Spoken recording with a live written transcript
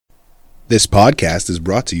This podcast is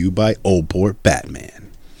brought to you by Old Port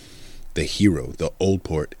Batman, the hero the Old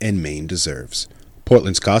Port and Maine deserves.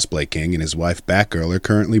 Portland's cosplay king and his wife Batgirl are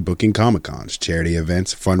currently booking Comic-Cons, charity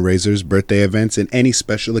events, fundraisers, birthday events, and any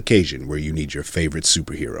special occasion where you need your favorite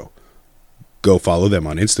superhero. Go follow them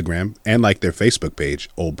on Instagram and like their Facebook page,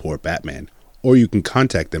 Old Port Batman, or you can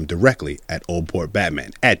contact them directly at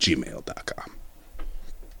oldportbatman@gmail.com.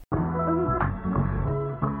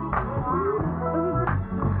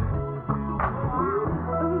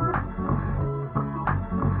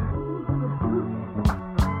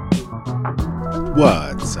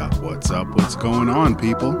 What's going on,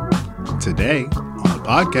 people? Today, on the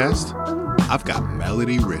podcast, I've got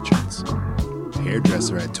Melody Richards,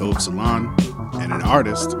 hairdresser at Tove Salon and an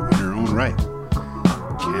artist in her own right.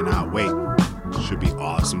 Cannot wait. Should be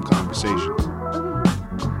awesome conversation.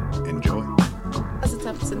 Enjoy. Has its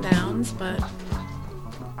ups and downs, but...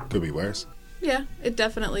 Could be worse. Yeah, it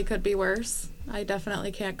definitely could be worse. I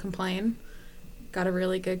definitely can't complain. Got a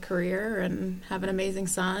really good career and have an amazing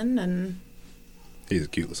son, and... He's a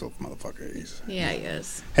cute little motherfucker. Yeah, he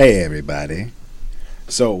is. Hey, everybody.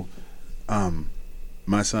 So,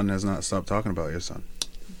 my son has not stopped talking about your son.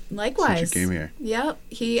 Likewise. Since you came here. Yep.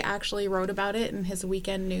 He actually wrote about it in his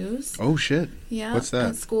weekend news. Oh, shit. Yeah. What's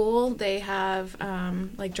that? At school, they have,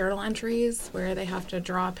 like, journal entries where they have to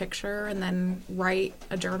draw a picture and then write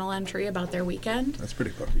a journal entry about their weekend. That's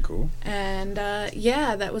pretty fucking cool. And,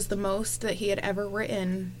 yeah, that was the most that he had ever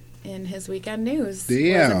written in his weekend news.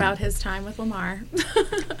 Damn. Was about his time with Lamar.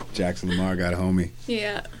 Jackson Lamar got a homie.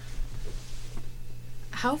 Yeah.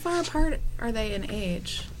 How far apart are they in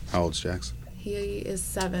age? How old's Jackson? He is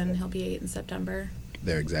 7. He'll be 8 in September.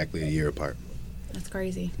 They're exactly a year apart. That's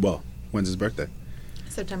crazy. Well, when's his birthday?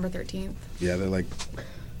 September 13th. Yeah, they're like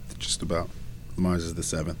just about. Lamar's is the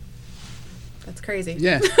 7th. That's crazy.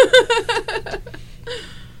 Yeah.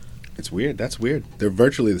 It's weird. That's weird. They're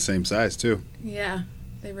virtually the same size, too. Yeah,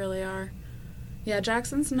 they really are. Yeah,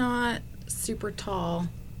 Jackson's not super tall,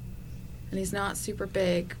 and he's not super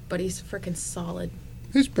big, but he's freaking solid.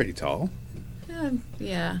 He's pretty tall.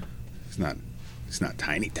 Yeah. He's not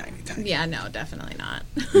tiny. Yeah, no, definitely not.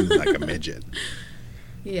 He's like a midget.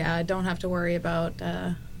 Yeah, I don't have to worry about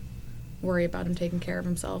him taking care of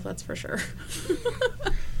himself, that's for sure.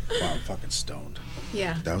 Wow, I'm fucking stoned.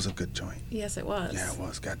 Yeah. That was a good joint. Yes, it was. Yeah, it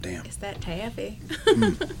was. Goddamn. Is that taffy?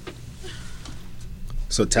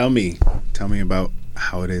 So tell me about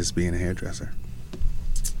how it is being a hairdresser.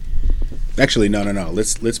 Actually, no.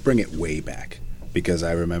 Let's bring it way back, because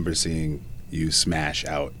I remember seeing you smash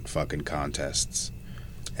out fucking contests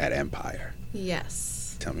at Empire.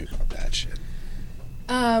 Yes. Tell me about that shit.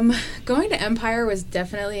 Going to Empire was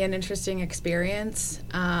definitely an interesting experience.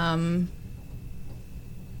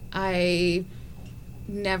 I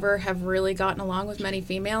never have really gotten along with many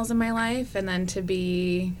females in my life, and then to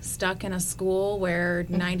be stuck in a school where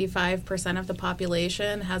 95% of the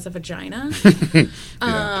population has a vagina.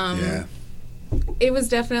 Yeah. It was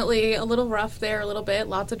definitely a little rough there, a little bit.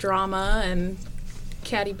 Lots of drama and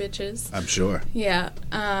catty bitches. I'm sure. Yeah.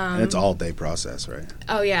 And it's all day process, right?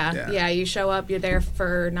 Oh, yeah. Yeah, you show up, you're there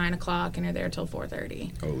for 9 o'clock, and you're there till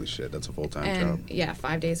 4:30. Holy shit, that's a full-time job. Yeah,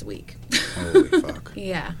 5 days a week. Holy fuck.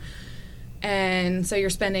 Yeah. And so you're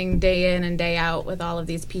spending day in and day out with all of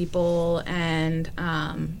these people, and...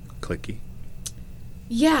 Clicky.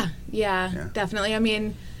 Yeah, definitely. I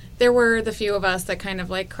mean, there were the few of us that kind of,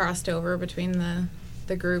 like, crossed over between the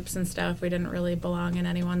groups and stuff. We didn't really belong in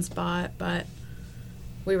any one spot, but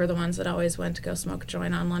we were the ones that always went to go smoke a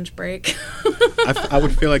joint on lunch break. I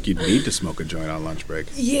would feel like you'd need to smoke a joint on lunch break.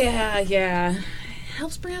 Yeah.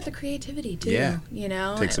 Helps bring out the creativity, too. Yeah. You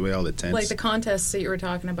know? Takes away all the tense. Like the contests that you were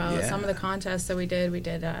talking about. Yeah. Some of the contests that we did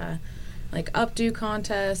like updo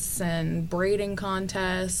contests and braiding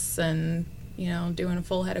contests and, you know, doing a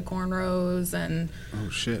full head of cornrows and... Oh,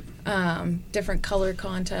 shit. Different color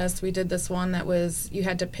contests. We did this one that was, you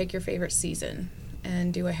had to pick your favorite season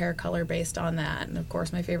and do a hair color based on that. And, of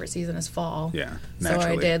course, my favorite season is fall. Yeah, naturally.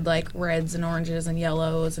 So I did, like, reds and oranges and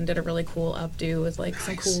yellows and did a really cool updo with, like,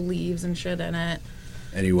 some cool leaves and shit in it.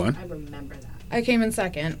 And you won? I remember that. I came in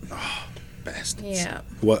second. Oh, bastards. Yeah.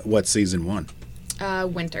 What season won?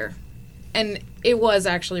 Winter. And it was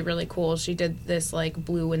actually really cool. She did this, like,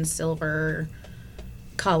 blue and silver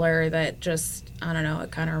color that just, I don't know,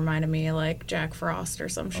 it kind of reminded me of, like, Jack Frost or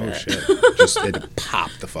some shit. Oh, shit. Just it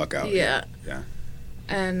popped the fuck out. Yeah. Yeah.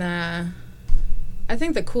 And I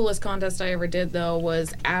think the coolest contest I ever did, though,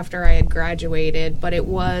 was after I had graduated, but it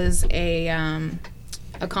was a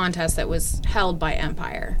contest that was held by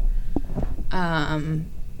Empire,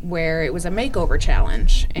 where it was a makeover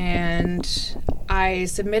challenge. And I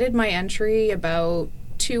submitted my entry about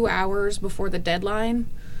 2 hours before the deadline.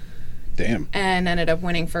 Damn. And ended up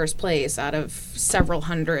winning first place out of several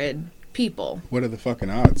hundred people. What are the fucking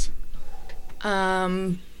odds? I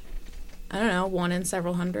don't know, 1 in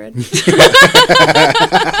several hundred.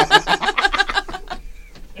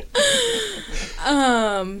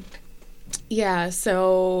 Yeah,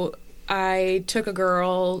 so I took a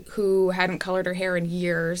girl who hadn't colored her hair in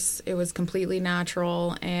years. It was completely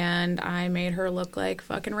natural, and I made her look like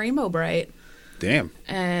fucking Rainbow Bright. Damn.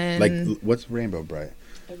 And like, what's Rainbow Bright?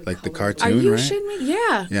 Like the cartoon, are you right? shitting me?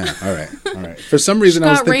 Yeah. Yeah. All right. For some reason,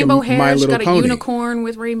 I was thinking rainbow hair. My Little She got Pony. a unicorn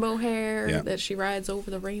with rainbow hair that she rides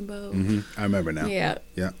over the rainbow. Mm-hmm. I remember now. Yeah.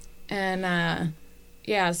 Yeah. And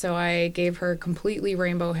so I gave her completely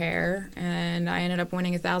rainbow hair, and I ended up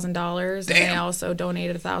winning $1,000. And I also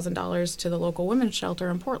donated $1,000 to the local women's shelter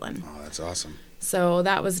in Portland. Oh, that's awesome. So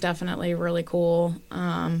that was definitely really cool.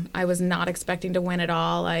 I was not expecting to win at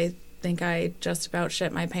all. I think I just about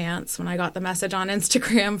shit my pants when I got the message on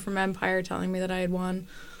Instagram from Empire telling me that I had won.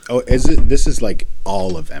 Oh, is it? This is like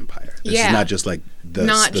all of Empire. This is not just like the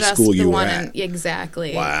school you were at.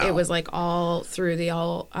 Exactly. Wow. It was like all through the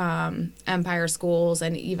Empire schools,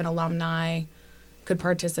 and even alumni could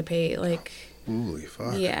participate. Like, holy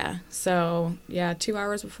fuck. Yeah. So 2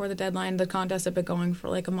 hours before the deadline, the contest had been going for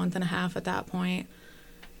like a month and a half at that point,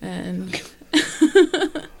 and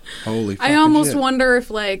holy. I almost wonder if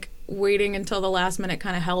like waiting until the last minute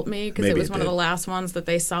kind of helped me, because it was one of the last ones that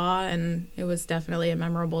they saw, and it was definitely a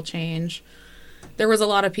memorable change. There was a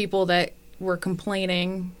lot of people that were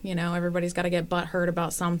complaining, everybody's got to get butthurt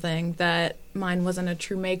about something, that mine wasn't a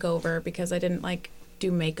true makeover because I didn't like do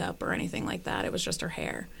makeup or anything like that. It was just her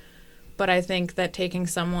hair. But I think that taking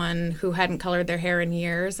someone who hadn't colored their hair in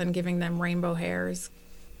years and giving them rainbow hair is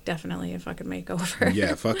definitely a fucking makeover.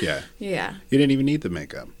 Yeah, fuck yeah. Yeah. You didn't even need the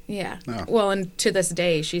makeup. Yeah. No. Well, and to this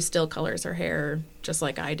day, she still colors her hair just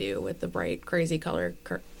like I do, with the bright, crazy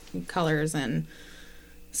colors. And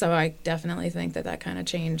so I definitely think that kind of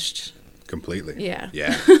changed. Completely. Yeah.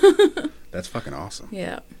 Yeah. That's fucking awesome.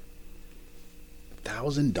 Yeah.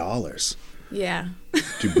 $1,000. Yeah.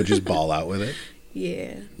 Did you just ball out with it?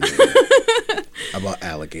 Yeah. How about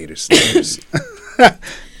alligator slippers?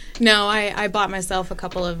 No, I bought myself a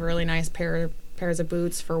couple of really nice pairs of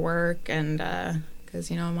boots for work, and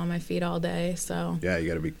because I'm on my feet all day, so yeah, you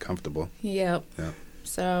got to be comfortable. Yep. Yeah.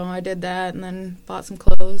 So I did that, and then bought some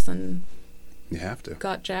clothes, and you have to.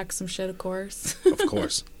 Got Jack some shit, of course. Of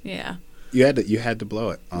course. Yeah. You had to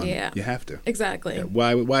blow it. Yeah. You have to. Exactly. Yeah.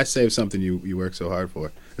 Why save something you work so hard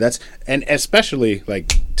for? And especially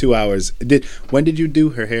like 2 hours. When did you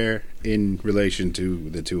do her hair in relation to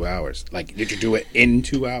the 2 hours? Like, did you do it in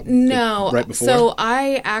 2 hours? No. Right before? So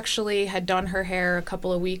I actually had done her hair a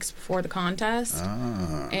couple of weeks before the contest,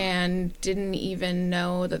 and didn't even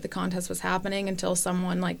know that the contest was happening until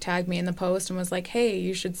someone like tagged me in the post and was like, "Hey,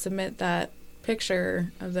 you should submit that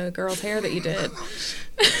picture of the girl's hair that you did."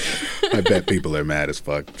 I bet people are mad as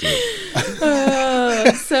fuck too.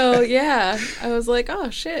 So yeah, I was like, oh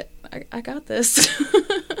shit, I got this.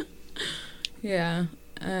 Yeah,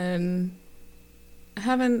 and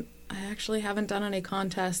I actually haven't done any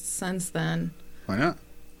contests since then. Why not?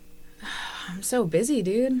 I'm so busy,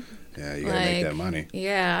 dude. Yeah, you gotta make that money.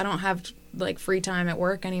 Yeah, I don't have like free time at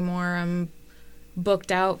work anymore. I'm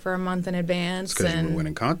booked out for a month in advance. It's because you were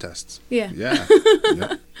winning contests. Yeah. Yeah.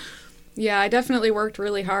 Yep. Yeah, I definitely worked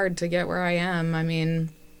really hard to get where I am. I mean,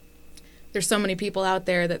 there's so many people out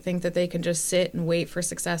there that think that they can just sit and wait for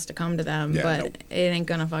success to come to them, but it ain't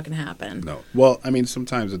gonna fucking happen. No. Well, I mean,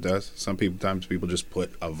 sometimes it does. Sometimes people just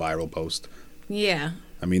put a viral post. Yeah.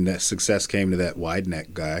 I mean, that success came to that wide neck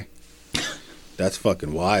guy. That's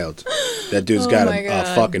fucking wild. That dude's got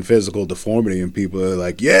a fucking physical deformity, and people are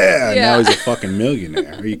like, yeah, now he's a fucking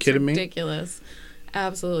millionaire. Are you kidding me? Ridiculous.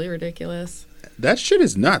 Absolutely ridiculous. That shit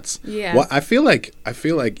is nuts. Yeah. Well, I feel like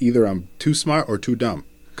either I'm too smart or too dumb,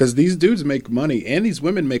 because these dudes make money and these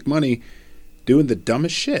women make money doing the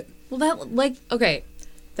dumbest shit. Well,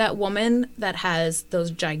 that woman that has those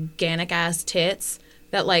gigantic ass tits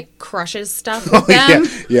that like crushes stuff with them.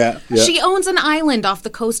 Yeah. She owns an island off the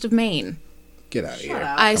coast of Maine. Get out of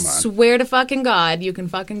here. I swear to fucking God, you can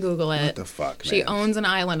fucking Google it. What the fuck, man? She owns an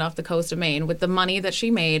island off the coast of Maine with the money that she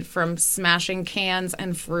made from smashing cans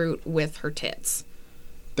and fruit with her tits.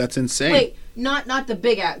 That's insane. Wait, not the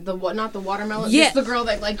big not the watermelon. Yeah. Just the girl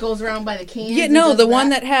that like goes around by the cans. Yeah, no, the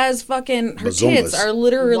one that has fucking her Bazumbas. tits are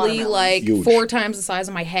literally like Huge. 4 times the size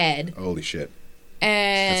of my head. Holy shit.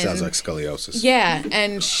 And That sounds like scoliosis. Yeah,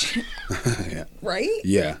 and Yeah. right?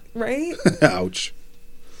 Yeah. Right? Ouch.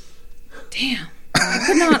 Damn. I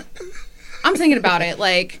could not. I'm thinking about it.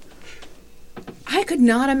 Like, I could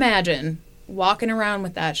not imagine walking around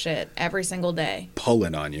with that shit every single day.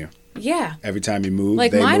 Pulling on you. Yeah. Every time you move,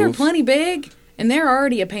 Like, they mine move. are plenty big, and they're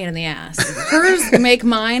already a pain in the ass. Hers make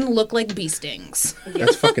mine look like bee stings.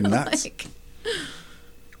 That's fucking nuts. Like,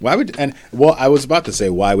 Why would I was about to say,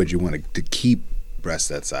 why would you want to keep breasts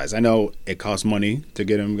that size? I know it costs money to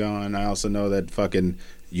get them going. I also know that fucking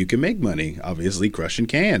you can make money, obviously, crushing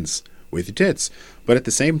cans with your tits. But at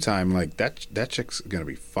the same time, like that chick's gonna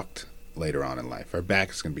be fucked later on in life. Her back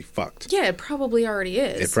is gonna be fucked. yeah, it probably already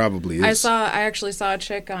is. It probably is. I actually saw a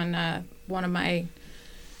chick on one of my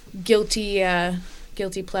guilty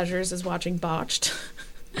pleasures is watching Botched.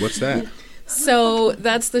 What's that? So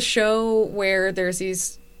that's the show where there's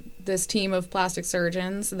this team of plastic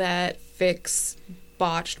surgeons that fix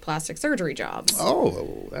botched plastic surgery jobs.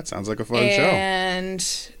 Oh, that sounds like a fun show. And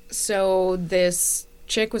so this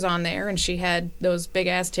chick was on there, and she had those big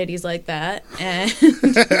ass titties like that, and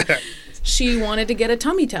she wanted to get a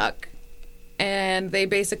tummy tuck. And they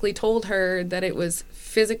basically told her that it was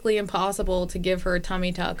physically impossible to give her a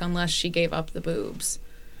tummy tuck unless she gave up the boobs,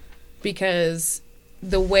 because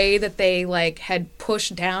the way that they like had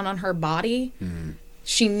pushed down on her body,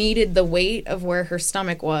 she needed the weight of where her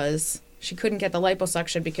stomach was. She couldn't get the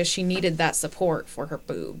liposuction because she needed that support for her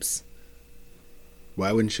boobs.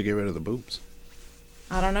 Why wouldn't she get rid of the boobs?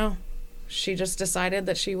 I don't know. She just decided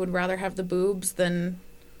that she would rather have the boobs than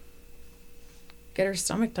get her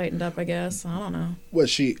stomach tightened up, I guess. I don't know. Was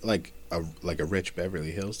she like a rich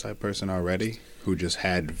Beverly Hills type person already, who just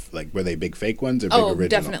had like, were they big fake ones or big original?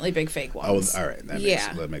 Definitely big fake ones. Oh, all right.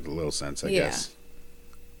 That makes a little sense, I guess.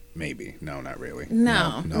 Maybe. No, not really.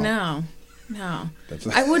 No. That's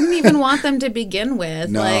I wouldn't even want them to begin with,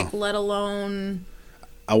 No. like, let alone...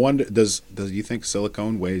 I wonder, does you think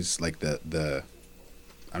silicone weighs like the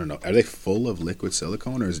I don't know, are they full of liquid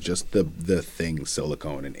silicone, or is just the thing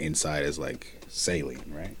silicone and inside is like saline,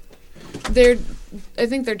 right? I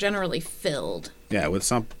think they're generally filled. Yeah, with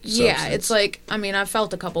some Yeah, substance. it's like, I mean, I've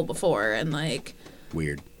felt a couple before, and like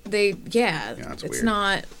weird. it's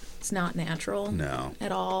weird. it's not natural. No.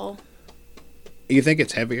 At all. You think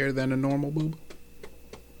it's heavier than a normal boob?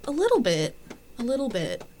 A little bit.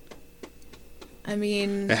 I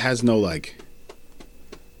mean, It has no like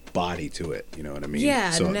body to it, you know what I mean? Yeah,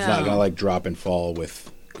 so no. it's not gonna like drop and fall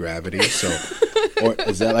with gravity. So or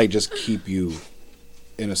does that like just keep you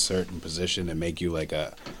in a certain position and make you like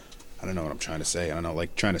I don't know what I'm trying to say. I don't know,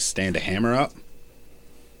 like trying to stand a hammer up. You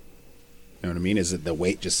know what I mean? Is it the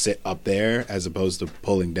weight just sit up there as opposed to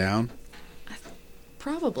pulling down?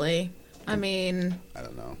 probably. I mean, I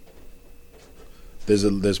don't know.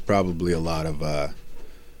 There's probably a lot of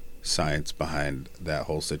science behind that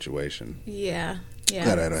whole situation. yeah.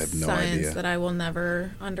 That I have no science idea. that I will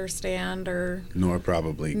never understand or Nor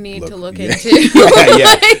probably need to look yeah. into.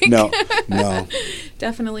 yeah. No.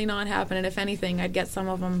 Definitely not happening. If anything, I'd get some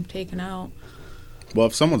of them taken out. Well,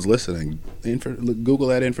 if someone's listening, Google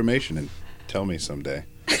that information and tell me someday.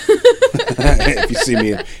 If you see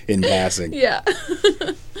me in passing. Yeah.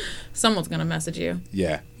 Someone's gonna message you.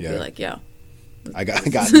 Yeah. Be like, yo, I got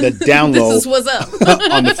the download this is what's up.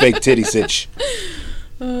 on the fake titty sitch.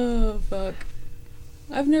 Oh, fuck.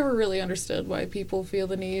 I've never really understood why people feel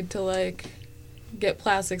the need to, like, get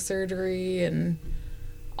plastic surgery and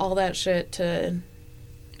all that shit to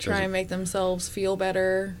try and make themselves feel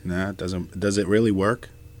better. Nah, it doesn't. Does it really work?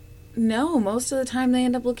 No, most of the time they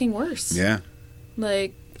end up looking worse. Yeah.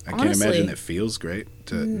 Like, I honestly, can't imagine it feels great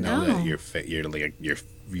to know No. that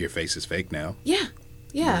your face is fake now. Yeah.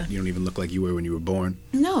 Yeah. You don't even look like you were when you were born.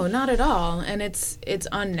 No, not at all. And it's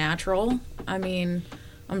unnatural. I mean,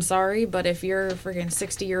 I'm sorry, but if you're freaking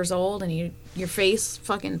 60 years old and your face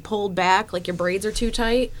fucking pulled back like your braids are too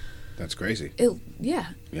tight, That's crazy. Yeah.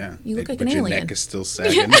 You look like but an your alien. neck is still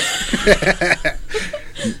sagging.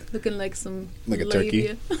 Looking like some Like a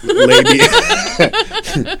labia. turkey. Labia.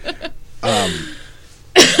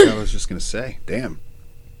 I was just gonna say, damn.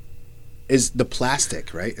 Is the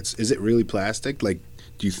plastic, right? Is it really plastic? Like,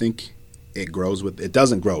 do you think it grows with? It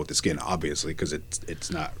doesn't grow with the skin, obviously, because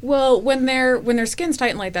it's not. Well, when their skin's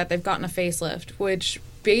tightened like that, they've gotten a facelift, which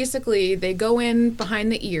basically they go in behind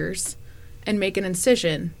the ears and make an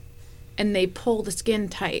incision, and they pull the skin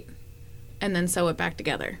tight, and then sew it back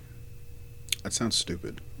together. That sounds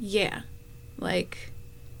stupid. Yeah, like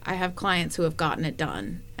I have clients who have gotten it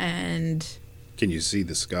done, and Can you see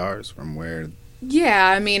the scars from where? yeah,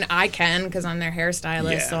 I mean I can because I'm their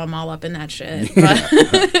hairstylist, Yeah. so I'm all up in that shit.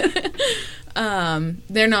 But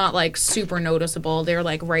they're not like super noticeable. They're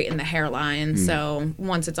like right in the hairline. So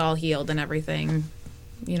once it's all healed and everything,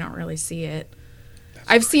 you don't really see it.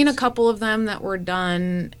 I've seen a couple of them that were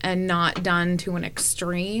done and not done to an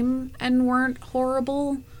extreme and weren't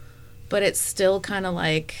horrible. but it's still kind of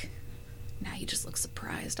like, now you just look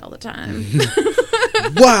surprised all the time.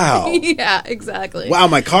 Wow. Yeah, exactly. Wow,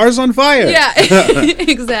 my car's on fire. Yeah,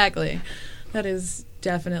 exactly. That is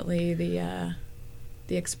definitely the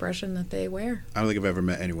expression that they wear. I don't think I've ever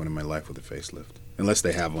met anyone in my life with a facelift. Unless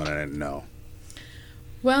they have one and I didn't know.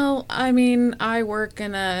 Well, I mean, I work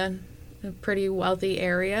in a pretty wealthy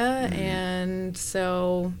area, and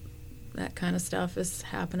so that kind of stuff is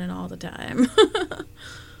happening all the time.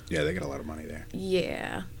 Yeah, they get a lot of money there.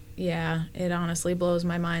 Yeah. It honestly blows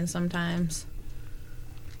my mind sometimes.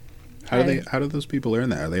 How do those people earn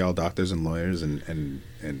that? Are they all doctors and lawyers and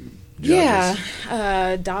judges?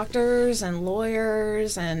 Yeah, doctors and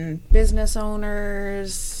lawyers and business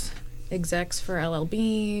owners, execs for LL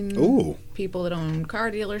Bean. Ooh. People that own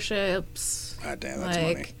car dealerships. God damn, that's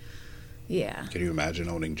money. Yeah. Can you imagine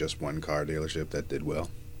owning just one car dealership that did well?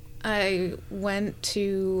 I went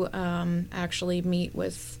to actually meet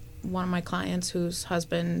with one of my clients whose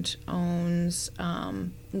husband owns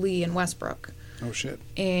Lee and Westbrook. Oh, shit.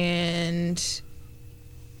 And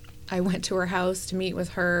I went to her house to meet with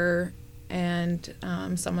her and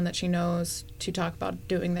someone that she knows to talk about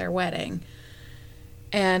doing their wedding.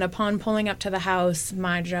 And upon pulling up to the house,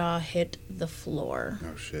 my jaw hit the floor.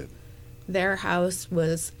 Oh, shit. Their house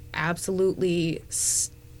was absolutely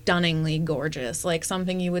stunningly gorgeous, like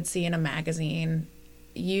something you would see in a magazine.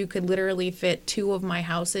 You could literally fit 2 of my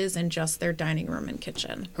houses in just their dining room and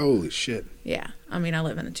kitchen. Holy shit. Yeah. I mean, I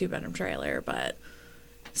live in a 2-bedroom trailer, but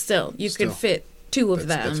still, you could fit 2 of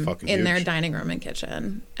them in their dining room and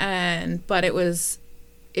kitchen. But it was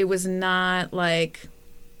not like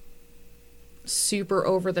super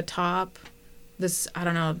over the top. I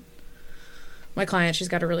don't know. My client, she's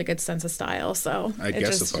got a really good sense of style, so I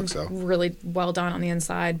guess the fuck so. Really well done on the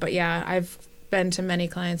inside. But yeah, I've been to many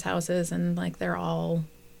clients' houses, and like they're all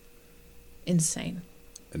insane.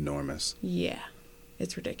 Enormous. Yeah,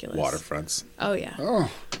 it's ridiculous. Waterfronts. Oh yeah. Oh.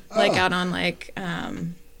 Like out on like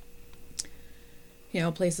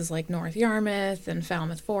places like North Yarmouth and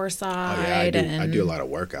Falmouth Foreside. Oh yeah, I do a lot of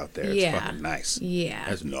work out there. It's fucking nice. Yeah.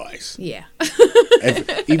 That's nice. Yeah.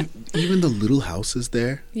 Even the little houses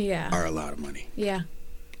there are a lot of money. Yeah.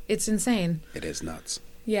 It's insane. It is nuts.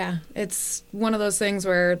 Yeah. It's one of those things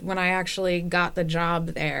where when I actually got the job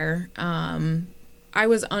there, I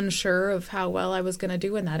was unsure of how well I was going to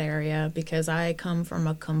do in that area because I come from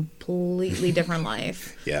a completely different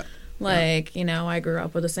life. Yeah. Like, I grew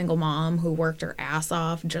up with a single mom who worked her ass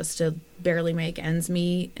off just to barely make ends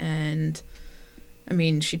meet. And, I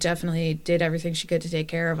mean, she definitely did everything she could to take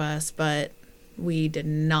care of us, but we did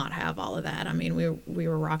not have all of that. I mean, we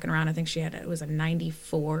were rocking around. I think it was a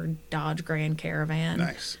 94 Dodge Grand Caravan.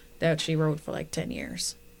 Nice. That she rode for like 10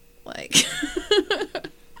 years. Like,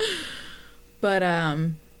 but,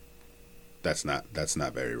 That's not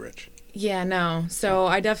very rich. Yeah, no. So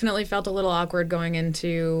I definitely felt a little awkward going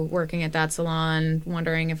into working at that salon,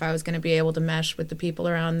 wondering if I was going to be able to mesh with the people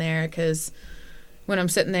around there, because when I'm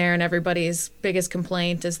sitting there and everybody's biggest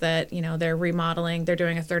complaint is that, they're remodeling, they're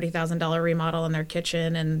doing a $30,000 remodel in their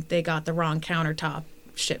kitchen and they got the wrong countertop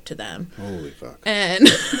shipped to them. Holy fuck. And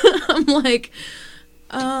I'm like,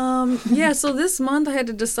 yeah, so this month I had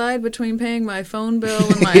to decide between paying my phone bill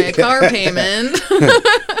and my car payment.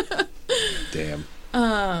 Damn.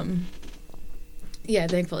 Yeah,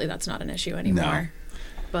 thankfully that's not an issue anymore. No.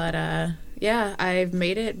 But yeah, I've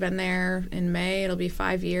made it. Been there in May. It'll be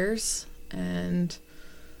 5 years. And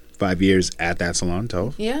 5 years at that salon,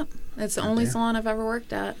 Tove? Yeah, it's the only salon I've ever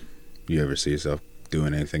worked at. You ever see yourself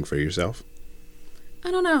doing anything for yourself?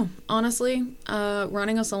 I don't know. Honestly,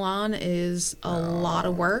 running a salon is a lot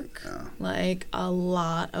of work. No. Like, a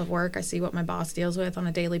lot of work. I see what my boss deals with on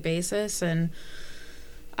a daily basis, and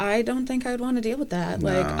I don't think I'd want to deal with that. No.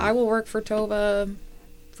 Like, I will work for Tova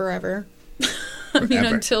forever. I mean,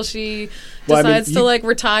 until she decides to,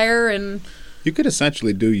 retire and... You could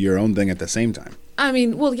essentially do your own thing at the same time. I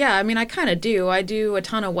mean, well, yeah. I mean, I kind of do. I do a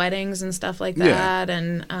ton of weddings and stuff like that. Yeah.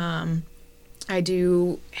 And I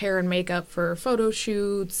do hair and makeup for photo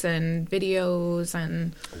shoots and videos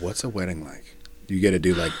and... What's a wedding like? You get to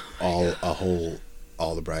do,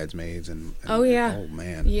 all the bridesmaids and oh, yeah. Oh,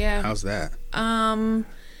 man. Yeah. How's that?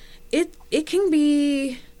 It can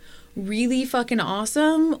be really fucking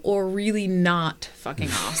awesome or really not fucking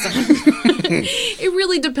awesome. It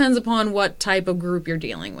really depends upon what type of group you're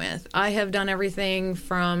dealing with. I have done everything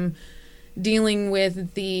from dealing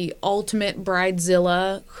with the ultimate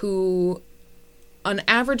bridezilla, who an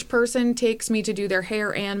average person takes me to do their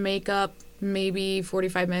hair and makeup maybe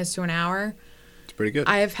 45 minutes to an hour. It's pretty good.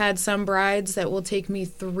 I have had some brides that will take me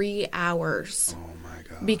 3 hours. Oh my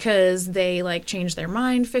God. because they like change their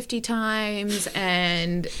mind 50 times,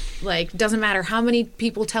 and like doesn't matter how many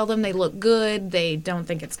people tell them they look good, they don't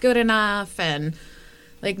think it's good enough. And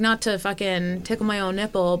like, not to fucking tickle my own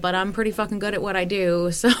nipple, but I'm pretty fucking good at what I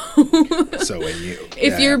do. So So when you,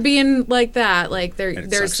 if you're being like that, like And it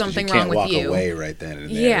there's sucks 'cause something you wrong can't with walk you. away right then and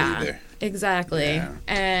there Yeah, either. exactly. Yeah.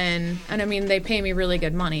 And I mean, they pay me really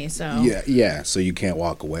good money, so Yeah. So you can't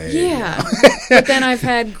walk away. yeah. But then I've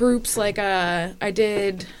had groups like I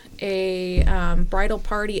did a bridal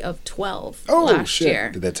party of 12 Oh last shit!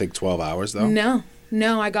 year. Did that take 12 hours though?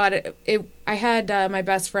 No, I got it. I had my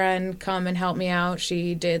best friend come and help me out.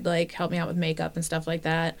 She did like help me out with makeup and stuff like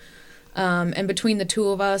that. And between the two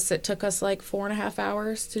of us, it took us like 4.5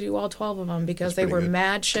 hours to do all 12 of them because they were good.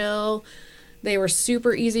 mad chill. They were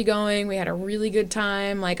super easygoing. We had a really good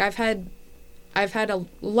time. Like I've had a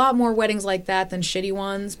lot more weddings like that than shitty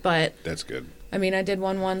ones, but That's good. I mean, I did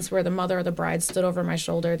one once where the mother of the bride stood over my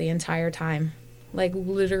shoulder the entire time. Like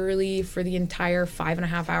literally for the entire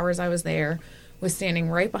 5.5 hours I was there, was standing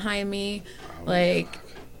right behind me, like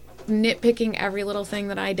nitpicking every little thing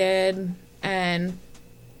that I did. And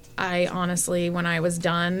I honestly, when I was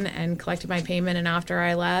done and collected my payment and after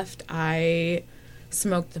I left, I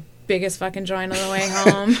smoked the biggest fucking joint on the way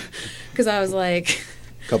home because I was like,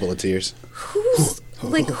 Couple of tears.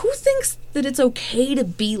 who thinks that it's okay to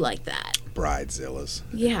be like that? Bridezillas.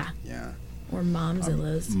 Yeah. Yeah. Or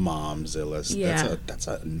momzillas. Momzillas. Yeah. That's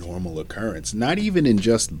a normal occurrence. Not even in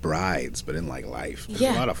just brides, but in like life. There's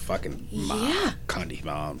Yeah. a lot of fucking cunty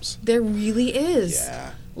moms. There really is.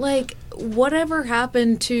 Yeah. Like, whatever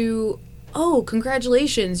happened to, oh,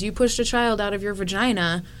 congratulations, you pushed a child out of your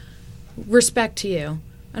vagina. Respect to you.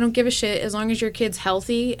 I don't give a shit as long as your kid's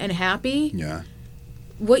healthy and happy. Yeah.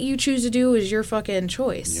 What you choose to do is your fucking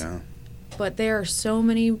choice. Yeah. But there are so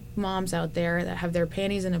many moms out there that have their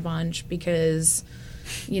panties in a bunch because,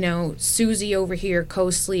 you know, Susie over here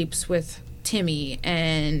co-sleeps with Timmy,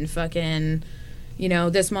 and fucking, you know,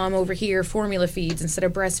 this mom over here formula feeds instead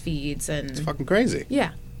of breastfeeds, and It's fucking crazy.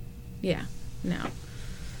 yeah, no,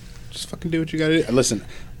 Just fucking do what you gotta do. Listen,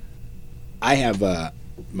 I have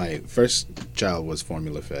my first child was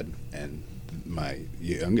formula fed, and my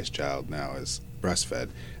youngest child now is breastfed.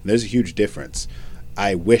 And there's a huge difference.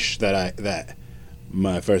 I wish that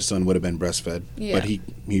my first son would have been breastfed, Yeah. but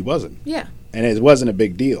he wasn't, yeah, and it wasn't a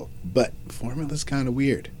big deal. But formula's kind of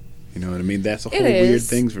weird. You know what I mean? That's a whole It weird is.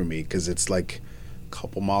 thing for me because it's like a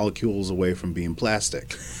couple molecules away from being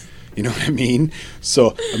plastic. You know what I mean?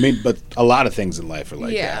 So, I mean, but a lot of things in life are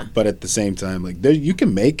like Yeah. that. But at the same time, like you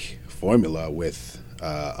can make formula with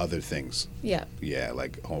other things. yeah. Yeah,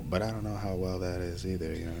 like, but I don't know how well that is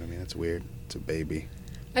either. You know what I mean? It's weird. It's a baby.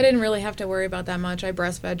 I didn't really have to worry about that much. I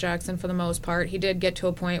breastfed Jackson for the most part. He did get to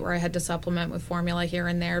a point where I had to supplement with formula here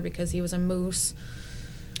and there because he was a moose.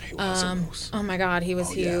 He was a moose. Oh my God, he was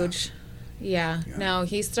Oh, yeah. huge. Yeah. Yeah. No,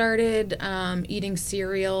 he started eating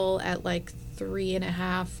cereal at like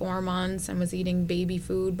 3.5, 4 months, and was eating baby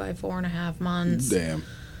food by 4.5 months. Damn.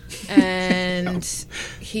 And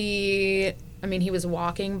he was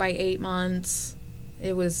walking by 8 months.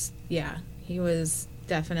 It was, yeah, he was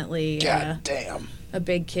definitely God damn. a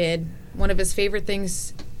big kid. One of his favorite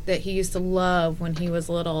things that he used to love when he was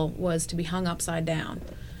little was to be hung upside down.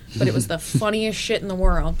 But it was the funniest shit in the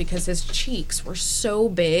world because his cheeks were so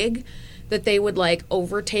big that they would like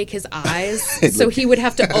overtake his eyes. So he would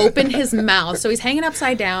have to open his mouth. So he's hanging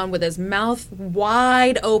upside down with his mouth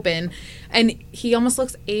wide open, and he almost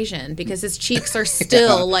looks Asian because his cheeks are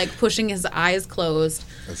still like pushing his eyes closed.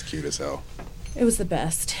 That's cute as hell. It was the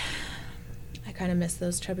best. I kind of miss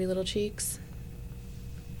those chubby little cheeks.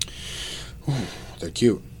 They're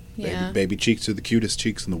cute. Yeah. Baby cheeks are the cutest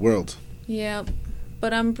cheeks in the world. Yeah,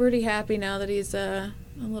 but I'm pretty happy now that he's a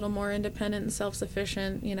little more independent and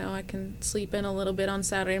self-sufficient. You know, I can sleep in a little bit on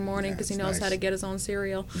Saturday morning Yeah, because he it's knows how nice. to get his own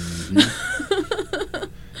cereal.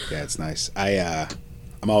 Yeah, it's nice.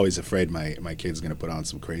 I'm always afraid my kid's gonna put on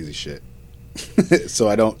some crazy shit, so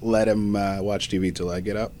I don't let him watch TV till I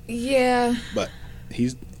get up. Yeah. But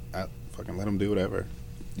I fucking let him do whatever.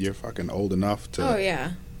 You're fucking old enough to Oh,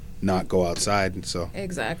 yeah. not go outside, so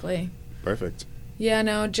Exactly. perfect. Yeah,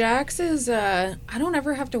 no, Jax is, I don't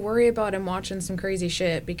ever have to worry about him watching some crazy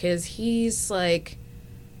shit because he's like,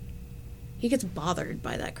 he gets bothered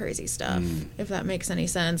by that crazy stuff, if that makes any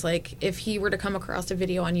sense. Like, if he were to come across a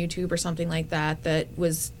video on YouTube or something like that that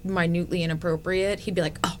was minutely inappropriate, he'd be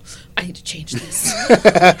like, oh, I need to change this.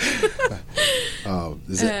 Oh,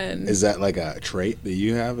 And- is that like a trait that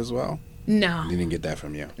you have as well? No. You didn't get that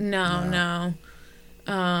from you. No.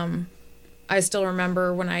 I still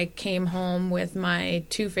remember when I came home with my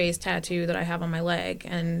Two-Face tattoo that I have on my leg,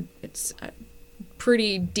 and it's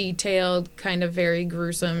pretty detailed, kind of very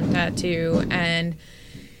gruesome tattoo, and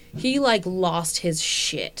he like lost his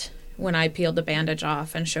shit when I peeled the bandage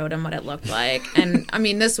off and showed him what it looked like. And I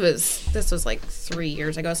mean, this was like 3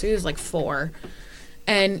 years ago, so he was like 4,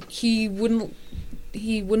 and he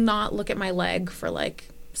would not look at my leg for like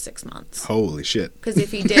 6 months. Holy shit! Because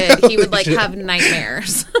if he did, he would like have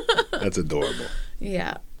nightmares. That's adorable.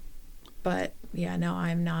 Yeah, but yeah, no,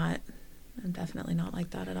 I'm definitely not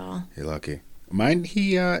like that at all. You're lucky. Mine,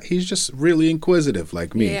 he's just really inquisitive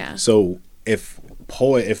like me. Yeah. So if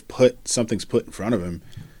something's put in front of him,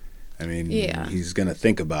 I mean, he's gonna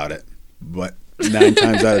think about it. But 9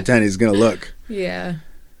 times out of 10, he's gonna look. Yeah.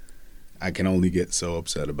 I can only get so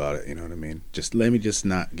upset about it. You know what I mean? Just let me just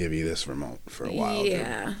not give you this remote for a while.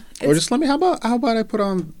 Yeah. Or just let me. How about I put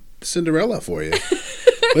on Cinderella for you?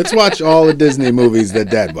 Let's watch all the Disney movies that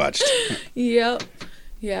Dad watched. Yep.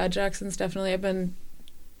 Yeah, Jackson's definitely. I've been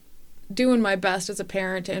doing my best as a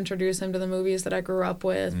parent to introduce him to the movies that I grew up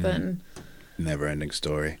with, and Never-ending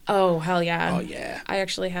Story. oh hell yeah! Oh yeah. I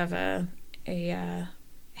actually have a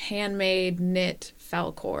handmade knit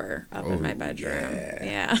Falcor up in my bedroom.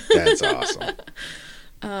 Yeah. That's awesome.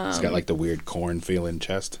 It's got like the weird corn feeling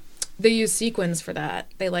chest. They use sequins for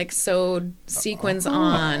that. They like sewed sequins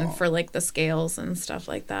on for like the scales and stuff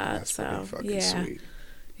like that. That's so pretty fucking yeah. sweet.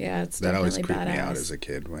 Yeah, it's That always definitely creeped badass. me out as a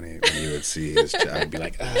kid when you would see his child. I'd be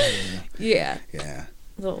like, oh. Yeah. Yeah.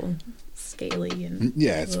 Little scaly and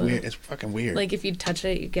Yeah, it's ugh. weird. It's fucking weird. Like if you touch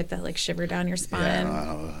it, you get that like shiver down your spine.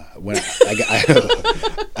 When I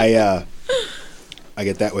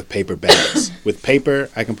get that with paper bags. With paper,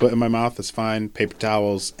 I can put in my mouth. It's fine. Paper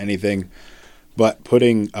towels, anything. But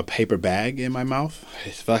putting a paper bag in my mouth,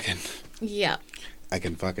 it's fucking. Yeah. I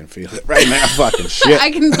can fucking feel it right now. Fucking shit.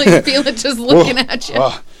 I can like feel it just looking at you.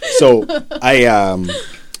 So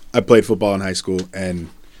I played football in high school, and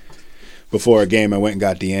before a game, I went and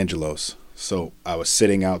got D'Angelo's. So I was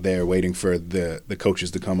sitting out there waiting for the coaches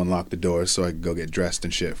to come unlock the doors so I could go get dressed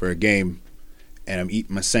and shit for a game. And I'm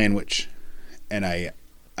eating my sandwich, and I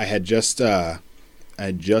had just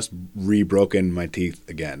re-broken my teeth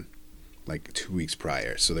again, like 2 weeks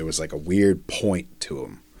prior. So there was like a weird point to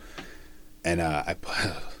them, and I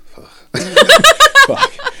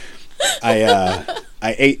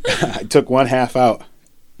took one half out,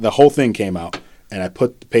 the whole thing came out. And I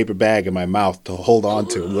put the paper bag in my mouth to hold on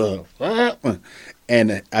to.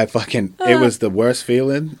 And it was the worst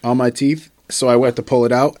feeling on my teeth. So I went to pull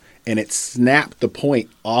it out, and it snapped the point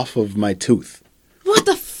off of my tooth. What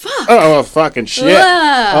the fuck? Oh, fucking shit.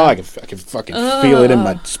 Oh, I can fucking feel it in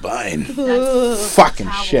my spine. Fucking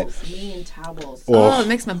Towels, shit. me and towels. Oh, it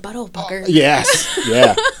makes my butthole pucker. Yes.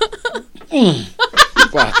 Yeah.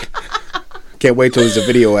 Fuck. Can't wait till there's a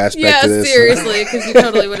video aspect to this. Yeah, seriously, because you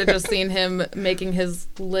totally would have just seen him making his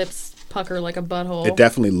lips pucker like a butthole. It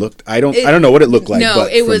definitely looked. I don't know what it looked like. No,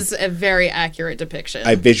 but it was a very accurate depiction.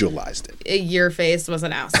 I visualized it Your face was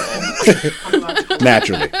an asshole.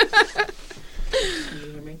 naturally. Can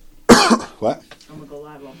you hear me? What? I'm gonna go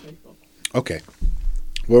live on Facebook. Okay.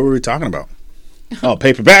 What were we talking about? Oh,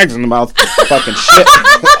 paper bags in the mouth. Fucking shit.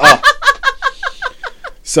 Oh.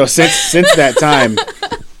 So since that time,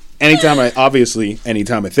 anytime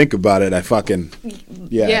I think about it, I fucking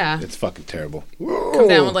Yeah. it's fucking terrible. Come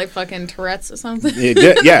down with like fucking Tourette's or something.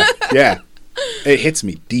 Yeah. It hits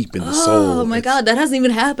me deep in the soul. Oh my god, that hasn't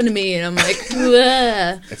even happened to me, and I'm like,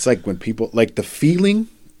 ugh. It's like when people like the feeling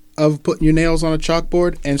of putting your nails on a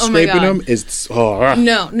chalkboard and Oh my scraping God. them is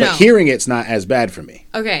No. But hearing it's not as bad for me.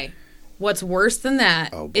 Okay, what's worse than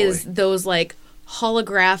that Oh, boy. is those like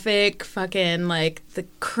holographic fucking like the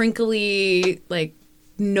crinkly like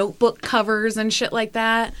notebook covers and shit like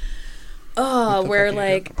that. Oh, where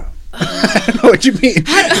like I don't know what you mean.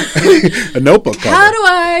 A notebook cover. how do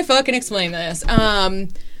I fucking explain this?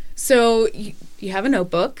 So you have a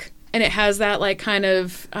notebook and it has that like kind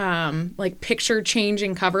of like picture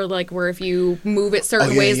changing cover, like where if you move it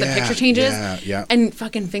certain ways the picture changes. Yeah. And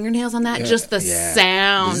fucking fingernails on that, just the yeah.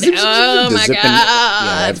 sound. The Oh my zipping- god.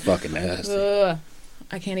 Yeah, that's fucking nasty. Ugh.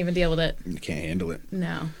 I can't even deal with it. You can't handle it.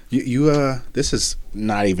 No. You this is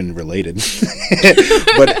not even related.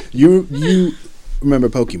 But you remember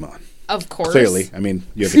Pokemon. Of course. Clearly. I mean,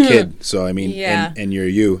 you have a kid, so I mean Yeah. and you're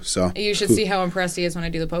you, so You should see how impressed he is when I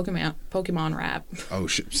do the Pokemon rap. Oh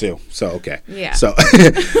shit. So okay. Yeah. So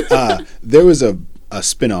there was a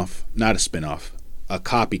spin-off, not a spin-off, a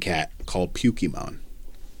copycat called Pukemon.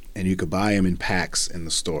 And you could buy them in packs in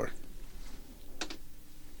the store.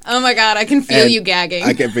 Oh my god, I can feel And you gagging.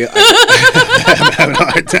 I can feel. I'm having a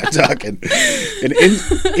hard time talking. And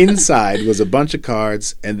inside was a bunch of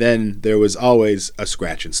cards, and then there was always a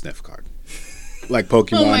scratch and sniff card. like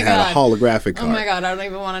Pokemon Oh my had a God. holographic Oh card. my god, I don't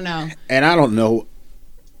even want to know. And I don't know.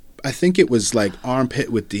 I think it was like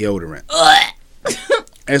armpit with deodorant.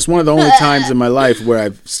 And it's one of the only times in my life where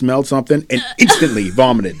I've smelled something and instantly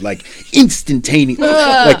vomited, like instantaneous,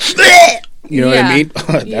 like you know what I Yeah. mean?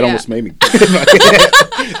 That Yeah. almost made me.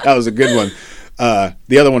 That was a good one.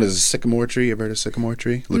 The other one is a sycamore tree. You ever heard of sycamore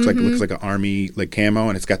tree? Looks like an army like camo,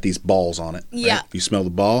 and it's got these balls on it. Right? Yeah. You smell the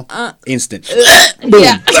ball, instant. Boom.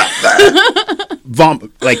 Yeah.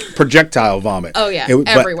 Vomit, like projectile vomit. Oh, yeah, but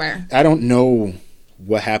everywhere. I don't know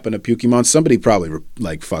what happened to Pokemon. Somebody probably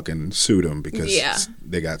like fucking sued them because Yeah.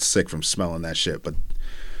 they got sick from smelling that shit. But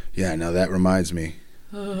yeah, now that reminds me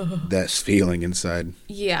that feeling inside.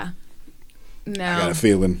 Yeah. No. I got a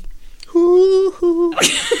feeling.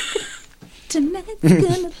 Tonight's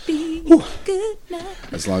gonna be a good night.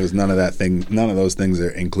 As long as none of those things are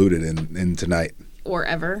included in tonight. Or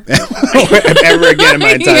ever. Ever again in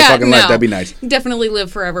my entire Yeah, fucking life. no. That'd be nice. Definitely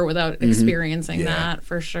live forever without experiencing Yeah. that,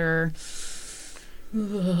 for sure.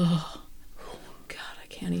 God, I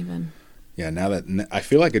can't even. Yeah, now that I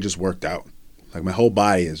feel like it just worked out. Like my whole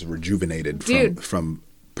body is rejuvenated Dude. from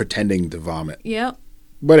pretending to vomit. Yep.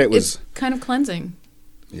 But it was It's kind of cleansing.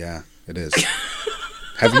 yeah, it is.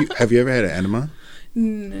 Have you ever had an enema?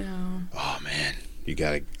 No. Oh man, you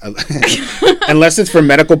gotta unless it's for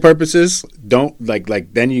medical purposes. Don't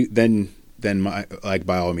then my like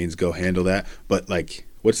by all means go handle that. But like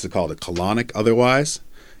what's it called, a colonic? Otherwise,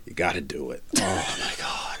 you gotta do it. Oh my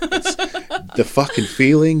god, it's the fucking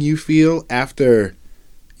feeling you feel after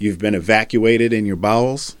you've been evacuated in your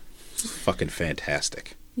bowels. It's fucking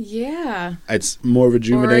fantastic. Yeah. It's more Or I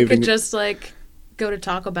rejuvenating. could just like go to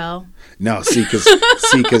Taco Bell. No, see, because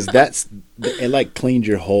it like cleaned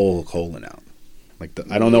your whole colon out. Like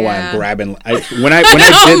I don't know why I'm Yeah. grabbing. When I I'm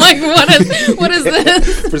did, like, what is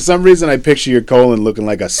this? for some reason I picture your colon looking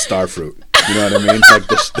like a star fruit. You know what I mean? Like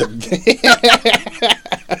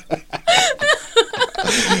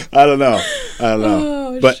I don't know.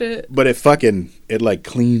 Oh, but shit. but it like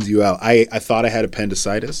cleans you out. I thought I had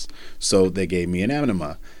appendicitis, so they gave me an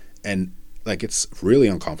enema, and like it's really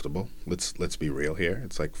uncomfortable. Let's be real here.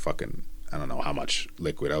 It's like fucking I don't know how much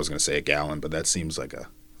liquid. I was gonna say a gallon, but that seems like a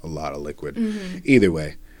lot of liquid. Either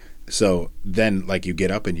way. So then like you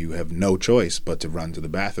get up and you have no choice but to run to the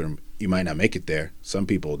bathroom. You might not make it there. Some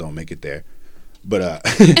people don't make it there. But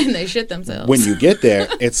And they shit themselves. when you get there,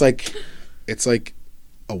 it's like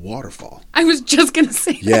a waterfall. I was just gonna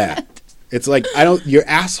say Yeah. that. It's like your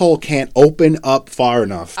asshole can't open up far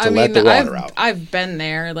enough to let the water out. I've been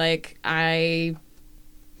there. Like You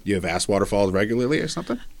have ass waterfalls regularly or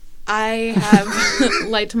something? I have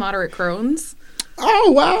light to moderate Crohn's,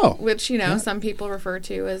 Oh wow. which some people refer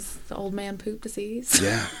to as the old man poop disease.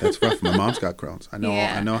 Yeah, that's rough. My mom's got Crohn's. I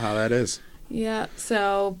Yeah. know how that is. Yeah.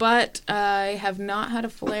 So, but I have not had a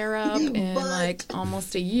flare up in like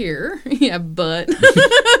almost a year. Yeah, but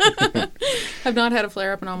have not had a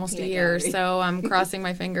flare up in almost a year. sorry. So I'm crossing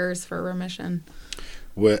my fingers for remission.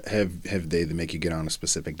 What have they make you get on a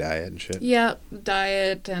specific diet and shit? Yeah,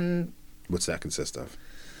 diet and What's that consist of?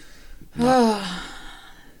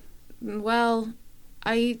 well,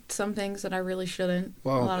 I eat some things that I really shouldn't.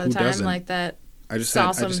 Well, a lot of who the time, doesn't? like that I just had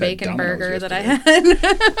sauce and Domino's bacon burger that I yesterday.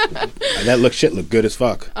 had. That looked good as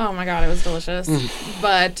fuck. Oh my god, it was delicious.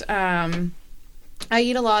 But I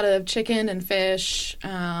eat a lot of chicken and fish.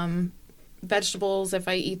 Vegetables, if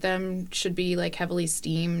I eat them, should be like heavily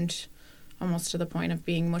steamed, almost to the point of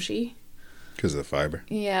being mushy. Because of the fiber.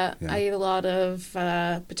 Yeah, Yeah. I eat a lot of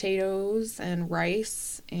potatoes and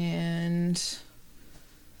rice, and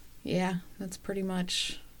yeah, that's pretty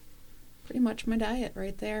much my diet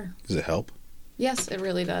right there. Does it help? Yes, it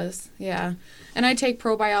really does. Yeah. And I take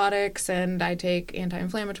probiotics and I take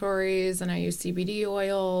anti-inflammatories and I use CBD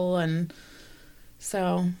oil, and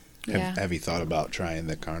so yeah. Have you thought about trying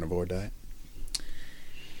the carnivore diet?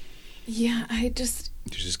 Yeah, I You just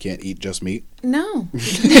can't eat just meat? no.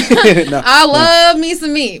 No. I love me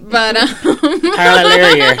some meat, but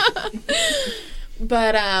Hallelujah.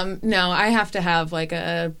 no, I have to have like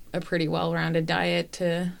a pretty well-rounded diet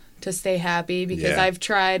to stay happy, because Yeah. I've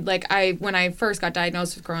tried, like when I first got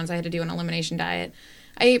diagnosed with Crohn's, I had to do an elimination diet.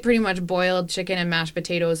 I ate pretty much boiled chicken and mashed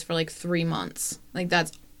potatoes for like 3 months. Like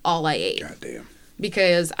that's all I ate. God damn.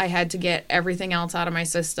 Because I had to get everything else out of my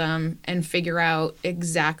system and figure out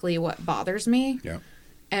exactly what bothers me. Yeah.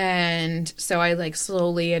 And so I like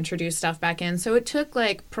slowly introduced stuff back in. So it took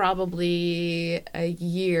like probably a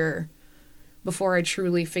year before I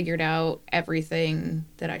truly figured out everything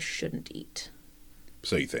that I shouldn't eat.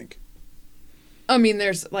 So you think? I mean,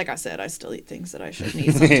 there's, like I said, I still eat things that I shouldn't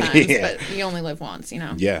eat sometimes, Yeah. but you only live once,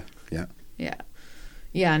 Yeah. Yeah. Yeah.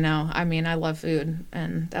 Yeah, no. I mean, I love food,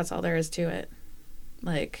 and that's all there is to it.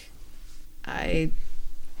 Like,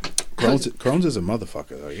 Crohn's is a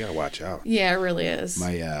motherfucker though. You gotta watch out. Yeah, it really is.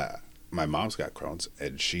 My mom's got Crohn's,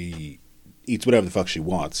 and she eats whatever the fuck she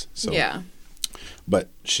wants. So yeah. But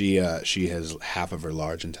she has half of her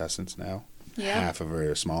large intestines now, Yeah. half of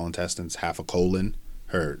her small intestines, half a colon,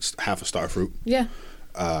 half a starfruit. Yeah.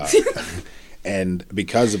 And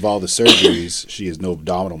because of all the surgeries, she has no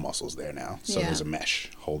abdominal muscles there now. So Yeah. there's a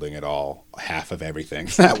mesh holding it all, half of everything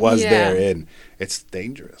that was there in. It's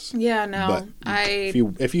dangerous. Yeah, no. But if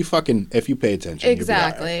you pay attention,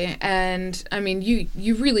 Exactly. you'll be all right. And I mean,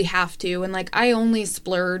 you really have to. And like, I only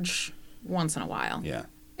splurge once in a while. Yeah.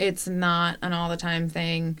 It's not an all the time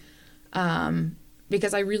thing.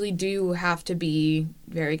 Because I really do have to be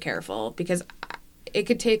very careful, because it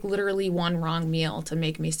could take literally one wrong meal to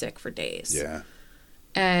make me sick for days. Yeah.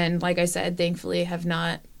 And like I said, thankfully I have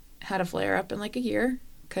not had a flare up in like a year,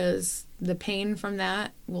 because the pain from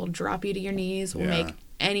that will drop you to your knees, will make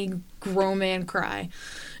any grown man cry.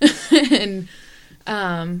 And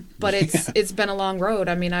but it's been a long road.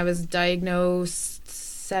 I mean, I was diagnosed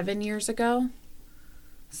 7 years ago.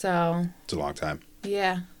 So It's a long time.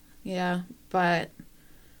 yeah. But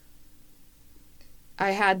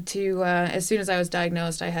I had to, as soon as I was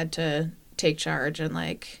diagnosed, I had to take charge and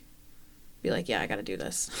like be like, yeah, I got to do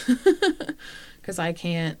this. Because I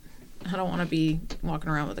don't want to be walking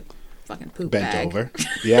around with a fucking poop Bent bag. over.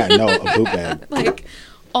 Yeah, no, a poop bag. Like,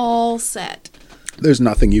 all set. There's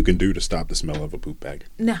nothing you can do to stop the smell of a poop bag.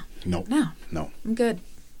 No. No. No. No. I'm good.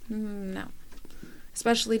 No.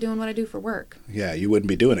 Especially doing what I do for work. Yeah, you wouldn't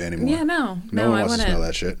be doing it anymore. Yeah, no. No one I wants to wouldn't. smell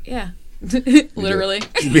that shit. Yeah. Literally.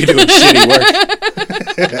 You'd be doing shitty work.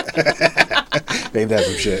 Ain't that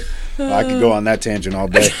some shit? I could go on that tangent all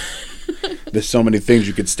day. There's so many things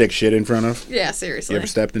you could stick shit in front of. Yeah, seriously. You ever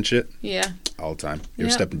stepped in shit? Yeah. All the time. You ever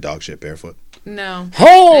Yep. stepped in dog shit barefoot? No.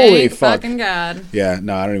 Holy Thank fuck. fucking God. Yeah,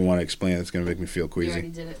 no, I don't even want to explain it. It's going to make me feel You queasy. already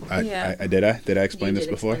did it. Yeah. Did I explain You this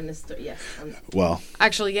did before? explain this yes. Well,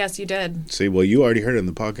 Actually, yes, you did. see, you already heard it in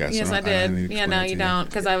the podcast. Yes, so I don't did. need to Yeah, explain no, it you to don't.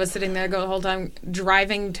 Because I was sitting there the whole time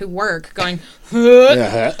driving to work going,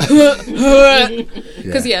 Yeah.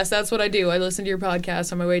 because yes, that's what I do. I listen to your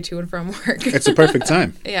podcast on my way to and from work. It's a perfect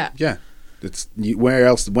time. Yeah. Yeah.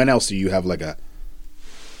 When else do you have like a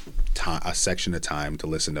section of time to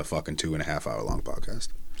listen to a fucking 2.5 hour long podcast?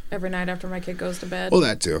 Every night after my kid goes to bed. Well,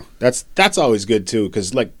 that too. That's always good too,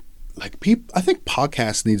 because like people, I think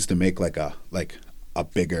podcast needs to make like a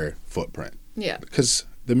bigger footprint, Yeah. because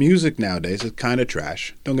the music nowadays is kind of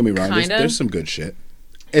trash. Don't get me wrong. Kinda. There's some good shit.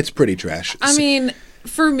 It's pretty trash. I mean,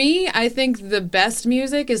 for me, I think the best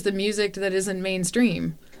music is the music that isn't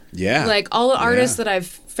mainstream. yeah, Like all the artists Yeah. that I've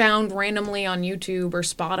found randomly on YouTube or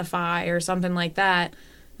Spotify or something like that,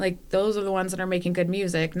 like those are the ones that are making good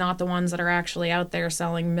music, not the ones that are actually out there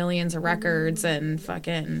selling millions of records and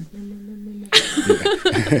fucking.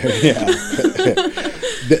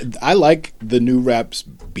 I like the new rap's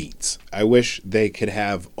beats. I wish they could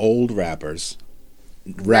have old rappers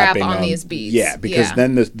rapping on these beats. Yeah, because Yeah.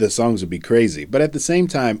 then the songs would be crazy. But at the same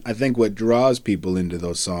time, I think what draws people into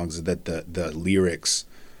those songs is that the lyrics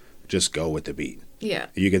just go with the beat. Yeah.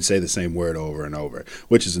 You can say the same word over and over,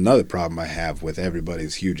 which is another problem I have with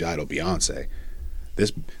everybody's huge idol, Beyonce.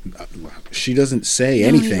 She doesn't say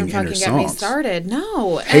anything Don't in even her fucking get me songs. started.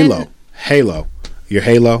 No. Halo, And Halo, your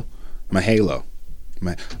Halo, my Halo,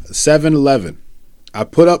 my 7-Eleven. I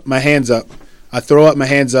put up my hands up. I throw up my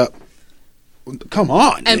hands up. Come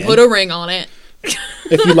on, and man. put a ring on it.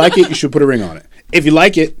 If you like it, you should put a ring on it. If you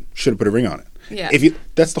like it, should have put a ring on it. Yeah.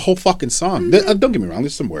 That's the whole fucking song. Don't get me wrong.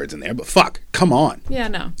 There's some words in there, but fuck, come on. Yeah,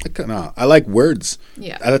 no. No, I like words.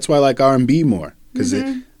 Yeah. That's why I like R&B more, because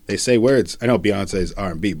they say words. I know Beyonce's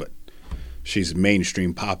R&B, but she's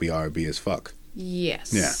mainstream poppy R&B as fuck.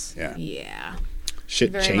 Yes. Yeah. Yeah.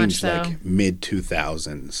 Shit Very changed much so. like mid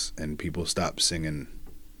 2000s, and people stopped singing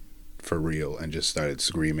for real and just started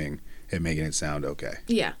screaming and making it sound okay.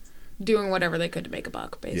 Yeah. Doing whatever they could to make a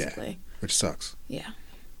buck, basically. Which sucks. Yeah.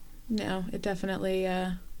 No, it definitely,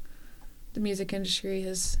 the music industry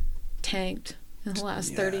has tanked in the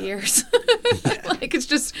last 30 years. Like, it's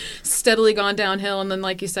just steadily gone downhill. And then,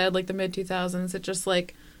 like you said, like the mid 2000s, it just,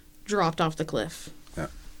 like, dropped off the cliff.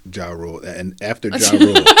 Ja Rule, and after Ja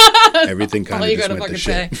Rule, everything kind All of you just gotta went to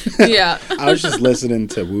fucking shit. say. Yeah. I was just listening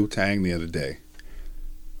to Wu-Tang the other day.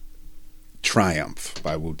 Triumph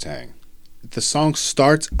by Wu-Tang. The song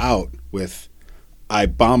starts out with I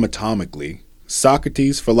bomb atomically,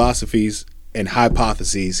 Socrates' philosophies and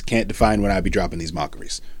hypotheses can't define when I be dropping these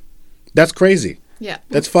mockeries. That's crazy. Yeah.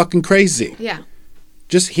 That's fucking crazy. Yeah.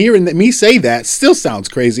 just hearing me say that still sounds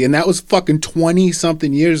crazy. And that was fucking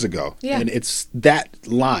 20-something years ago. Yeah. And it's that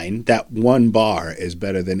line, that one bar is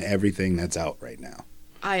better than everything that's out right now.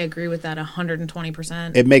 I agree with that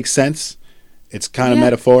 120%. It makes sense. It's kind of Yeah.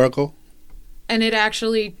 metaphorical. And it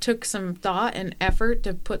actually took some thought and effort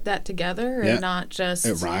to put that together Yeah. and not just...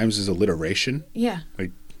 It rhymes as alliteration. Yeah.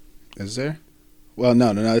 Is there? Well,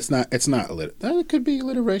 no, it's not. It's not it could be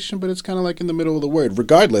alliteration, but it's kind of like in the middle of the word.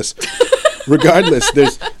 Regardless,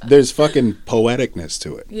 there's fucking poeticness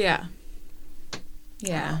to it. Yeah.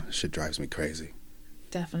 Yeah, Shit drives me crazy.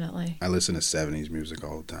 definitely. I listen to 70s music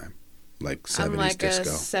all the time, like 70s I'm like disco.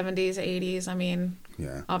 a 70s, 80s. I mean,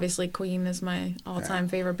 Yeah, obviously Queen is my all-time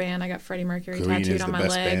favorite band. I got Freddie Mercury Queen tattooed is on the my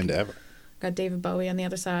best leg. band ever. Got David Bowie on the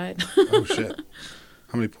other side. Oh shit!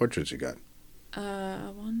 How many portraits you got?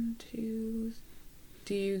 1, 2...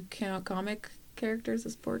 Do you count comic characters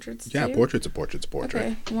as portraits Yeah, too? portrait's a portrait.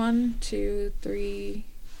 Okay, 1, 2, 3,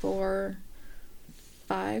 4,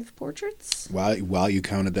 5 portraits. While you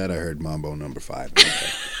counted that, I heard Mambo number 5.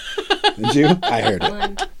 Did you? I heard it.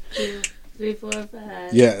 1, 2, 3, 4,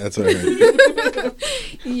 5. Yeah, that's what I heard.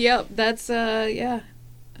 Yep, that's yeah.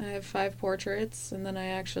 I have 5 portraits, and then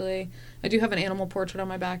I do have an animal portrait on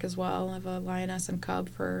my back as well. I have a lioness and cub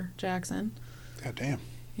for Jackson. God damn.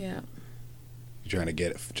 Yeah. You trying to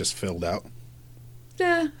get it just filled out?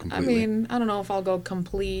 Yeah, Completely. I mean, I don't know if I'll go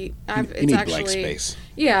complete. You need blank space.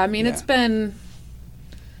 Yeah, I mean, Yeah. it's been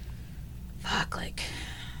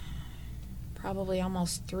probably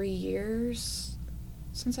almost 3 years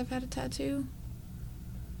since I've had a tattoo.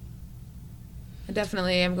 I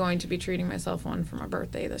definitely am going to be treating myself one for my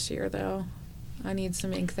birthday this year, though. I need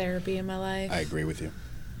some ink therapy in my life. I agree with you.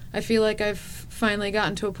 I feel like I've finally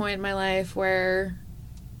gotten to a point in my life where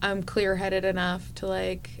I'm clear-headed enough to,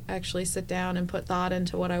 like, actually sit down and put thought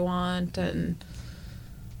into what I want, and,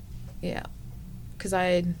 yeah. Because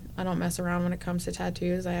I don't mess around when it comes to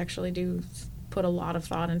tattoos. I actually do put a lot of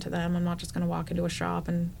thought into them. I'm not just going to walk into a shop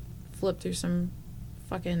and flip through some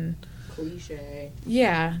fucking... Cliche.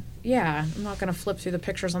 Yeah. I'm not going to flip through the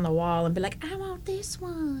pictures on the wall and be like, I want this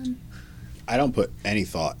one. I don't put any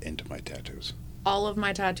thought into my tattoos. All of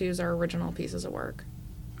my tattoos are original pieces of work.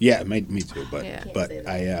 Yeah, me too. But Yeah. Can't but say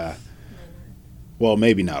that. I well,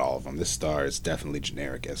 maybe not all of them. This star is definitely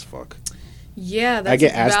generic as fuck. Yeah, that's I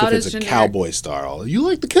get asked about if it's as a generic. cowboy star. You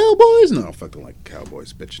like the Cowboys? No, I fucking like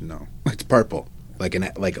Cowboys, bitch. No, it's purple.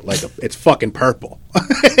 It's fucking purple.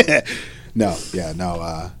 No.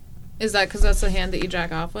 Is that because that's the hand that you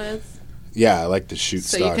jack off with? Yeah, I like to shoot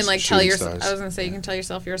So stars. you can like tell shooting yourself. stars. I was gonna say you can tell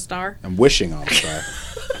yourself you're a star. I'm wishing on a star.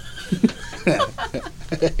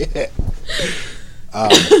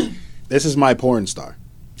 This is my porn star.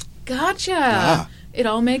 Gotcha. Ah. It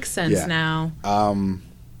all makes sense Yeah. now.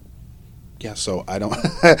 Yeah, so I don't,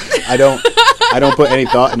 I don't put any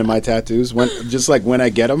thought into my tattoos. When I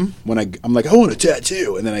get them, I'm like, I want a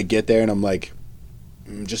tattoo, and then I get there and I'm like,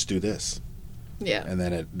 just do this, Yeah. and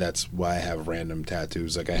then that's why I have random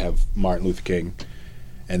tattoos. Like I have Martin Luther King,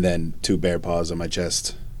 and then 2 bear paws on my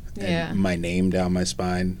chest, and Yeah. my name down my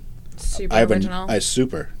spine. Super I have original.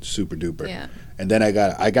 super duper. Yeah. And then I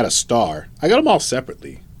got a star. I got them all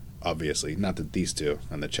separately, obviously. Not that these 2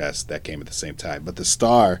 on the chest that came at the same time, but the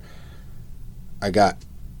star I got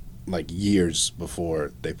like years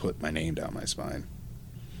before they put my name down my spine.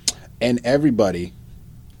 And everybody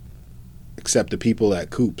except the people at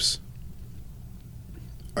Coops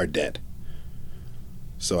are dead.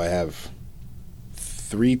 So I have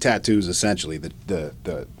 3 tattoos essentially.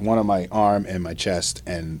 The one on my arm and my chest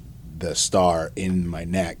and the star in my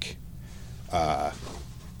neck.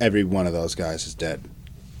 Every one of those guys is dead.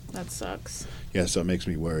 That sucks. Yeah, so it makes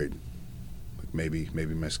me worried. Like maybe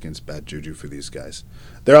my skin's bad juju for these guys.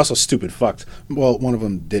 They're also stupid fucked. Well, one of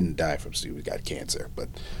them didn't die from stupid, got cancer, but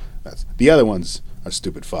the other ones are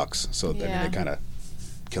stupid fucks. So Yeah. they kind of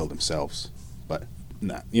killed themselves. But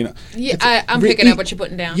nah, you know. Yeah, it's- I'm picking up what you're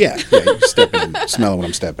putting down. Yeah, you're stepping in, smelling what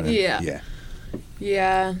I'm stepping in. Yeah.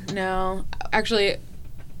 Yeah, no. Actually,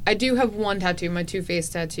 I do have one tattoo, my Two-Face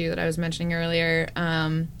tattoo that I was mentioning earlier.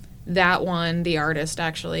 That one, the artist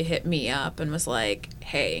actually hit me up and was like,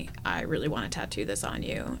 hey, I really want to tattoo this on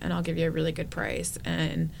you, and I'll give you a really good price.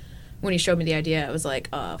 And when he showed me the idea, I was like,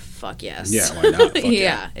 oh, fuck yes. Yeah, why not? Fuck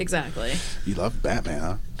yeah, exactly. You love Batman,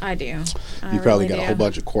 huh? I do. You probably got a whole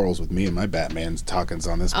bunch of quarrels with me and my Batman's talkings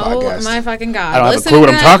on this Oh, podcast. my fucking God. I don't have a Listening clue what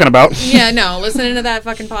to I'm that- talking about. Yeah, no. Listening to that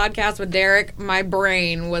fucking podcast with Derek, my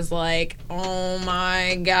brain was like, oh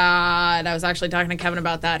my God. I was actually talking to Kevin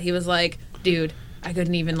about that. He was like, dude, I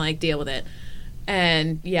couldn't even like deal with it.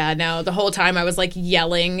 And yeah, no, the whole time I was like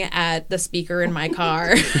yelling at the speaker in my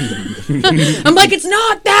car. I'm like, it's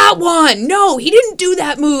not that one. No, he didn't do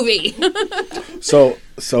that movie. So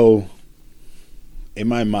in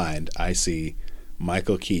my mind, I see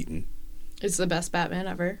Michael Keaton. It's the best Batman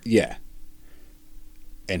ever. Yeah.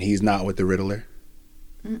 And he's not with the Riddler?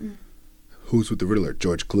 Mm-mm. Who's with the Riddler?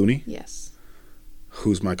 George Clooney? Yes.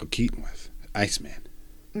 Who's Michael Keaton with? Iceman.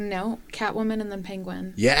 No, Catwoman and then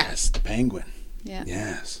Penguin. Yes, the Penguin. Yeah.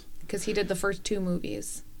 Yes. Because he did the first 2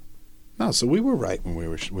 movies. No, so we were right when we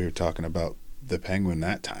were talking about the Penguin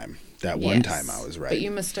that time. That one time I was right. But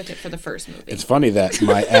you mistook it for the first movie. It's funny that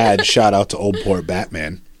my ad shout out to Old Port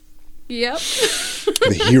Batman. Yep.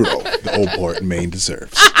 The hero the Old Port and Maine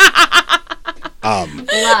deserves. Live.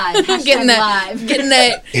 Getting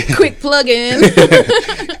that quick plug in.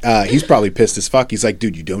 He's probably pissed as fuck. He's like,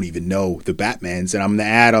 dude, you don't even know the Batmans, and I'm the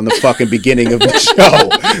ad on the fucking beginning of the show.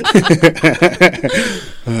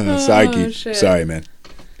 Sorry, Keith. Shit. Sorry, man.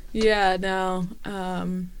 Yeah, no.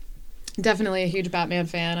 Definitely a huge Batman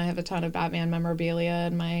fan. I have a ton of Batman memorabilia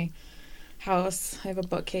in my house. I have a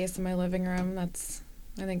bookcase in my living room. That's,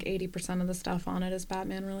 I think, 80% of the stuff on it is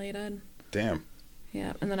Batman related. Damn.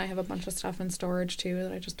 Yeah, and then I have a bunch of stuff in storage, too,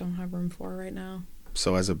 that I just don't have room for right now.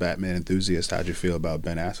 So as a Batman enthusiast, how'd you feel about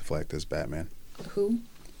Ben Affleck as Batman? Who?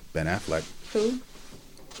 Ben Affleck. Who?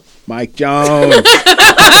 Mike Jones.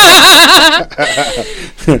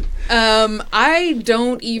 I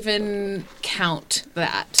don't even count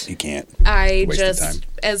that. You can't. I Waste of just, time.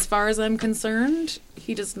 as far as I'm concerned,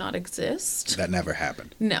 he does not exist. That never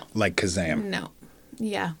happened. No. Like Kazam. No.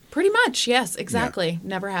 Yeah, pretty much. Yes, exactly. Yeah.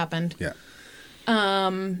 Never happened. Yeah.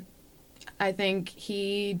 I think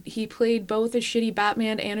he played both a shitty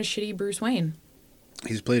Batman and a shitty Bruce Wayne.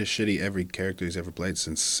 He's played a shitty every character he's ever played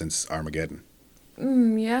since Armageddon.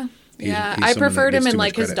 Yeah. He's I someone preferred that him gets in too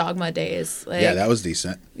like much his credit. Dogma days. Like, Yeah, that was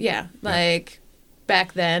decent. Yeah, like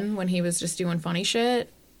back then when he was just doing funny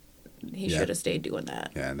shit, he should have stayed doing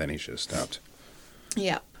that. Yeah, and then he should have stopped.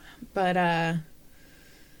 Yeah. But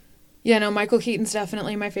yeah, no, Michael Keaton's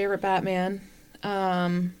definitely my favorite Batman.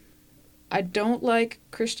 I don't like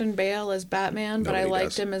Christian Bale as Batman, but I Nobody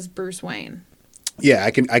liked does. him as Bruce Wayne. Yeah, I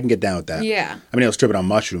can get down with that. Yeah. I mean, I was tripping on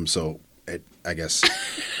mushrooms, so I guess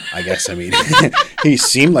I mean he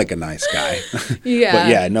seemed like a nice guy. Yeah. But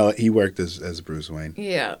yeah, no, he worked as Bruce Wayne.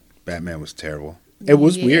 Yeah. Batman was terrible. It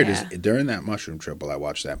was weird Yeah. during that mushroom trip while I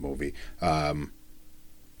watched that movie.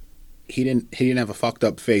 He didn't have a fucked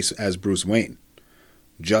up face as Bruce Wayne,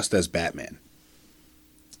 just as Batman.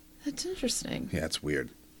 That's interesting. Yeah, it's weird.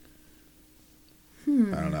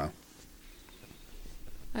 I don't know.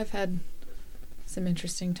 I've had some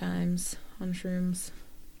interesting times on shrooms.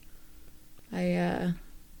 I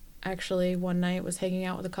actually one night was hanging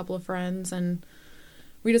out with a couple of friends and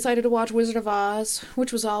we decided to watch Wizard of Oz,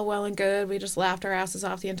 which was all well and good. We just laughed our asses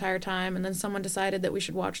off the entire time, and then someone decided that we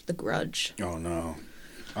should watch The Grudge. Oh no.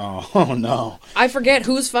 Oh no. I forget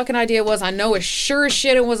whose fucking idea it was. I know as sure as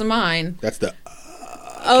shit it wasn't mine. That's the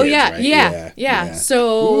Oh, kids, yeah, right? yeah.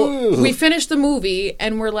 So Ooh. we finished the movie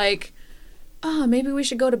and we're like, oh, maybe we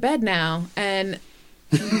should go to bed now. And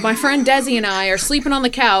my friend Desi and I are sleeping on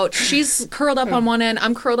the couch. She's curled up on one end.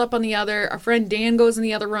 I'm curled up on the other. Our friend Dan goes in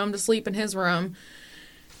the other room to sleep in his room.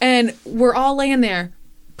 And we're all laying there.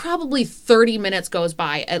 Probably 30 minutes goes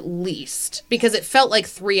by at least because it felt like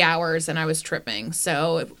 3 hours and I was tripping.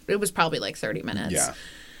 So it was probably like 30 minutes. Yeah.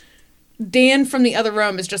 Dan from the other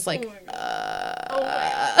room is just like,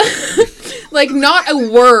 like not a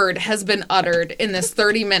word has been uttered in this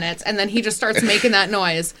 30 minutes. And then he just starts making that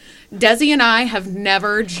noise. Desi and I have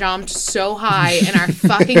never jumped so high in our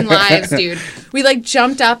fucking lives, dude. We like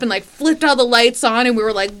jumped up and like flipped all the lights on and we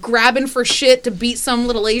were like grabbing for shit to beat some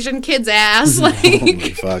little Asian kid's ass. Like,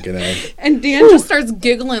 Holy fucking A. and Dan just starts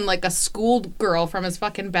giggling like a schoolgirl from his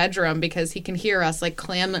fucking bedroom because he can hear us like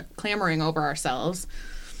clamoring over ourselves.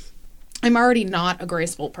 I'm already not a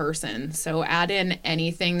graceful person, so add in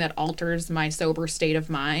anything that alters my sober state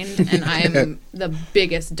of mind, and I am the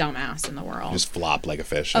biggest dumbass in the world. Just flop like a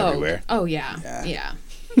fish everywhere. Oh, yeah. Yeah.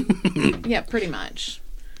 Yeah, pretty much.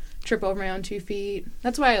 Trip over my own 2 feet.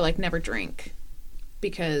 That's why I, like, never drink,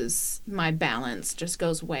 because my balance just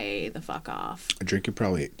goes way the fuck off. Drinking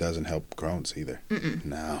probably doesn't help Crohn's either.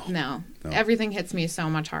 No. No. Everything hits me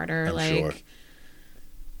so much harder. I'm like, sure.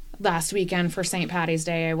 Last weekend for St. Patty's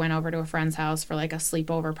Day, I went over to a friend's house for like a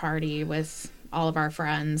sleepover party with all of our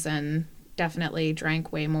friends and definitely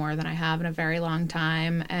drank way more than I have in a very long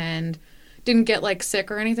time and didn't get like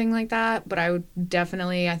sick or anything like that, but I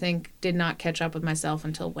definitely, I think, did not catch up with myself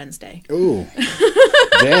until Wednesday. Ooh.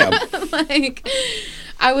 Damn. Like,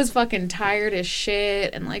 I was fucking tired as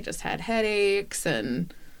shit and like just had headaches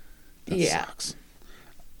and That yeah. sucks.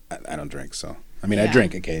 I don't drink, so I mean, Yeah. I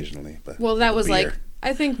drink occasionally, but Well, that was beer. like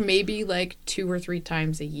I think maybe like 2 or 3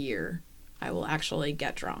 times a year I will actually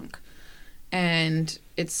get drunk. And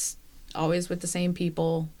it's always with the same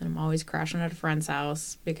people, and I'm always crashing at a friend's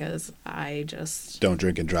house because I just Don't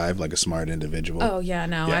drink and drive like a smart individual. Oh yeah,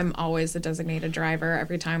 no, Yeah. I'm always the designated driver.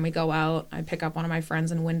 Every time we go out, I pick up one of my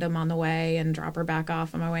friends in Wyndham on the way and drop her back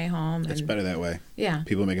off on my way home. It's and, better that way. Yeah.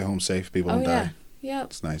 People make it home safe. People Oh don't yeah. die. Yep.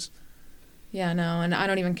 It's nice. Yeah, no, and I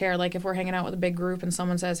don't even care. Like, if we're hanging out with a big group and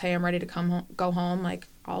someone says, "Hey, I'm ready to go home," like,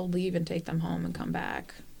 I'll leave and take them home and come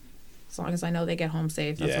back. As long as I know they get home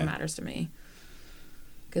safe, that's Yeah. what matters to me.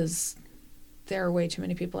 Because there are way too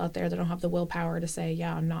many people out there that don't have the willpower to say,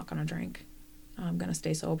 "Yeah, I'm not going to drink. I'm going to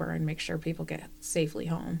stay sober and make sure people get safely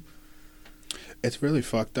home." It's really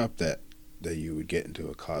fucked up that you would get into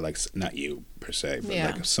a car, like, not you per se, but Yeah.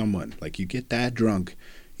 like someone, like you get that drunk,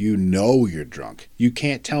 you know you're drunk. You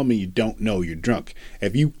can't tell me you don't know you're drunk.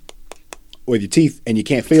 If you, with your teeth and you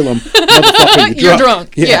can't feel them, motherfucker, You're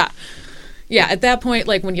drunk. Yeah. Yeah, at that point,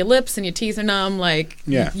 like, when your lips and your teeth are numb, like,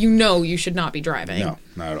 Yeah. you know you should not be driving. No,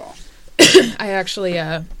 not at all. I actually,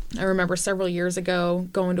 I remember several years ago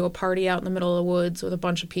going to a party out in the middle of the woods with a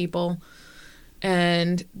bunch of people.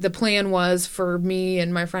 And the plan was for me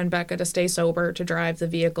and my friend Becca to stay sober to drive the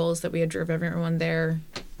vehicles that we had driven everyone there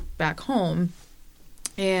back home.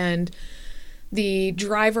 And the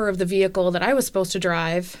driver of the vehicle that I was supposed to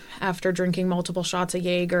drive, after drinking multiple shots of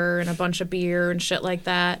Jaeger and a bunch of beer and shit like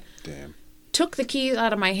that, Damn. took the keys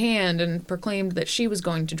out of my hand and proclaimed that she was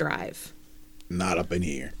going to drive. Not up in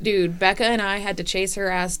here. Dude, Becca and I had to chase her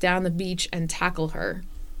ass down the beach and tackle her.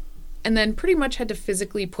 And then pretty much had to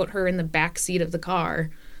physically put her in the back seat of the car.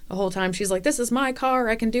 The whole time she's like, "This is my car,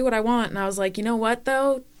 I can do what I want." And I was like, you know what,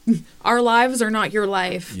 though? Our lives are not your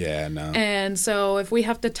life. Yeah, no. And so if we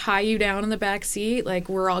have to tie you down in the back seat, like,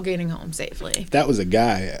 we're all getting home safely. If that was a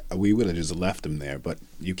guy, we would have just left him there, but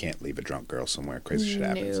you can't leave a drunk girl somewhere. Crazy shit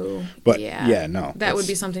happens. No. But, yeah, no. That would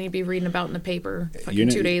be something you'd be reading about in the paper You're fucking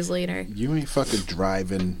not- 2 days later. You ain't fucking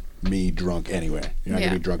driving me drunk anywhere. You're not Yeah.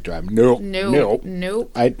 gonna be drunk driving. Nope. Nope. Nope.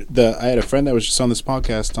 Nope. I had a friend that was just on this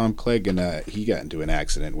podcast, Tom Clegg, and he got into an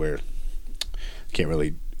accident where can't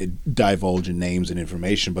really divulge in names and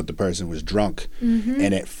information, but the person was drunk,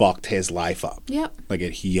 and it fucked his life up. Yep. Like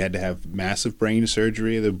he had to have massive brain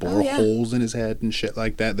surgery, they bore yeah. holes in his head and shit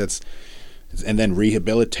like that. And then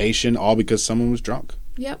rehabilitation, all because someone was drunk.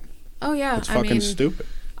 Yep. Oh, yeah. It's fucking stupid.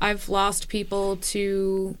 I've lost people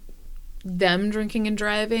to them drinking and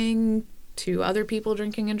driving, to other people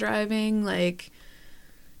drinking and driving. Like,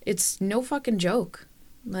 it's no fucking joke.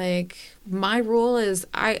 Like, my rule is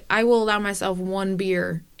I will allow myself 1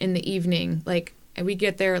 beer in the evening. Like, and we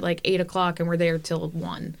get there at like 8 o'clock and we're there till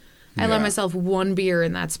 1. I allow Yeah. myself 1 beer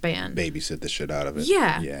in that span. Babysit the shit out of it.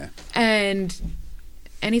 Yeah. Yeah. And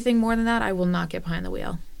anything more than that, I will not get behind the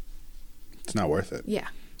wheel. It's not worth it. Yeah.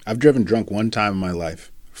 I've driven drunk one time in my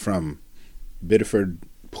life from Biddeford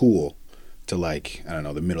Pool to, like, I don't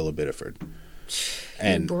know, the middle of Biddeford.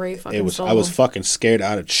 And brave fucking I was soul. fucking scared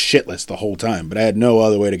out of shitless the whole time, but I had no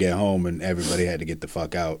other way to get home, and everybody had to get the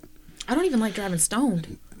fuck out. I don't even like driving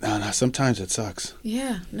stoned. No, sometimes it sucks.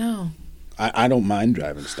 Yeah, no. I don't mind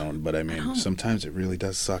driving stoned, but I mean, don't. sometimes it really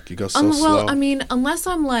does suck. You go so slow. Well, I mean, unless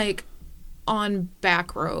I'm like on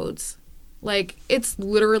back roads, like it's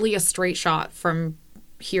literally a straight shot from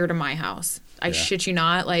here to my house. I Yeah. shit you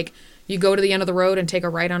not. Like, you go to the end of the road and take a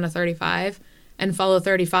right onto 35 and follow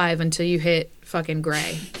 35 until you hit fucking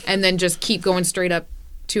gray, and then just keep going straight up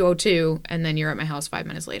 202, and then you're at my house 5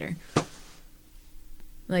 minutes later.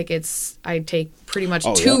 Like, I take pretty much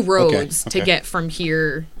Oh, 2 yeah? roads Okay. to get from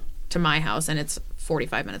here to my house, and it's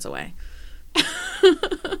 45 minutes away.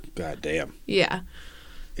 God damn. Yeah.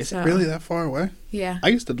 Is So- it really that far away? Yeah. I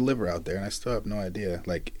used to deliver out there, and I still have no idea,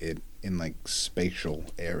 like, in like spatial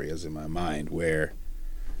areas in my mind where,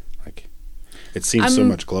 like, it seems so I'm-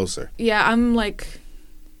 much closer. Yeah,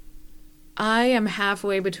 I am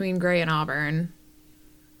halfway between Gray and Auburn.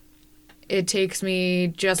 It takes me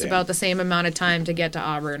just Damn. about the same amount of time to get to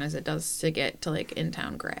Auburn as it does to get to, like,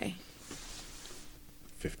 in-town Gray.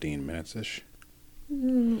 15 minutes ish.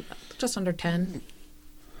 Just under 10.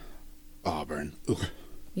 Auburn. Ugh.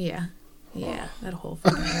 Yeah. Yeah, that whole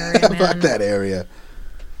fucking area, How man. about that area?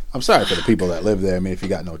 I'm sorry for the people that live there. I mean, if you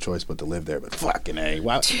got no choice but to live there, but fucking A.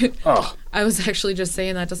 Wow. Oh, I was actually just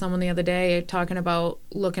saying that to someone the other day, talking about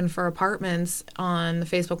looking for apartments on the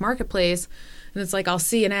Facebook Marketplace. And it's like, I'll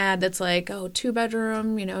see an ad that's like, oh,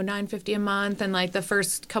 2-bedroom, $950 a month. And like the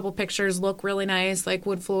first couple pictures look really nice, like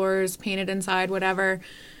wood floors, painted inside, whatever.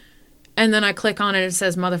 And then I click on it, it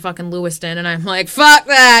says motherfucking Lewiston, and I'm like, fuck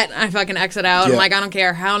that! I fucking exit out. Yeah. I'm like, I don't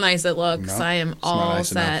care how nice it looks. No, I am it's not all nice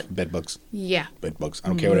set. enough. Bed bugs. Yeah. Bed bugs. I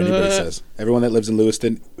don't care what anybody says. Everyone that lives in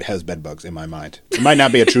Lewiston has bed bugs in my mind. It might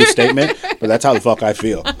not be a true statement, but that's how the fuck I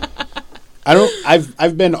feel.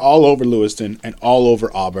 I've been all over Lewiston and all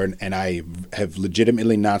over Auburn, and I have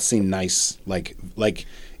legitimately not seen nice like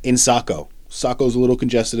in Saco. Saco's a little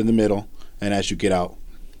congested in the middle, and as you get out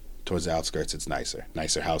towards the outskirts, it's nicer.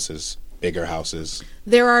 Nicer houses, bigger houses.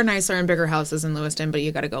 There are nicer and bigger houses in Lewiston, but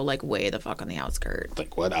you got to go like way the fuck on the outskirts.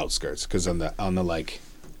 Like what outskirts? Because on the like,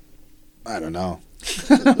 I don't know.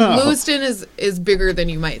 Lewiston is bigger than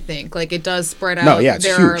you might think. Like it does spread out. No, yeah, it's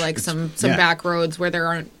there huge. are like some back roads where there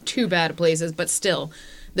aren't too bad places, but still,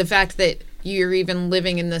 the fact that you're even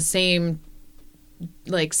living in the same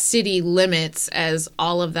like city limits as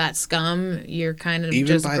all of that scum, you're kind of Even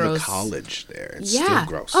just by gross. the college there, it's Yeah. still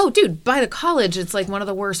gross. Oh, dude, by the college, it's like one of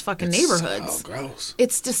the worst fucking neighborhoods. So gross.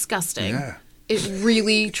 It's disgusting. Yeah. It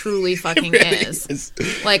really, truly fucking is.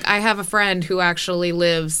 Like, I have a friend who actually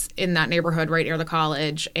lives in that neighborhood right near the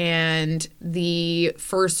college, and the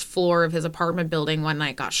first floor of his apartment building one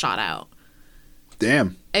night got shot out.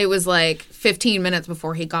 Damn. It was like 15 minutes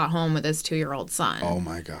before he got home with his 2-year-old son. Oh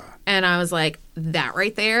my god. And I was like, that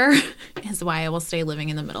right there is why I will stay living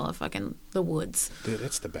in the middle of fucking the woods. Dude,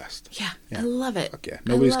 that's the best. Yeah, Yeah. I love it. Fuck yeah.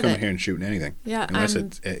 Nobody's love coming it. here and shooting anything. Yeah, Unless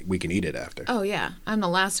we can eat it after. Oh, yeah. I'm the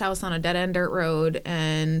last house on a dead-end dirt road,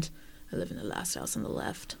 and I live in the last house on the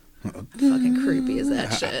left. Fucking creepy as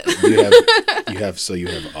that shit. You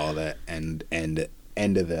have all that end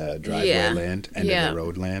of the driveway Yeah. land, end Yeah. of the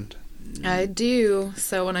road land. I do.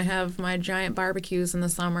 So when I have my giant barbecues in the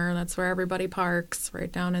summer, that's where everybody parks,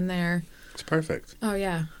 right down in there. It's perfect. Oh,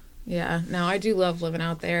 yeah. Yeah. No, I do love living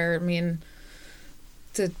out there. I mean,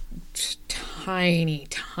 it's a tiny,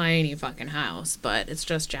 tiny fucking house, but it's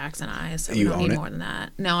just Jax and I, so we You don't own need it? more than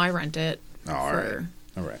that. No, I rent it. Oh, all right.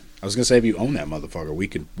 All right. I was gonna say if you own that motherfucker,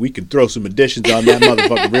 we could throw some additions on that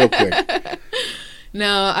motherfucker real quick.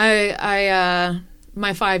 No, I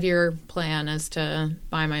my 5-year plan is to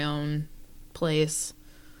buy my own place,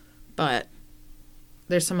 but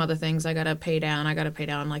there's some other things I gotta pay down. I gotta pay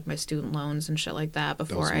down like my student loans and shit like that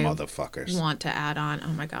before Those I motherfuckers. want to add on. Oh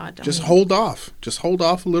my god! Don't Just even- hold off. Just hold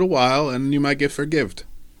off a little while, and you might get forgived.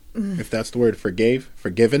 If that's the word,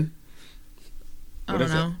 forgiven. I What don't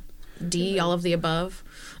is know. D, all of the above.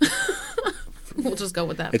 We'll just go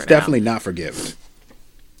with that. It's for now. definitely not forgive.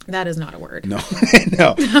 That is not a word. No,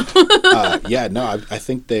 no. Yeah, no. I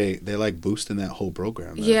think they like boosting that whole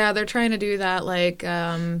program. Man. Yeah, they're trying to do that. Like,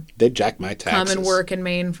 They jacked my taxes. come and work in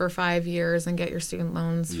Maine for 5 years and get your student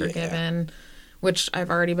loans Yeah. forgiven. Which I've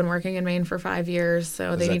already been working in Maine for 5 years,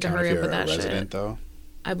 so Does they that need to count hurry if up you're with a that resident, shit. though?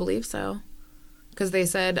 I believe so, because they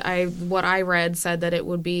said what I read said that it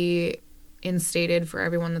would be instated for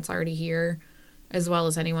everyone that's already here, as well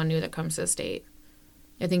as anyone new that comes to the state.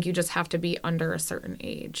 I think you just have to be under a certain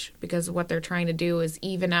age, because what they're trying to do is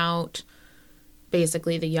even out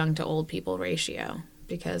basically the young to old people ratio,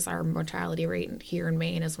 because our mortality rate here in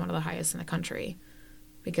Maine is one of the highest in the country,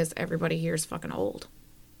 because everybody here is fucking old.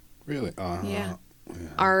 Really? Yeah.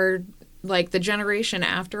 Our, like, the generation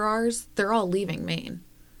after ours, they're all leaving Maine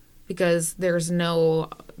because there's no,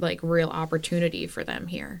 like, real opportunity for them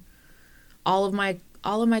here. All of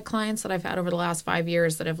my clients that I've had over the last 5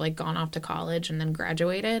 years that have, like, gone off to college and then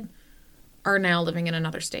graduated are now living in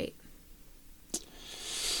another state.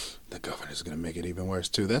 The governor's gonna make it even worse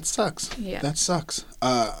too. That sucks. Yeah. That sucks.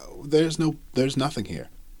 There's nothing here.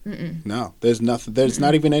 No, there's nothing. There's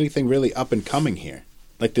not even anything really up and coming here.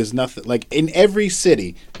 Like, there's nothing. Like, in every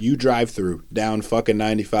city you drive through down fucking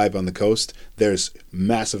 95 on the coast, there's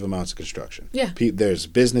massive amounts of construction. Yeah. There's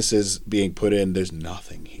businesses being put in. There's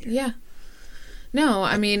nothing here. Yeah. No,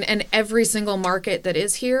 I mean, and every single market that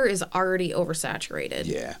is here is already oversaturated.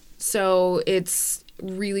 Yeah. So it's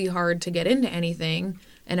really hard to get into anything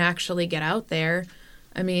and actually get out there.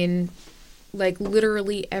 I mean, like,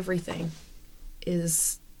 literally everything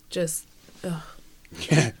is just, ugh.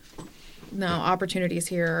 Yeah. No, opportunities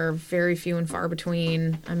here are very few and far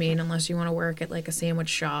between. I mean, unless you want to work at, like, a sandwich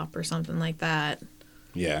shop or something like that.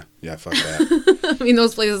 Yeah. Yeah. Fuck that. I mean,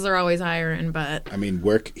 those places are always hiring, but I mean,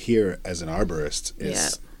 work here as an arborist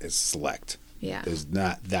is select. yeah. There's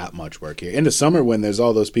not that much work here. In the summer, when there's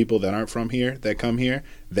all those people that aren't from here that come here,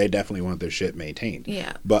 they definitely want their shit maintained.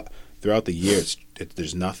 Yeah. But throughout the year,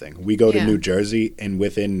 there's nothing. We go to Yeah. New Jersey, and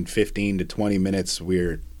within 15 to 20 minutes,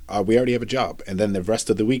 we already have a job. And then the rest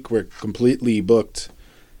of the week, we're completely booked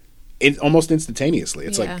almost instantaneously.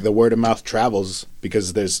 It's Yeah. like the word of mouth travels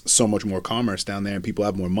because there's so much more commerce down there, and people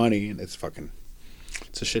have more money, and it's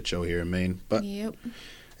a shit show here in Maine. But Yep.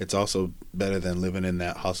 it's also better than living in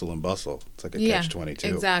that hustle and bustle. It's like a catch-22.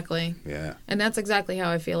 Exactly. Yeah. And that's exactly how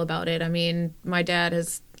I feel about it. I mean, my dad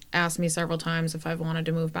has asked me several times if I've wanted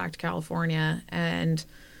to move back to California, and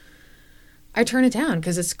I turn it down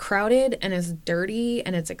because it's crowded and it's dirty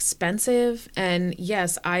and it's expensive. And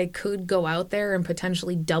yes, I could go out there and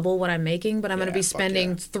potentially double what I'm making, but I'm going to be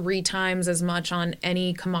spending 3 times as much on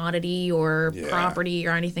any commodity or property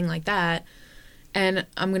or anything like that. And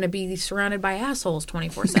I'm going to be surrounded by assholes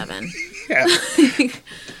 24/7. Yeah.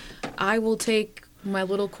 I will take my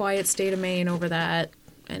little quiet state of Maine over that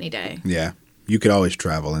any day. Yeah. You could always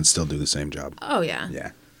travel and still do the same job. Oh, yeah.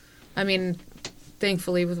 Yeah. I mean,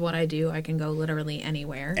 thankfully with what I do, I can go literally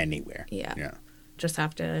anywhere. Anywhere. Yeah. Yeah. Just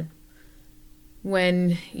have to,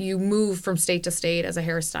 when you move from state to state as a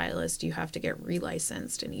hairstylist, you have to get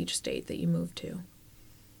relicensed in each state that you move to.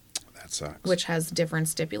 That sucks. Which has different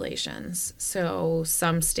stipulations. So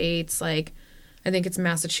some states, like I think it's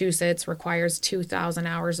Massachusetts, requires 2,000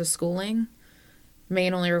 hours of schooling.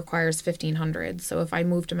 Maine only requires 1,500. So if I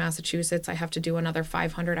move to Massachusetts, I have to do another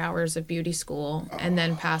 500 hours of beauty school and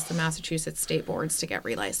then pass the Massachusetts state boards to get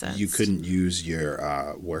relicensed. You couldn't use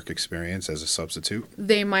your work experience as a substitute?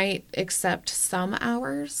 They might accept some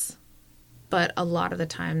hours, but a lot of the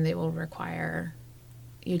time they will require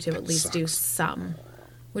you to at least do some,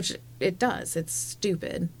 which it does. It's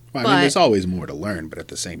stupid. Well, I mean, there's always more to learn, but at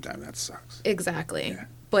the same time, that sucks. Exactly. Yeah.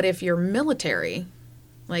 But if you're military,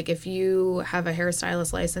 like if you have a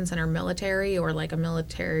hairstylist license and are military or like a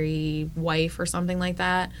military wife or something like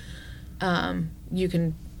that, you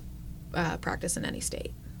can practice in any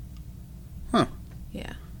state. Huh.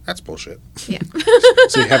 Yeah. That's bullshit. Yeah.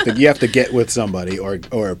 So you have to get with somebody or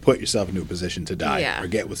put yourself into a position to die. Yeah. Or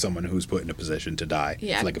get with someone who's put in a position to die.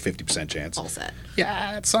 Yeah. For like a 50% chance. All set.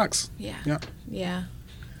 Yeah, it sucks. Yeah. Yeah. Yeah.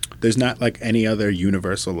 There's not like any other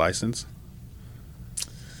universal license?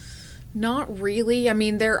 Not really. I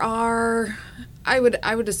mean, there are. I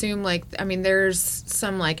would assume like there's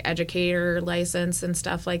some like educator license and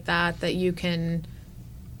stuff like that you can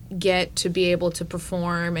get to be able to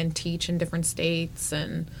perform and teach in different states,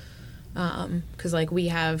 and because like we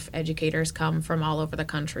have educators come from all over the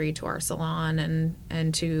country to our salon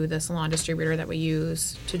and to the salon distributor that we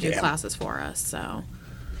use to do classes for us. So.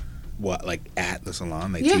 What, like at the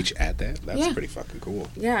salon? They teach at that? That's pretty fucking cool.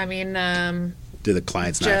 Yeah, I mean. Do the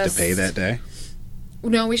clients not have to pay that day?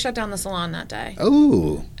 No, we shut down the salon that day.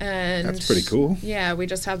 Oh, and that's pretty cool. Yeah, we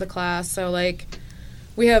just have the class. So, like,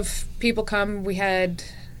 we have people come. We had,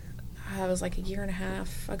 it was like a year and a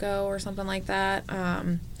half ago or something like that.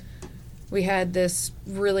 We had this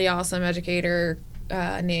really awesome educator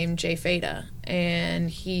named Jay Fada, and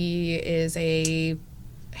he is a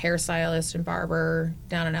hairstylist and barber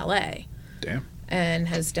down in LA. Damn. And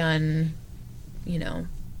has done,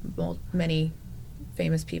 many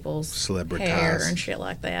famous people's Celebrities. hair and shit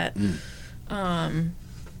like that.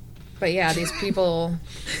 But yeah, these people.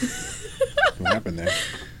 What happened there?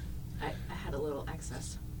 I had a little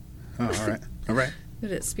excess. Oh, all right.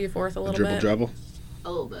 Did it spew forth a little Dribble, bit? dribble. A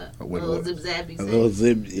little bit. A A little zip-zabby. A little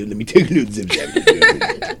zip. Let me take a little zip.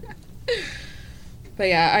 But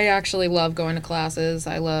yeah, I actually love going to classes.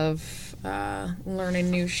 I love learning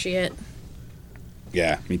new shit.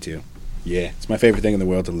 Yeah, me too. Yeah, it's my favorite thing in the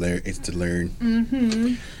world to learn. It's to learn.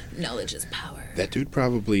 Mm-hmm. Knowledge is power. That dude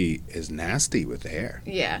probably is nasty with hair.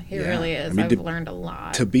 Yeah, he really is. I mean, I've learned a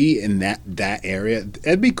lot. To be in that area,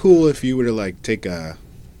 it'd be cool if you were to like take a,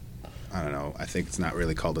 I don't know, I think it's not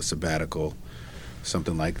really called a sabbatical,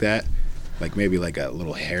 something like that. Like maybe like a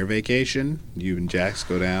little hair vacation. You and Jax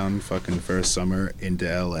go down fucking first summer into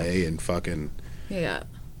LA and fucking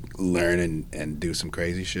learn and do some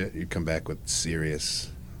crazy shit. You'd come back with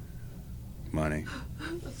serious money.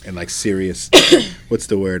 And like serious, what's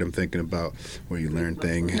the word I'm thinking about where you learn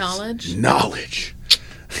things? Knowledge.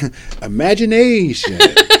 Imagination.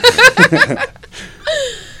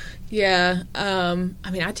 Yeah. I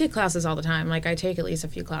mean, I take classes all the time. Like I take at least a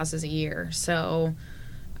few classes a year. So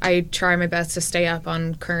I try my best to stay up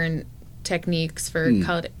on current techniques for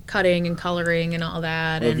cutting and coloring and all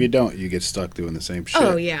that. Well, and if you don't, you get stuck doing the same shit.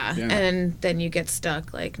 Oh, yeah. And then you get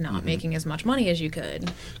stuck, like, not making as much money as you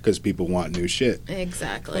could. Because people want new shit.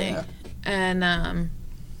 Exactly. Yeah. And,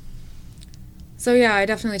 so, yeah, I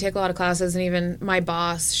definitely take a lot of classes. And even my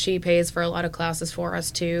boss, she pays for a lot of classes for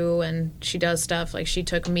us, too. And she does stuff. Like, she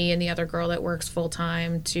took me and the other girl that works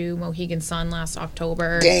full-time to Mohegan Sun last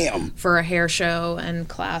October. Damn. For a hair show and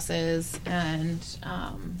classes. And,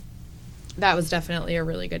 that was definitely a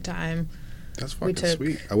really good time. That's fucking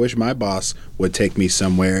sweet. I wish my boss would take me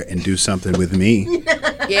somewhere and do something with me.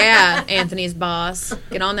 Yeah, Anthony's boss.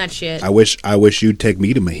 Get on that shit. I wish you'd take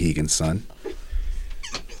me to Mohegan Sun.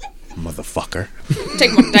 Motherfucker.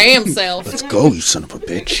 Take my damn self. Let's go, you son of a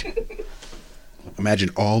bitch. Imagine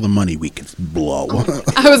all the money we can blow.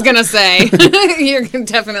 I was gonna say you're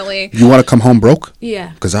definitely. You want to come home broke?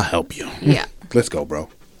 Yeah. Because I'll help you. Yeah. Let's go, bro.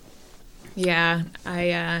 Yeah.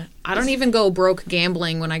 I don't even go broke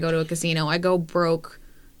gambling when I go to a casino. I go broke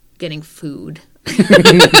getting food.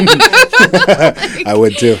 I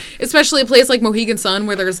would too. Especially a place like Mohegan Sun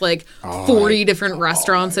where there's like 40 different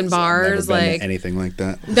restaurants and bars. Never been Like to anything like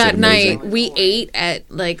that. Is that it night amazing? we ate at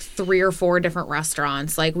like 3 or 4 different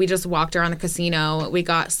restaurants. Like we just walked around the casino. We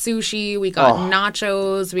got sushi, we got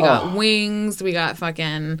nachos, we got wings, we got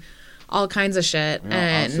fucking all kinds of shit.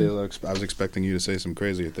 And Honestly, I was expecting you to say some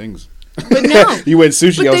crazier things. but no. You went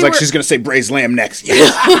sushi. But I was they like, were- she's gonna say braised lamb next.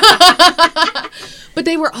 Yes. But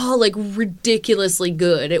they were all like ridiculously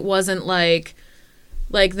good. It wasn't like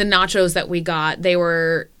the nachos that we got. They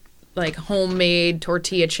were like homemade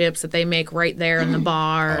tortilla chips that they make right there in the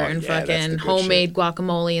bar, Oh, and yeah, that's the fucking good homemade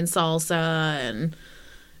guacamole and salsa, and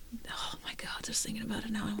oh my god, just thinking about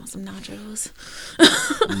it now, I want some nachos.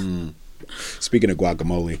 Speaking of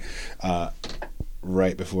guacamole,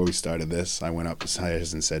 right before we started this, I went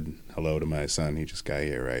upstairs and said hello to my son. He just got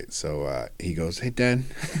here, right? So he goes, "Hey, Dad."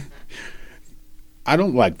 I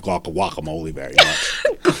don't like guacamole very much.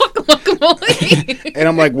 Guacamole. And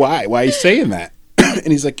I'm like, why? Why are you saying that? And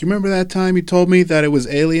he's like, you remember that time you told me that it was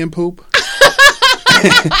alien poop?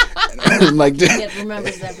 I'm like, dude, It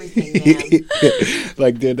remembers everything, man.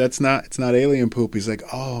 like, dude, it's not alien poop. He's like,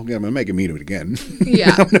 oh, yeah, I'm gonna make him eat it again.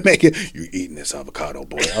 Yeah. I'm gonna make it. You eating this avocado,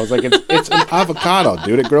 boy? I was like, it's an avocado,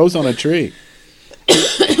 dude. It grows on a tree. He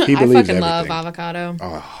I believes fucking everything. love avocado.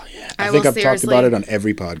 Oh yeah, I I think will I've talked about seriously- it on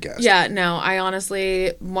every podcast. Yeah, no, I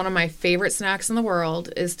honestly, one of my favorite snacks in the world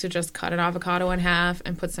is to just cut an avocado in half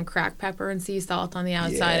and put some cracked pepper and sea salt on the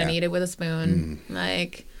outside and Yeah. eat it with a spoon.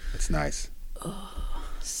 Like, It's nice.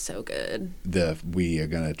 so good. We are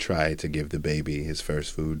gonna try to give the baby his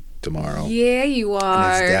first food tomorrow. Yeah, you And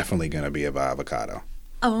are. it's definitely gonna be of avocado.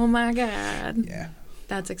 Oh my god. Yeah,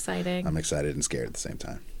 That's exciting. I'm excited and scared at the same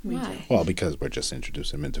time. Why? Well, because we're just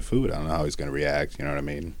introducing him into food. I don't know how he's gonna react. You know what I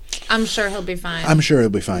mean? I'm sure he'll be fine. I'm sure he'll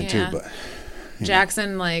be fine Yeah. too. But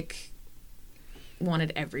Jackson, like,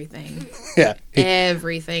 wanted everything. yeah,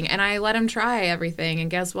 Everything. And I let him try everything. And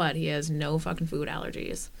guess what? He has no fucking food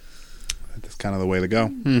allergies. that's kind of the way to go.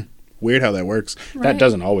 Weird how that works. That Right.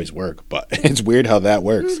 doesn't always work, but it's weird how that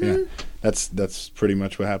works. Yeah, that's pretty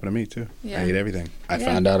much what happened to me too. Yeah. I ate everything. I Yeah.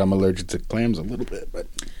 found out I'm allergic to clams a little bit, but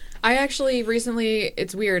I actually recently,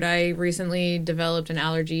 it's weird, I recently developed an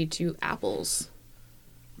allergy to apples.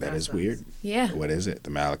 that is weird. Yeah. What is it? The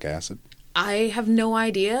malic acid? I have no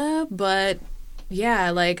idea, but yeah,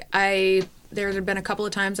 like there had been a couple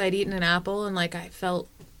of times I'd eaten an apple and like I felt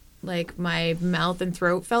like my mouth and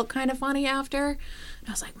throat felt kind of funny after. And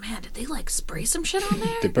I was like, man, did they like spray some shit on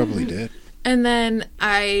there? They probably did. And then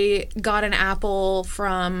I got an apple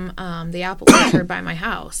from the apple orchard by my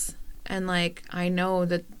house. And like, I know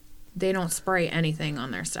that they don't spray anything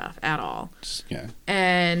on their stuff at all. Yeah.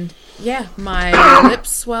 And yeah, my lips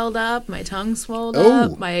swelled up, my tongue swelled Oh.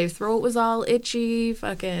 up, my throat was all itchy.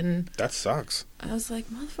 Fucking, That sucks. I was like,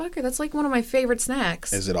 motherfucker, that's like one of my favorite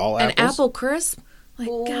snacks. Is it all An apples? apple crisp? Like,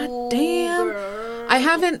 god damn. I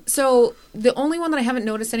haven't, so the only one that I haven't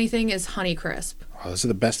noticed anything is Honey Crisp. Oh, this is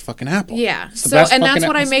the best fucking apple. Yeah. It's the So, best and that's fucking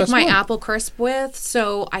what I it's the make best my one. apple crisp with.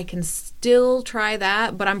 So I can still try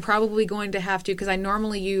that, but I'm probably going to have to, because I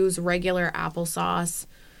normally use regular applesauce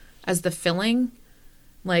as the filling,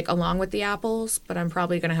 like along with the apples. But I'm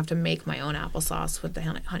probably going to have to make my own applesauce with the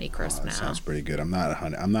Honey Crisp That now. sounds pretty good. I'm not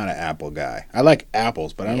an apple guy. I like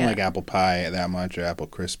apples, but I don't Yeah. like apple pie that much or apple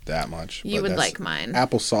crisp that much. You But would that's- like mine.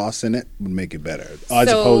 Apple sauce in it would make it better, as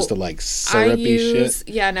So, opposed to like syrupy shit.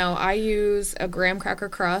 I use a graham cracker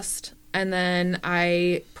crust, and then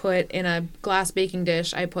I put in a glass baking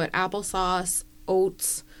dish, I put applesauce,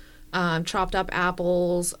 oats, chopped up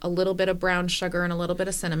apples, a little bit of brown sugar, and a little bit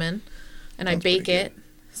of cinnamon. And I Sounds bake pretty it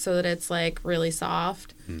so that it's like really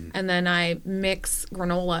soft. Mm-hmm. And then I mix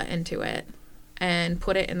granola into it and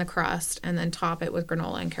put it in the crust, and then top it with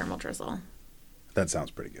granola and caramel drizzle. That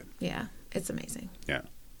sounds pretty good. Yeah, it's amazing. Yeah,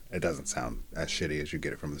 it doesn't sound as shitty as you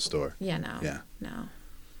get it from the store. Yeah, no. Yeah. No.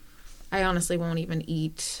 I honestly won't even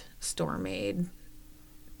eat store made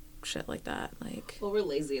shit like that. Like, Well, we're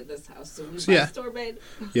lazy at this house, so we So, buy yeah. store made.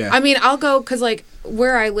 Yeah, I mean, I'll go because like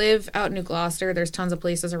where I live out in New Gloucester, there's tons of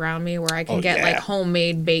places around me where I can Oh, get yeah. like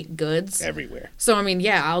homemade baked goods. everywhere. So I mean,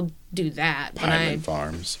 yeah, I'll do that. But Pineland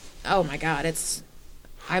Farms. oh my god,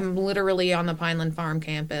 I'm literally on the Pineland Farm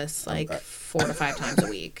campus like Okay. 4 to 5 times a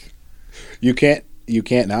week. You can't You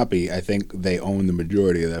can't not be. I think they own the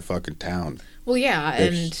majority of that fucking town. Well, yeah,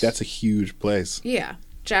 and That's a huge place. yeah,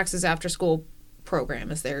 Jax's after school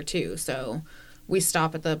program is there too, so we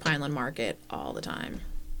stop at the Pineland Market all the time.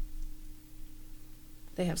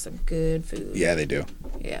 They have some good food. Yeah, they do.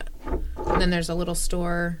 Yeah. And then there's a little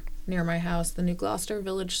store near my house, the New Gloucester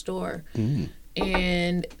Village store.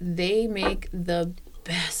 And they make the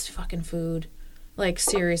best fucking food. Like,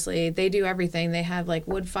 seriously, they do everything. They have, like,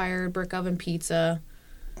 wood-fired brick oven pizza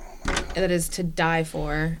that is to die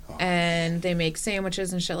for. And they make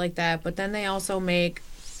sandwiches and shit like that. But then they also make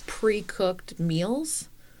pre-cooked meals.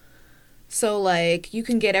 So, like, you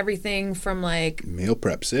can get everything from, like... Meal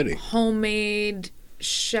prep city. Homemade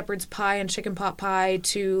shepherd's pie and chicken pot pie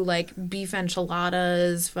to, like, beef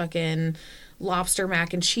enchiladas, fucking lobster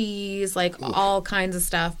mac and cheese, like, all kinds of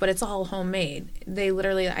stuff. But it's all homemade. They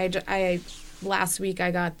literally... Last week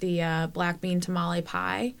I got the black bean tamale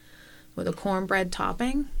pie with a cornbread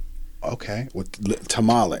topping. Okay. With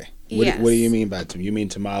tamale. Yes. What do you mean by tamale? You mean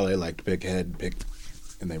tamale like big head, big...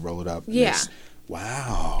 And they roll it up? Yeah.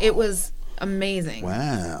 Wow. It was amazing.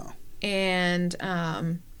 Wow. And,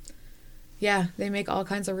 yeah, they make all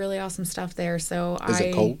kinds of really awesome stuff there. So Is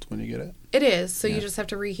it cold when you get it? It is. So you just have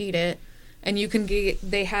to reheat it. And you can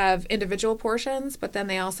they have individual portions, but then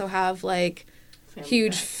they also have, like,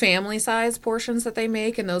 huge family-size portions that they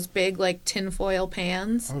make in those big, like, tinfoil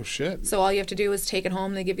pans. Oh, shit. So all you have to do is take it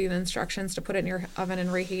home. They give you the instructions to put it in your oven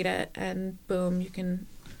and reheat it. And, boom, you can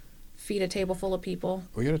feed a table full of people.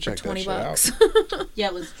 We gotta check for $20. that shit out. Yeah,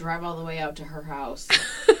 let's drive all the way out to her house.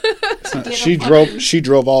 She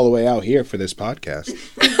drove all the way out here for this podcast.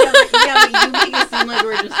 yeah, but you make it seem like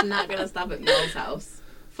we're just not gonna stop at Mel's house.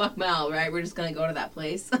 Fuck Mel, right? We're just gonna go to that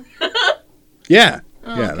place. Yeah.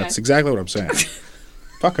 Oh, yeah, okay. that's exactly what I'm saying.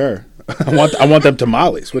 Fuck her. I want them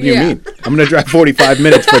tamales. What do you Yeah. mean? I'm gonna drive 45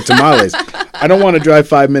 minutes for tamales. I don't want to drive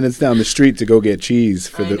 5 minutes down the street to go get cheese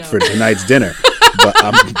for tonight's dinner. But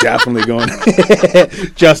I'm definitely going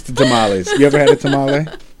just the tamales. You ever had a tamale?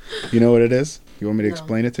 You know what it is? You want me to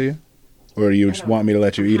explain it to you? Or do you just want me to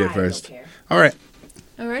let you eat it first? I don't care. All right.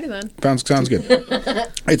 Alrighty then. Sounds good.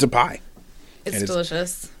 It's a pie. It's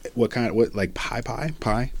delicious. What kind? What, like pie?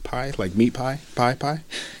 Like meat pie? Pie?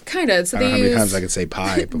 Kind of. So I don't know they how many use times I could say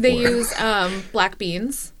pie before. they use black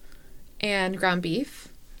beans and ground beef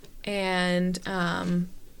and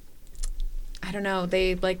I don't know.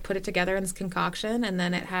 They like put it together in this concoction, and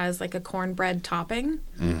then it has like a cornbread topping.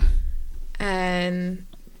 And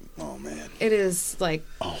oh man, it is like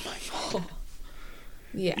oh my god,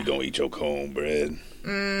 yeah. You gonna eat your cornbread?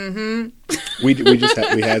 Mm-hmm.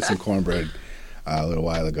 We had some cornbread a little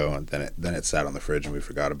while ago, and then it sat on the fridge, and we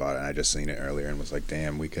forgot about it. And I just seen it earlier, and was like,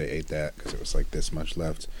 damn, we could have ate that because it was like this much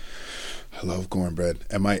left. I love cornbread.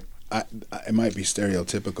 It might be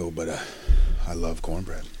stereotypical, but I love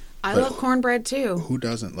cornbread. I love cornbread too. Who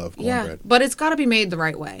doesn't love Yeah, cornbread? but it's got to be made the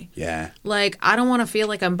right way. Yeah. Like, I don't want to feel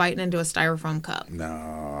like I'm biting into a styrofoam cup.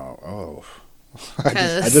 No. Oh.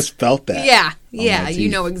 I just felt that. Yeah. my Yeah. You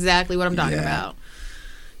teeth. know exactly what I'm talking Yeah. about.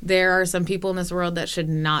 There are some people in this world that should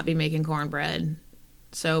not be making cornbread.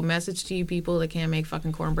 So, message to you people that can't make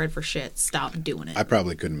fucking cornbread for shit. Stop doing it. I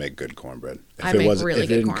probably couldn't make good cornbread. I make really if good it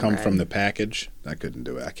didn't come cornbread. from the package, I couldn't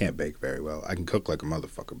do it. I can't bake very well. I can cook like a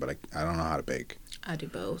motherfucker, but I don't know how to bake. I do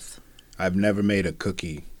both. I've never made a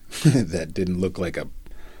cookie that didn't look like a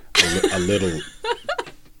little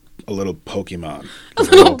Pokemon. A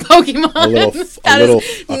little Pokemon. That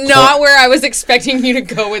is a not where I was expecting you to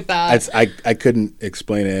go with that. I couldn't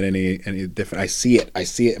explain it any different. I see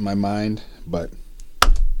it in my mind, but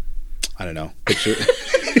I don't know. Picture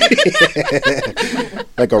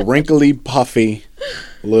like a wrinkly, puffy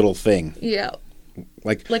little thing. Yeah.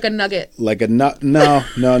 Like a nugget. Like a nut? No,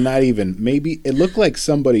 not even. Maybe it looked like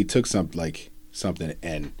somebody took something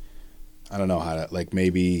and I don't know how to, like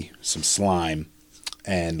maybe some slime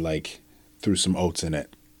and like threw some oats in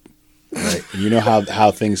it. Right? And you know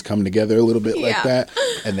how things come together a little bit like Yeah. that,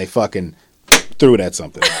 and they fucking threw it at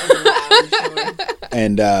something,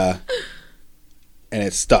 and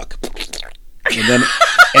it stuck.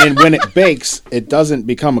 And when it bakes, it doesn't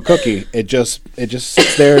become a cookie. It just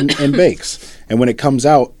sits there and bakes. And when it comes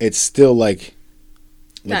out, it's still like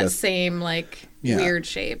That same, like, Yeah. weird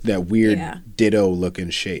shape. that weird Yeah. ditto looking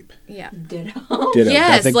shape. Yeah. Ditto. Ditto.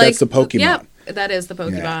 Yes, I think like, that's the Pokemon. Yep, that is the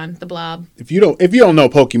Pokemon, the blob. If you don't know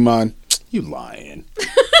Pokemon, you lying.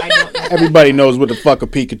 I don't know. Everybody knows what the fuck a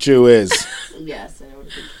Pikachu is. Yes, I know what a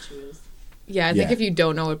Pikachu is. Yeah, I think Yeah. if you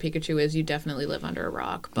don't know what Pikachu is, you definitely live under a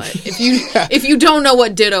rock. But if you don't know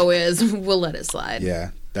what Ditto is, we'll let it slide.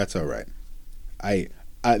 Yeah, that's all right. I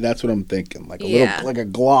that's what I'm thinking. Like a Yeah. little, like a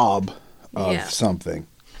glob of Yeah. something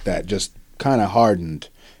that just kind of hardened,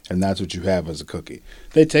 and that's what you have as a cookie.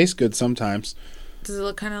 They taste good sometimes. Does it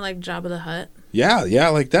look kind of like Jabba the Hutt? Yeah,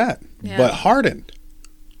 like that. Yeah. But hardened.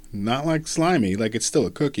 Not like slimy, like it's still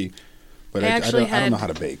a cookie. But I don't know how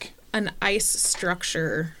to bake. An ice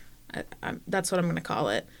structure, that's what I'm going to call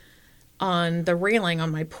it, on the railing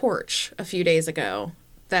on my porch a few days ago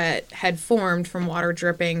that had formed from water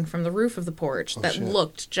dripping from the roof of the porch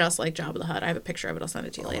looked just like Jabba the Hutt. I have a picture of it. I'll send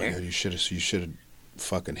it to you later. My God, you should have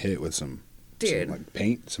fucking hit it with some like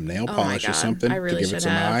paint, some nail Oh polish or something I really to give it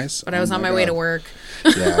some have. eyes. But I was on my way to work.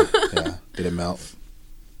 Yeah. Did it melt?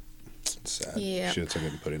 It's sad. Yeah. Should have took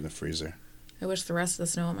it and put it in the freezer. I wish the rest of the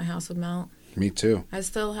snow at my house would melt. Me too. I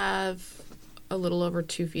still have a little over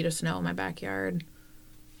 2 feet of snow in my backyard,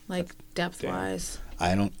 like depth-wise.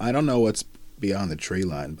 I don't know what's beyond the tree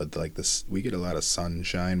line, but like this, we get a lot of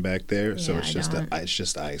sunshine back there, so it's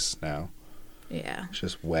just ice now. Yeah. It's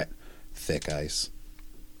just wet, thick ice.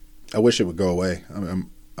 I wish it would go away.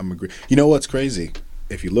 I'm agree. You know what's crazy?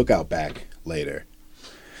 If you look out back later,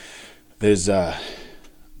 there's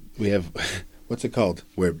we have what's it called?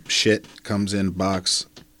 Where shit comes in box,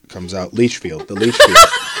 comes out. Leach field. The leach field.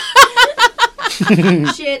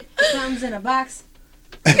 Shit comes in a box.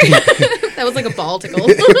 That was like a ball tickle.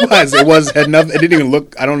 It was. Had nothing. It didn't even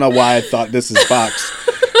look. I don't know why I thought this is box.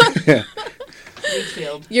 Leach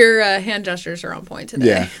field. Your hand gestures are on point today.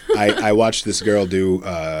 Yeah. I watched this girl do.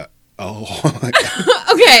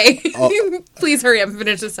 Okay. Please hurry up and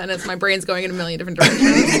finish this sentence. My brain's going in a million different directions.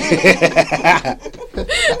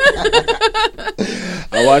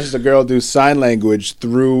 I watched a girl do sign language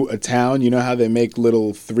through a town. You know how they make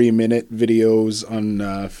little 3-minute videos on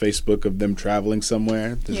Facebook of them traveling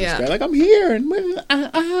somewhere? There's this guy like, I'm here. And you know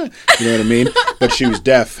what I mean? But she was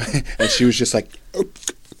deaf. And she was just like...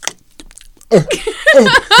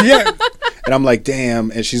 yeah. And I'm like, damn.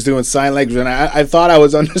 And she's doing sign language, and I thought I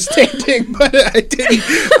was understanding, but I didn't.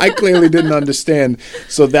 I clearly didn't understand.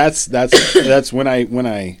 So that's when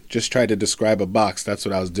I just tried to describe a box. That's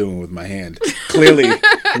what I was doing with my hand. Clearly,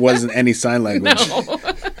 wasn't any sign language. No.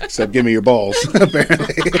 Except give me your balls.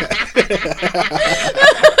 Apparently.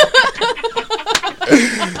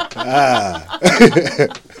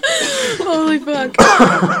 Holy fuck.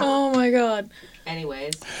 Oh my god.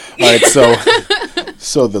 Anyways. All right,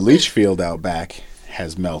 so the leach field out back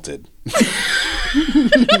has melted.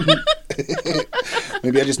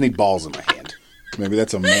 Maybe I just need balls in my hand. Maybe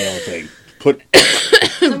that's a male thing.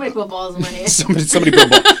 Somebody put balls in my hand. Somebody put a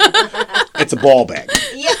ball. It's a ball bag.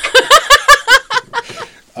 Yeah.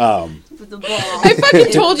 With the ball. I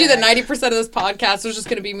fucking told you that 90% of this podcast was just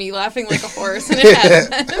going to be me laughing like a horse, and it has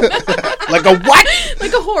been. Like a what?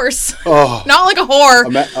 Like a horse. Oh. Not like a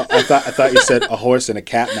whore. I thought you said a horse in a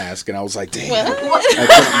cat mask, and I was like, damn.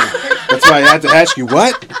 That's why I had to ask you,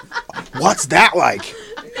 what? What's that like?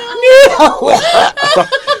 No.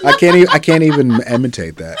 I can't even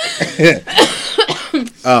imitate that.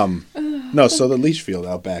 No, so the leach field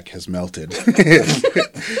out back has melted.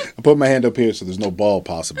 I put my hand up here so there's no ball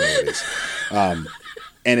possibilities. And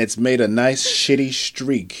it's made a nice shitty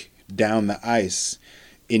streak down the ice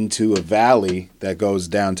into a valley that goes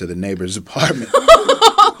down to the neighbor's apartment.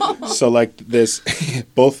 So like this,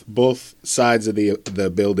 both sides of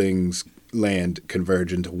the building's land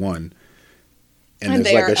converge into one. And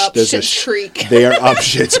they are up Schitt's Creek. They are up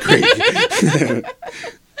Schitt's Creek.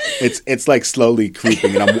 It's like slowly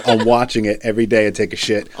creeping, and I'm watching it every day. I take a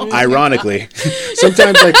shit. Ironically,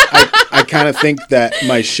 sometimes I kind of think that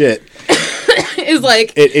my shit is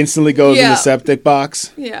like it instantly goes in the septic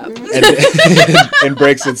box, and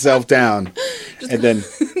breaks itself down, and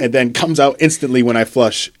then comes out instantly when I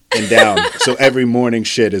flush and down. So every morning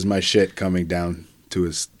shit is my shit coming down to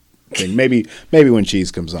his thing. Maybe when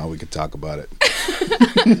cheese comes on, we could talk about it.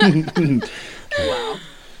 Wow.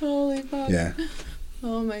 Holy fuck. Yeah.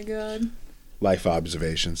 Oh my god. Life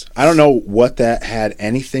observations. I don't know what that had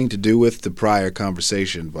anything to do with the prior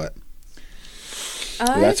conversation, but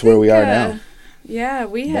that's where we are now. Yeah,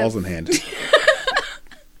 we have. Balls in hand.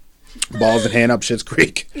 Balls in hand up Schitt's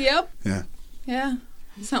Creek. Yep. Yeah. Yeah.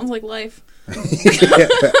 Sounds like life. I'm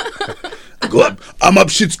up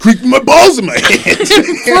Schitt's Creek with my balls in my hand.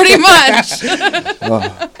 Pretty much.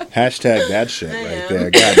 Hashtag that shit right there.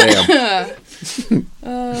 Goddamn.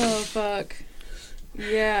 Oh, fuck.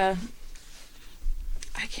 Yeah.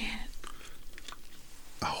 I can't.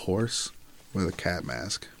 A horse with a cat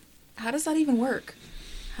mask. How does that even work?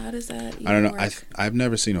 How does that even I don't know. work? I've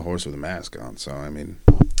never seen a horse with a mask on, so I mean.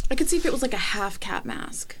 I could see if it was like a half cat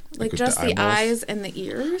mask, like just the the eyes and the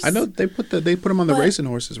ears. I know they put them on the racing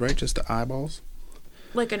horses, right? Just the eyeballs.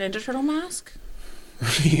 Like a Ninja Turtle mask.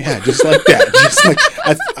 Yeah, just like that. Just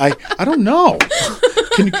like I don't know.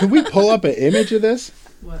 Can we pull up an image of this?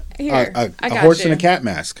 What? Here, A I got horse you. and a cat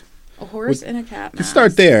mask. A horse and a cat. We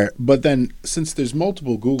start there, but then since there's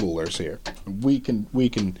multiple Googlers here, we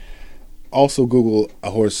can also Google a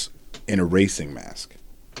horse in a racing mask.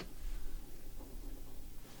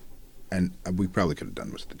 And we probably could have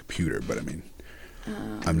done with the computer, but I mean,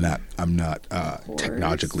 I'm not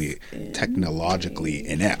technologically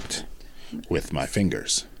inept with my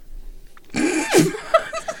fingers.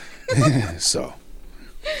 So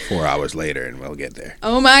 4 hours later and we'll get there.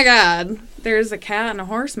 Oh my God! There's a cat in a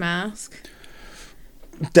horse mask.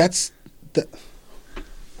 That's the.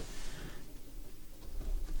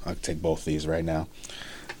 I'll take both these right now.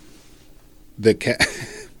 The cat.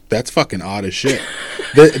 That's fucking odd as shit.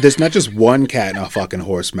 There's not just one cat in a fucking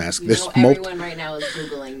horse mask. There's Everyone right now is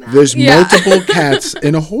Googling that. There's multiple cats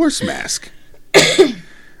in a horse mask.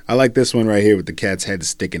 I like this one right here with the cat's head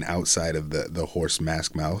sticking outside of the horse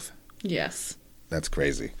mask mouth. Yes. That's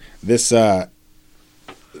crazy. This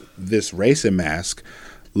racing mask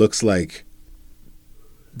looks like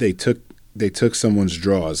they took someone's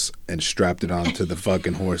drawers and strapped it onto the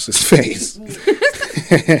fucking horse's face.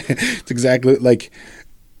 It's exactly like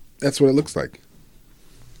that's what it looks like.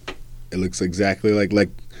 It looks exactly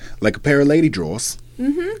like a pair of lady drawers,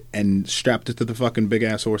 and strapped it to the fucking big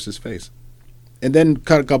ass horse's face, and then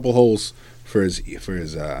cut a couple holes for his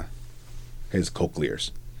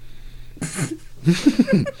cochlears.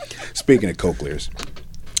 Speaking of cochlears,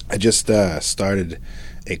 I just started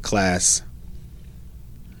a class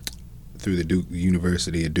through the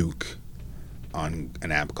University of Duke on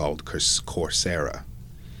an app called Coursera.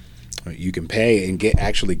 You can pay and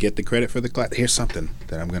actually get the credit for the class. Here's something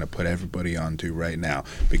that I'm going to put everybody onto right now,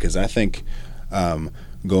 because I think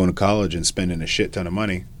going to college and spending a shit ton of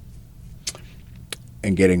money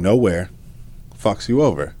and getting nowhere fucks you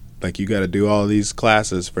over. Like, you got to do all these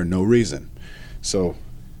classes for no reason. So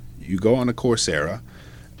you go on a Coursera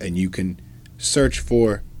and you can search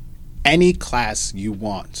for any class you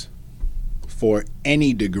want for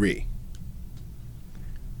any degree.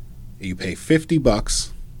 You pay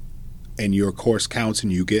 $50 and your course counts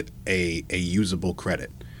and you get a usable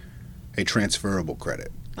credit, a transferable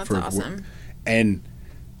credit. That's awesome. And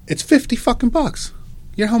it's 50 fucking bucks.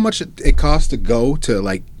 You know how much it costs to go to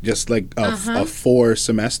a 4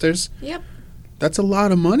 semesters? Yep. That's a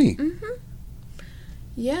lot of money. Mm-hmm.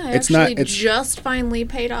 Yeah, I It's just finally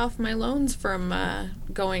paid off my loans from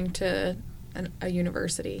going to a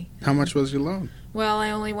university. How much was your loan? Well,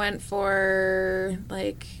 I only went for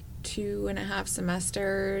like 2.5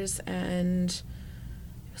 semesters, and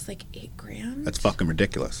it was like $8,000. That's fucking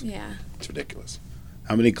ridiculous. Yeah. It's ridiculous.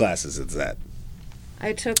 How many classes is that?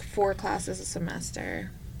 I took 4 classes a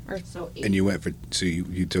semester. So 8. And you went so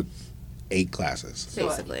you took 8 classes. So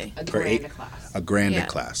basically. a For grand 8 a class. A grand Yeah. a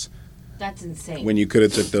class. That's insane. When you could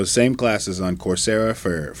have took those same classes on Coursera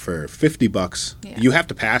for $50. Yeah. You have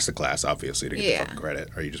to pass the class, obviously, to get the fucking credit,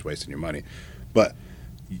 or you're just wasting your money. But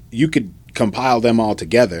you could compile them all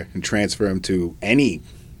together and transfer them to any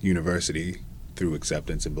university through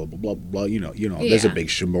acceptance and blah blah blah blah. You know. There's a big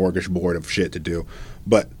smorgasbord of shit to do,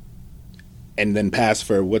 and then pass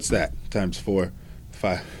for what's that times 4,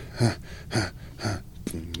 5.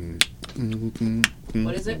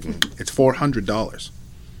 What is it? It's $400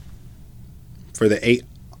 for the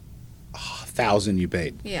 8,000 you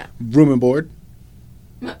paid. Yeah. Room and board.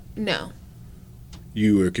 No.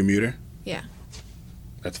 You were a commuter. Yeah.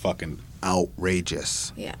 That's fucking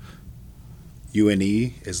outrageous. Yeah.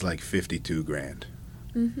 UNE is like $52,000.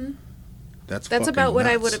 Mm-hmm. That's about what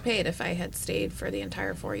I nuts. would have paid if I had stayed for the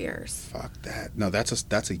entire 4 years. Fuck that. No, that's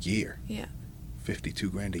a year. Yeah.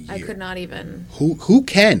 $52,000 a year. I could not even. Who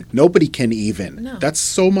can? Nobody can even. No. That's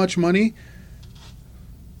so much money.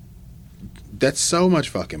 That's so much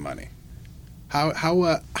fucking money.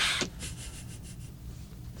 How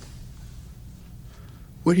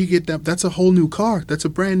where do you get that? That's a whole new car. That's a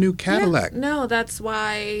brand new Cadillac. Yeah, no, that's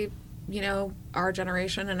why, our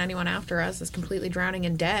generation and anyone after us is completely drowning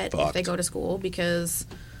in debt if they go to school, because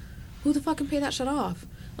who the fuck can pay that shit off?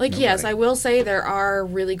 Like, Nobody. Yes, I will say there are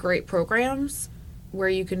really great programs where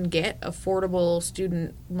you can get affordable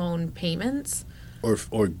student loan payments.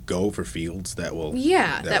 Or go for fields that will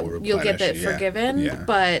that will you'll get that replenish. Yeah. forgiven. Yeah.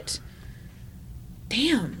 But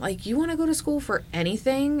damn, like, you want to go to school for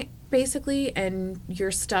anything basically, and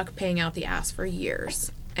you're stuck paying out the ass for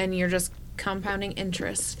years, and you're just compounding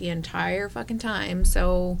interest the entire fucking time.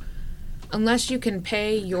 So unless you can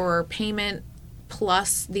pay your payment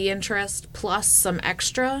plus the interest plus some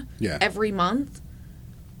extra every month,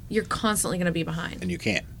 you're constantly going to be behind. And you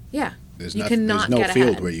can't. Yeah. There's You nothing. cannot There's no get field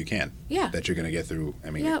ahead. where you can. Yeah. That you're gonna get through. I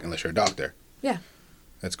mean, Yep. unless you're a doctor. Yeah.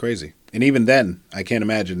 That's crazy. And even then, I can't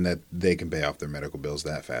imagine that they can pay off their medical bills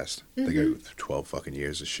that fast. They go through 12 fucking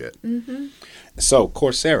years of shit. Mm-hmm. So,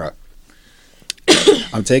 Coursera.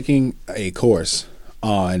 I'm taking a course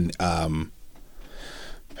on...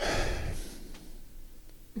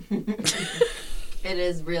 It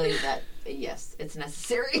is really that. Yes, it's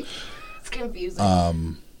necessary. It's confusing.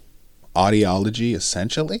 audiology,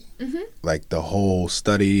 essentially. Like the whole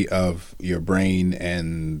study of your brain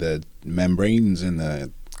and the membranes and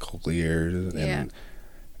the cochlear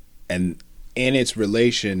and in its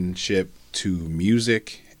relationship to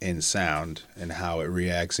music and sound and how it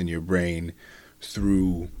reacts in your brain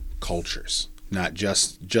through cultures, not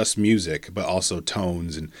just music, but also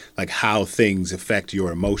tones and like how things affect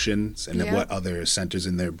your emotions and then what other centers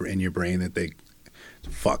in your brain that they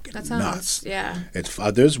fucking That sounds nuts. Yeah. It's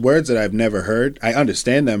there's words that I've never heard. I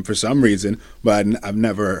understand them for some reason, but I've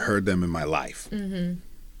never heard them in my life.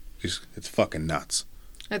 It's fucking nuts.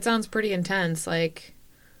 That sounds pretty intense. Like,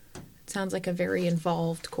 it sounds like a very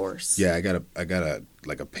involved course. Yeah, I got a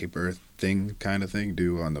like a paper thing kind of thing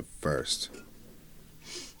due on the 1st.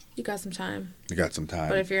 You got some time. You got some time.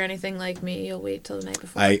 But if you're anything like me, you'll wait till the night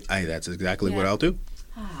before. I that's exactly what I'll do.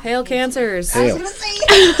 Hail cancers. Hail.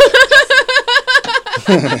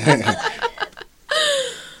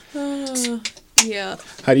 Yeah.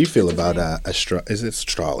 How do you feel about is it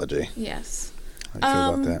astrology? Yes. How do you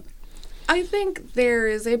feel about that? I think there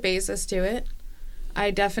is a basis to it.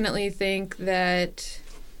 I definitely think that,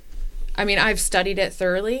 I mean, I've studied it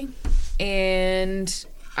thoroughly, and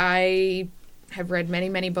I have read many,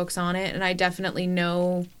 many books on it, and I definitely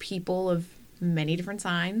know people of many different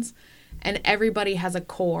signs, and everybody has a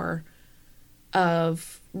core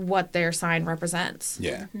of what their sign represents.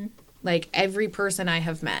 Yeah. Like, every person I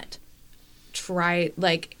have met,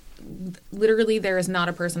 literally there is not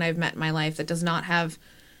a person I've met in my life that does not have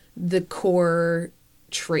the core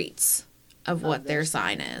traits of what their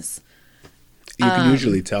sign is. You can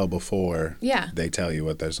usually tell before Yeah. they tell you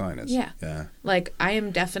what their sign is. Yeah. Yeah. Like, I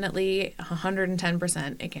am definitely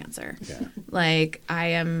 110% a Cancer. Yeah. Like, I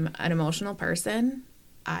am an emotional person.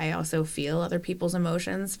 I also feel other people's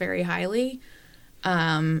emotions very highly.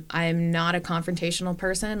 I'm not a confrontational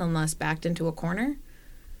person unless backed into a corner.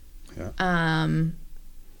 Yeah.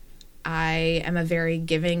 I am a very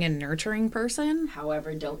giving and nurturing person.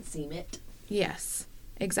 However, don't seem it Yes,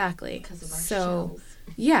 exactly. because of our shells.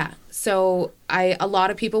 Yeah. So a lot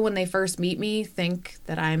of people when they first meet me think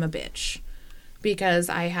that I'm a bitch because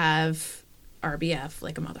I have RBF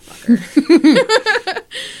like a motherfucker.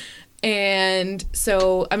 And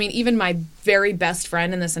so, I mean, even my very best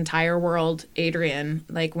friend in this entire world, Adrian,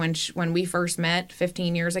 like when we first met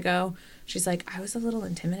 15 years ago, she's like, I was a little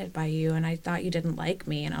intimidated by you and I thought you didn't like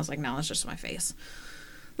me. And I was like, no, that's just my face.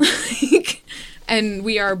 And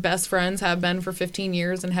we are best friends, have been for 15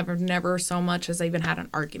 years, and have never so much as even had an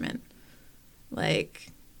argument.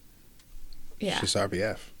 Like, yeah. It's just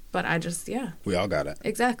RBF. But I just, yeah. We all got it.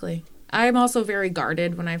 Exactly. I'm also very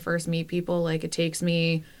guarded when I first meet people. Like, it takes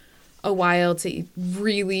me a while to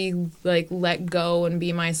really, like, let go and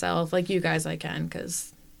be myself. Like you guys, I can,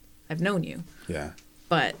 because I've known you. Yeah.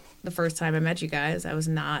 But the first time I met you guys, I was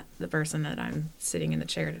not the person that I'm sitting in the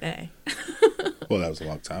chair today. Well, that was a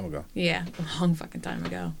long time ago. Yeah, a long fucking time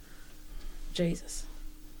ago. Jesus.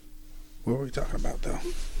 What were we talking about, though?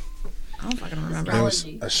 I don't fucking remember. It was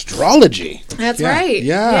Astrology. astrology. That's Yeah, right.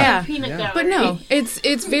 yeah. Peanut gallery. But no,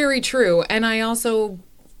 it's very true. And I also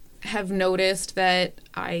have noticed that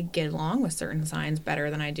I get along with certain signs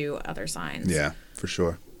better than I do other signs. Yeah, for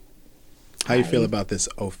sure. How you feel about this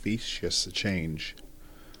officious change?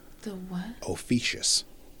 The what? Officious.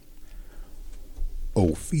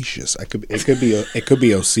 Officious. It could be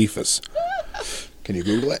Josephus. Can you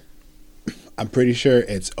Google it? I'm pretty sure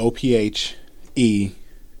it's OPHE.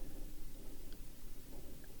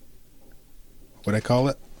 What I call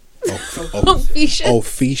it? Officious.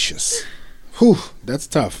 Officious. Whew, that's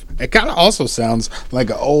tough. It kind of also sounds like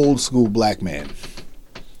an old school black man. You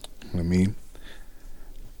know what I mean?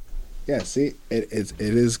 Yeah, see, it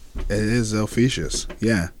is officious.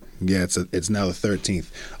 Yeah. Yeah, it's now the 13th.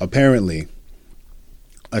 Apparently,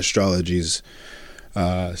 astrology's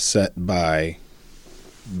set by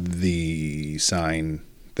the sign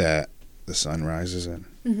that the sun rises in.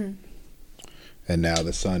 Mm-hmm. And now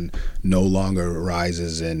the sun no longer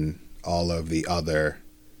rises in all of the other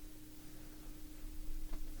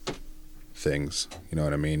things. You know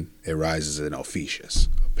what I mean? It rises in Ophiuchus,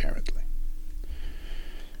 apparently.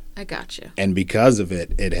 I gotcha. And because of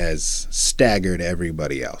it, it has staggered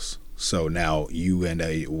everybody else. So now you and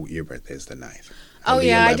your birthday is the 9th. Oh, the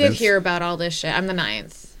yeah, 11th. I did hear about all this shit. I'm the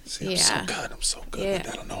 9th. See, yeah. I'm so good.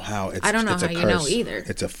 Yeah. I don't know how. I don't know how you know either.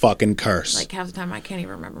 It's a fucking curse. Like, half the time I can't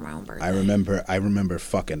even remember my own birthday. I remember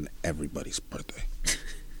fucking everybody's birthday.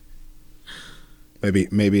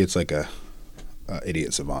 maybe it's like a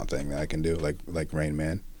idiot savant thing that I can do, like Rain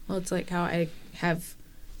Man. Well, it's like how I have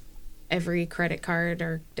every credit card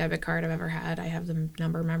or debit card I've ever had. I have the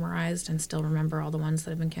number memorized and still remember all the ones that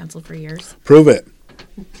have been canceled for years. Prove it.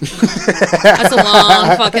 That's a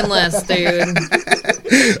long fucking list, dude.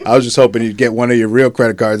 I was just hoping you'd get one of your real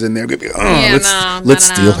credit cards in there. Let's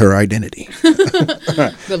steal her identity.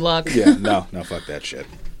 Good luck. Yeah, no, fuck that shit.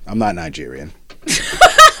 I'm not Nigerian.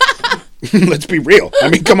 Let's be real. I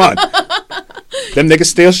mean, come on. Them niggas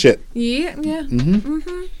steal shit. Yeah.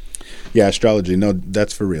 Yeah, astrology. No,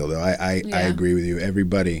 that's for real though. I agree with you.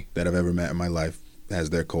 Everybody that I've ever met in my life has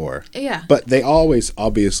their core. Yeah. But they always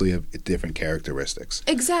obviously have different characteristics.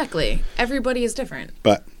 Exactly. Everybody is different.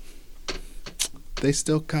 But they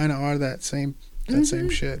still kind of are that same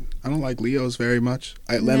shit. I don't like Leos very much.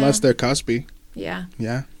 Unless they're cuspy. Yeah.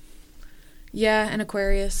 Yeah. Yeah, and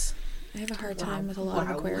Aquarius. I have a hard time with a lot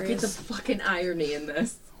of Aquarius. Look at the fucking irony in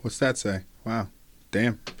this. What's that say? Wow.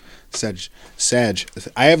 Damn. Sag.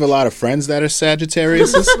 I have a lot of friends that are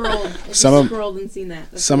Sagittarius. Scrolled and seen that.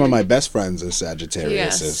 That's Some weird. of my best friends are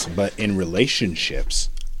Sagittarius. Yes. But in relationships,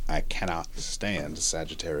 I cannot stand a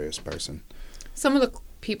Sagittarius person. Some of the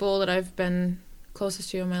people that I've been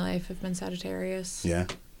closest to in my life have been Sagittarius. Yeah.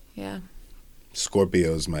 Yeah.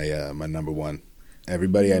 Scorpio's my my number one.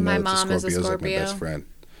 Everybody I know My that's mom is a like my Scorpio. best friend.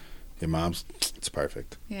 Your mom's, it's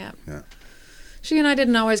perfect. Yeah. Yeah. She and I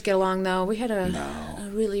didn't always get along, though. We had a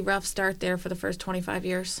really rough start there for the first 25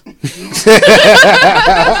 years.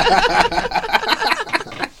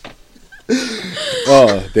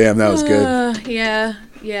 Oh, damn, that was good.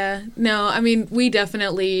 Yeah. No, I mean, we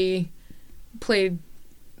definitely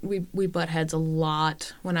we butt heads a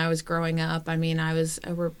lot when I was growing up. I mean, I was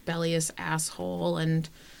a rebellious asshole, and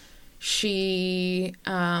she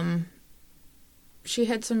had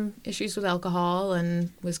some issues with alcohol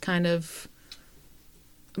and was kind of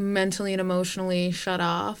mentally and emotionally shut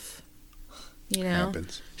off, you know.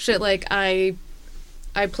 Happens. Shit, like I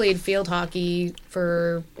played field hockey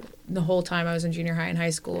for the whole time I was in junior high and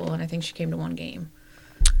high school, and I think she came to one game.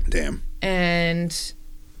 Damn. And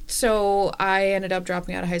so I ended up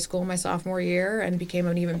dropping out of high school my sophomore year and became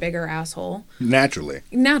an even bigger asshole. Naturally.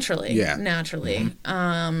 Yeah.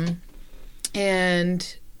 Mm-hmm.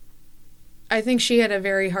 And I think she had a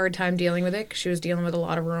very hard time dealing with it because she was dealing with a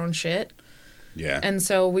lot of her own shit. Yeah. And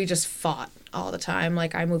so we just fought all the time.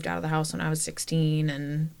 Like, I moved out of the house when I was 16,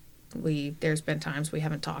 and there's been times we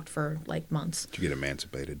haven't talked for, like, months. Did you get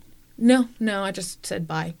emancipated? No, I just said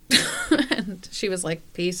bye. And she was like,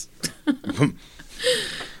 peace. Get out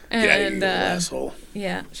of here, you asshole.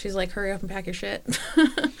 Yeah, she's like, hurry up and pack your shit.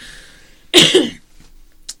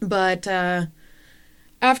 But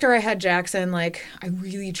after I had Jackson, like, I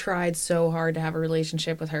really tried so hard to have a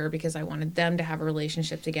relationship with her because I wanted them to have a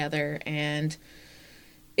relationship together, and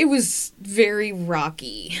it was very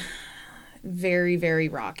rocky. Very, very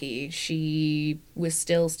rocky. She was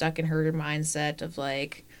still stuck in her mindset of,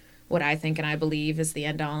 like, what I think and I believe is the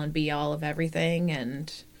end all and be all of everything,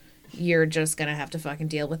 and you're just gonna have to fucking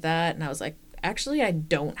deal with that. And I was like, actually, I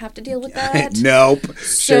don't have to deal with that. Nope.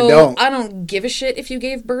 So Sure don't. I don't give a shit if you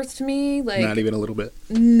gave birth to me. Like, Not even a little bit.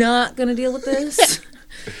 not gonna deal with this.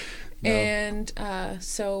 No. And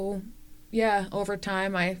so, yeah, over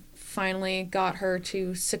time, I finally got her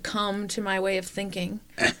to succumb to my way of thinking.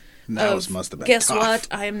 That must have been Guess tough. what?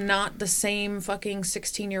 I am not the same fucking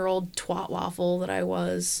 16-year-old twat waffle that I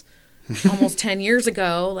was almost 10 years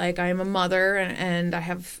ago. Like, I am a mother, and I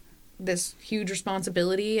have this huge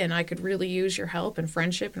responsibility, and I could really use your help and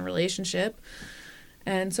friendship and relationship.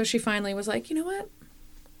 And so she finally was like, you know what?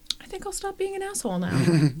 I think I'll stop being an asshole now.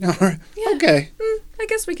 All right. Yeah. Okay. I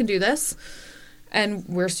guess we can do this. And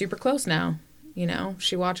we're super close now. You know,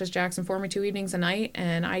 she watches Jackson for me 2 evenings a night,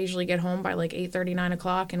 and I usually get home by like 8:30, 9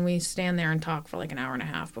 o'clock, and we stand there and talk for like an hour and a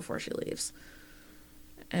half before she leaves.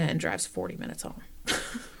 And drives 40 minutes home.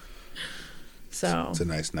 So It's a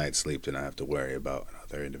nice night's sleep to not have to worry about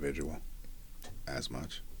another individual as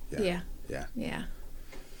much. Yeah. Yeah.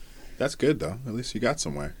 That's good, though. At least you got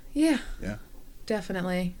somewhere. Yeah. Yeah.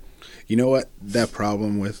 Definitely. You know what? That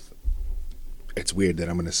problem with... It's weird that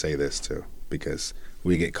I'm going to say this, too, because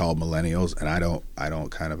we get called millennials, and I don't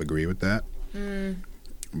kind of agree with that.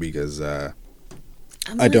 Because I'm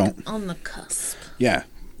I like don't. on the cusp. Yeah,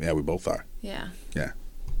 we both are. Yeah.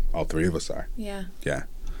 All three of us are. Yeah. Yeah.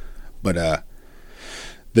 But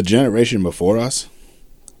the generation before us,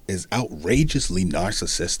 is outrageously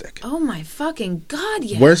narcissistic. Oh my fucking God,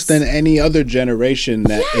 yes. Worse than any other generation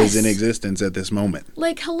that is in Yes. existence at this moment.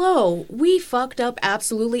 Like, hello, we fucked up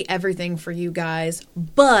absolutely everything for you guys,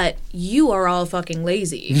 but you are all fucking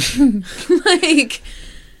lazy. Like,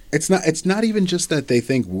 It's not even just that they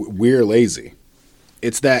think we're lazy.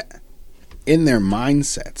 It's that in their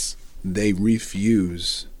mindsets, they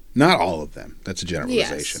refuse, not all of them, that's a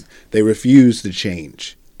generalization. Yes. They refuse to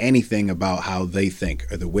change anything about how they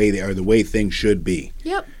think or the way things should be.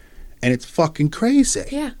 yep, And it's fucking crazy.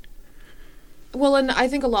 yeah. Well, and I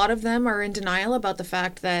think a lot of them are in denial about the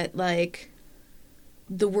fact that, like,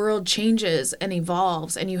 the world changes and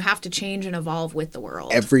evolves, and you have to change and evolve with the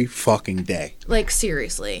world. Every fucking day. Like,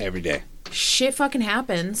 seriously. Every day. Shit fucking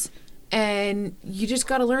happens, and you just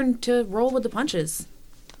gotta learn to roll with the punches.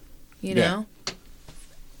 You Yeah. know?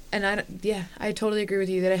 And I totally agree with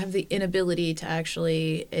you that I have the inability to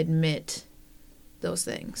actually admit those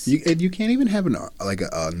things. You can't even have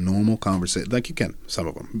a normal conversation. Like you can, some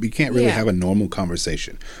of them. But you can't really Yeah. have a normal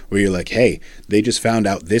conversation where you're like, hey, they just found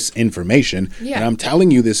out this information, Yeah. and I'm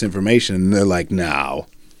telling you this information, and they're like, no.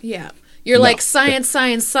 Yeah. You're No. like, science,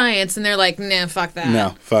 science, science, and they're like, nah, fuck that.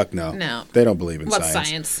 No, fuck no. No. They don't believe in What's science.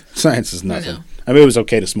 science? Science is nothing. No. I mean, it was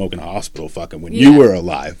okay to smoke in a hospital fucking when Yeah. you were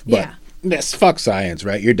alive, but Yeah. yes, fuck science,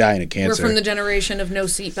 right? You're dying of We're cancer. from the generation of no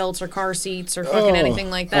seatbelts or car seats or fucking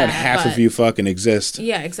anything like that. And half but- of you fucking exist.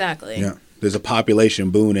 Yeah, exactly. Yeah. There's a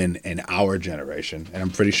population boom in our generation, and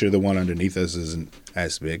I'm pretty sure the one underneath us isn't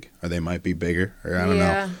as big, or they might be bigger, or I don't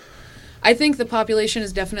know. I think the population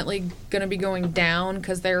is definitely going to be going down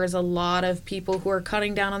because there is a lot of people who are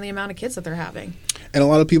cutting down on the amount of kids that they're having. And a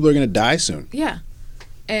lot of people are going to die soon. Yeah.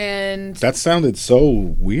 And That sounded so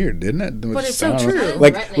weird, didn't it? But it's so I don't know. true.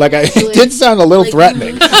 Like it Threatening. did sound a little Like-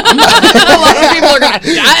 threatening. a lot of people are going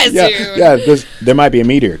to die soon. yeah. There might be a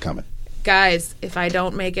meteor coming. Guys, if I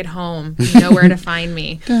don't make it home, you know where to find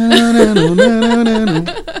me.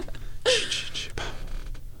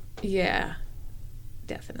 Yeah.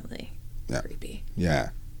 Definitely. Yeah. Creepy. Yeah.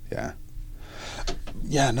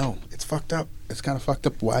 No, it's fucked up. It's kind of fucked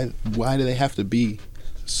up. Why do they have to be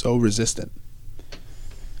so resistant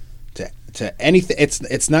to anything?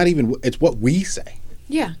 It's not even. It's what we say.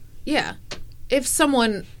 Yeah. Yeah. If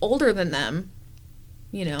someone older than them,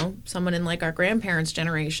 you know, someone in like our grandparents'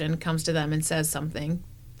 generation comes to them and says something,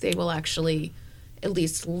 they will actually at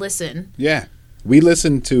least listen. Yeah, we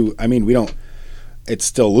listen to. I mean, we don't. It's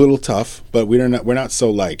still a little tough, but we're not so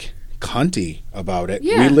like cunty about it.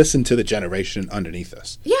 Yeah. We listen to the generation underneath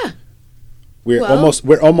us. Yeah. We're Well-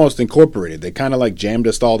 almost incorporated. They kind of like jammed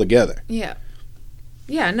us all together. Yeah.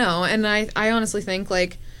 Yeah, no, and I honestly think,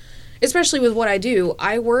 like, especially with what I do,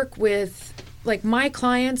 I work with, like, my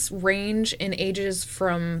clients range in ages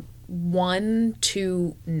from 1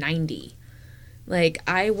 to 90. Like,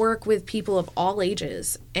 I work with people of all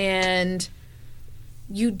ages, and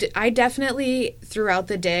I definitely, throughout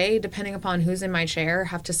the day, depending upon who's in my chair,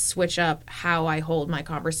 have to switch up how I hold my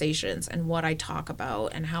conversations and what I talk about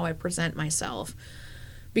and how I present myself,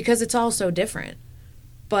 because it's all so different.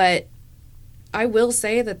 But I will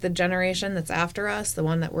say that the generation that's after us, the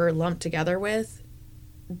one that we're lumped together with,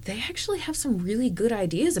 they actually have some really good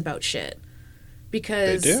ideas about shit. They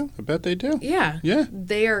Because do. I bet they do. yeah. Yeah.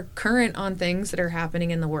 They are current on things that are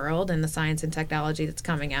happening in the world and the science and technology that's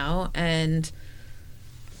coming out. And,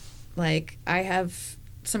 like, I have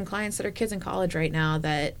some clients that are kids in college right now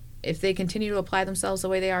that, if they continue to apply themselves the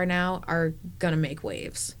way they are now, are going to make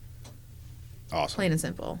waves. Awesome. Plain and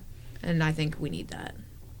simple. And I think we need that.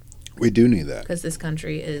 We do need that. Because this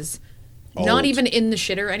country is Old. not even in the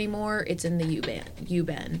shitter anymore. It's in the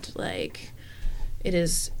U-bend. Like, it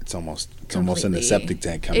is It's almost in the completely- septic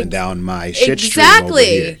tank coming down my shit stream over exactly,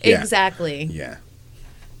 here. Yeah. exactly. Yeah.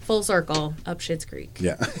 Full circle up Schitt's Creek.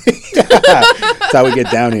 Yeah. That's how we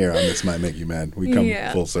get down here on This Might Make You Mad. We come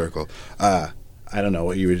Yeah. full circle. I don't know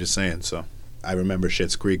what you were just saying, so I remember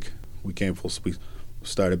Schitt's Creek. We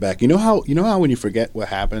started back. You know how when you forget what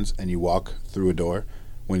happens and you walk through a door,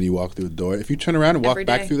 when you walk through the door, if you turn around and walk Every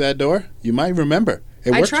back day. through that door, you might remember.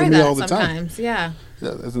 It I works try for me that all the time. sometimes, yeah.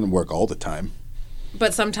 It doesn't work all the time.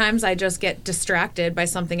 But sometimes I just get distracted by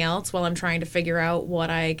something else while I'm trying to figure out what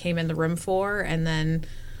I came in the room for, and then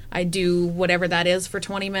I do whatever that is for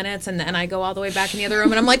 20 minutes, and then I go all the way back in the other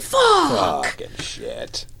room, and I'm like, fuck! Fucking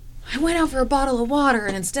shit. I went out for a bottle of water,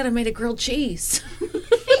 and instead I made a grilled cheese.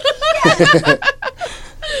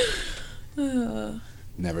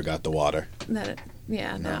 Never got the water.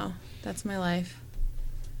 No, that's my life.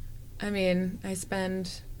 I mean, I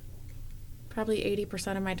spend probably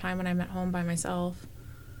 80% of my time when I'm at home by myself.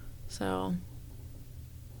 So,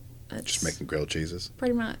 that's Just making grilled cheeses.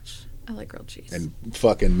 pretty much. I like grilled cheese. And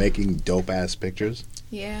fucking making dope-ass pictures.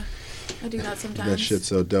 Yeah, I do that sometimes. That shit's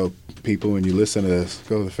so dope. People, when you listen to this,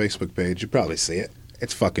 go to the Facebook page. You probably see it.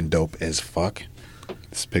 It's fucking dope as fuck.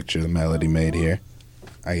 This picture the Melody made here.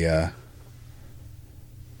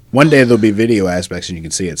 One day there'll be video aspects and you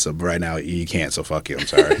can see it. So right now you can't. So fuck you. I'm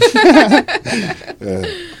sorry.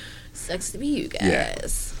 Sucks to be you guys. Yeah.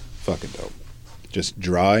 Fucking dope. Just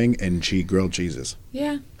drawing and grilled cheeses.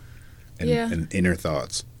 Yeah. And inner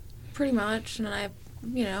thoughts. Pretty much. And I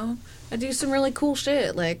do some really cool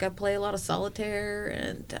shit. Like, I play a lot of solitaire,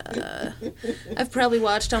 and I've probably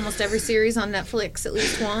watched almost every series on Netflix at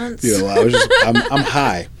least once. Yeah, well, I'm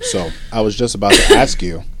high, so I was just about to ask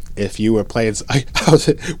you if you were playing.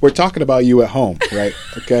 We're talking about you at home, right?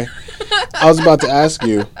 Okay. I was about to ask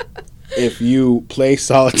you if you play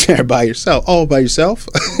solitaire by yourself. Oh, by yourself?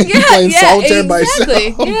 Yeah, playing solitaire exactly. by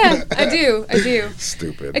yourself? Yeah, I do.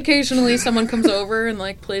 Stupid. Occasionally, someone comes over and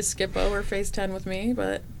like plays Skippo or Phase 10 with me,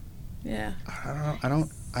 but yeah. I don't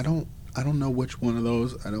know which one of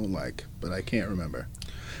those I don't like, but I can't remember.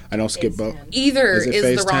 I know Skippo. Either is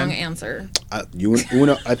Phase the wrong 10? answer.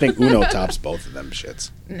 Uno. I think Uno tops both of them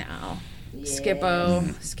shits. No. Yeah.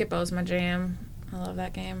 Skippo's my jam. I love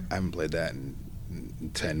that game. I haven't played that in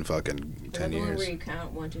 10 years. Where you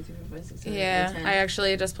count 1, 2, 3, 4, 5, 6, 7, 8, Yeah, 10. I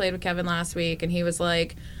actually just played with Kevin last week, and he was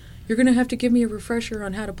like, "You're gonna have to give me a refresher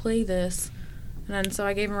on how to play this." And then so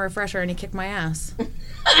I gave him a refresher, and he kicked my ass.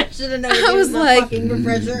 I should have never I given was him the like, fucking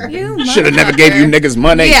refresher. You Should have never gave you niggas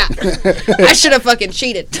money. Yeah, I should have fucking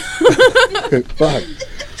cheated. Fuck.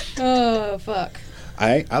 Oh fuck.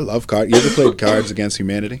 I love cards. You ever played Cards Against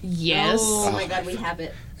Humanity? Yes. Oh my god, we have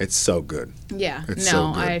it. It's so good. Yeah. It's no,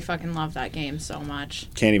 so good. I fucking love that game so much.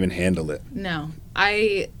 Can't even handle it. No,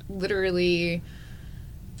 I literally.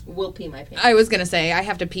 Will pee my pants. I was gonna say I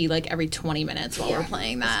have to pee like every 20 minutes while we're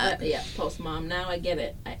playing that. Yeah, post mom. Now I get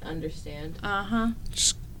it. I understand.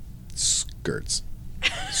 Skirts.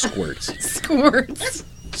 Squirts. Squirts.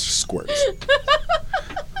 Squirts.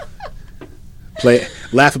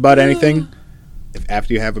 Laugh about anything. If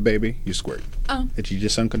after you have a baby, you squirt. Oh. What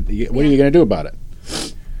are you gonna do about it?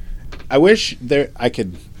 I wish I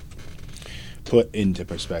could put into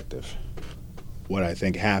perspective what I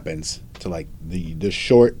think happens to like the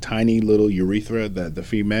short, tiny little urethra that the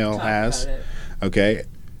female has. Okay,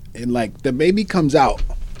 and like the baby comes out,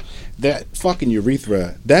 that fucking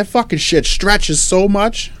urethra, that fucking shit stretches so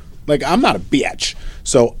much. Like, I'm not a bitch,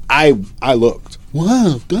 so I looked.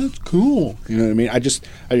 Wow, that's cool. You know what I mean? I just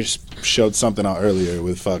showed something out earlier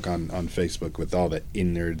with fuck on Facebook with all the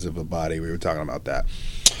innards of a body. We were talking about that.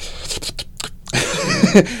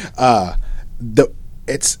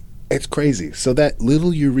 It's crazy. So that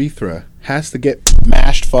little urethra has to get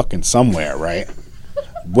mashed fucking somewhere, right?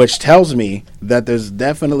 Which tells me that there's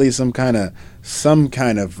definitely some kind of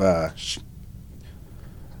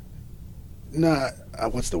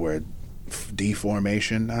what's the word?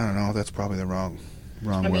 Deformation? I don't know. That's probably the wrong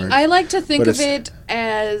word. I like to think of it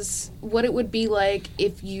as what it would be like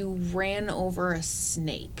if you ran over a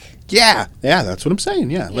snake. Yeah, that's what I'm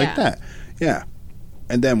saying. Yeah, like that. Yeah.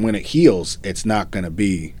 And then when it heals, it's not going to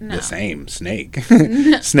be the same snake.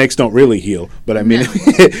 Snakes don't really heal. But I mean,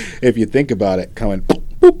 if you think about it,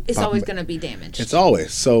 it's always going to be damaged. It's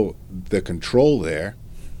always. So the control there,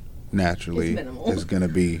 naturally, is going to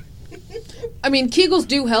be... I mean, Kegels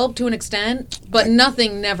do help to an extent, but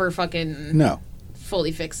nothing never fucking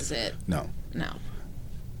fully fixes it. No.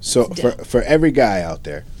 So for every guy out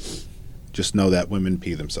there, just know that women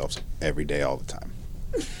pee themselves every day, all the time.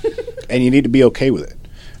 And you need to be okay with it.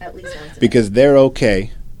 At least once a day. Because they're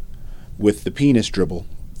okay with the penis dribble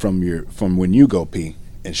from when you go pee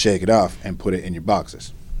and shake it off and put it in your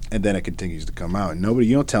boxers. And then it continues to come out. And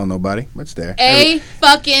you don't tell nobody. It's there.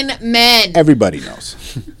 Fucking men. Everybody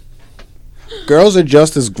knows. Girls are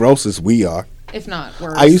just as gross as we are. If not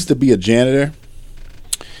worse. I used to be a janitor,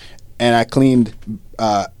 and I cleaned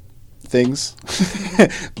things,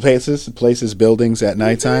 places, buildings at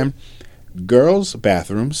nighttime. Girls'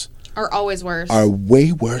 bathrooms are always worse. Are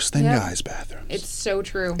way worse than guys' bathrooms. It's so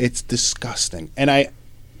true. It's disgusting. And I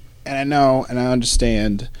know and I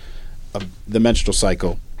understand the menstrual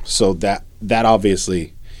cycle, so that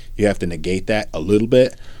obviously you have to negate that a little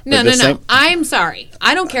bit. No. I'm sorry.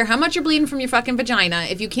 I don't care how much you're bleeding from your fucking vagina.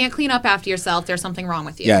 If you can't clean up after yourself, there's something wrong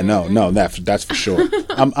with you. Yeah, no, that's for sure.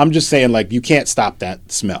 I'm just saying, like, you can't stop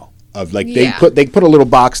that smell of like they put a little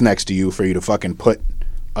box next to you for you to fucking put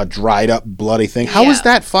a dried up bloody thing. How is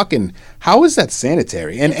that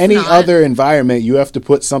sanitary? In It's any not. other environment, you have to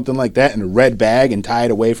put something like that in a red bag and tie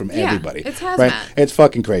it away from everybody. it's hazmat. Right? It's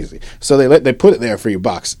fucking crazy. So they put it there for your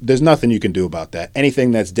box. There's nothing you can do about that.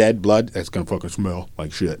 Anything that's dead blood, that's gonna fucking smell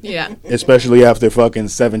like shit. Yeah. Especially after fucking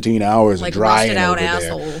 17 hours Like of drying rusted out over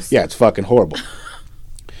assholes. there. Yeah, it's fucking horrible.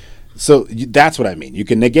 So that's what I mean. You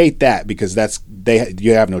can negate that because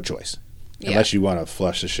you have no choice. Yeah. Unless you want to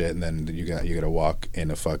flush the shit, and then you got to walk in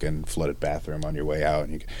a fucking flooded bathroom on your way out.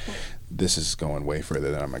 And this is going way further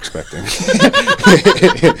than I'm expecting.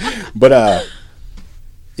 But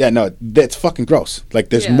yeah, no, that's fucking gross. Like,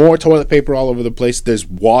 there's more toilet paper all over the place. There's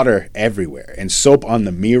water everywhere and soap on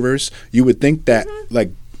the mirrors. You would think that like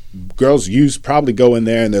girls probably go in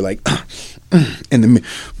there and they're like, in the.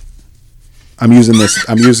 I'm using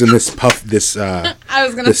this puff I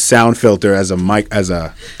was gonna this sound filter as a mic as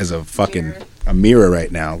a fucking a mirror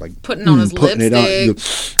right now, like putting on his putting lipstick.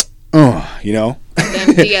 it on. You know. Them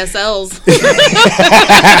DSLs.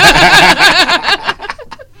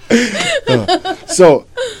 So,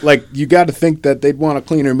 like, you got to think that they'd want a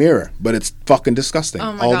cleaner mirror, but it's fucking disgusting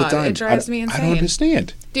Oh my all God, the time. it drives me I don't insane.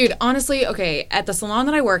 understand. Dude, honestly, okay, at the salon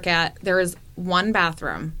that I work at, there is one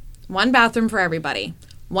bathroom for everybody.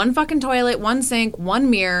 One fucking toilet, one sink, one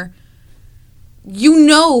mirror. You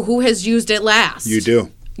know who has used it last. You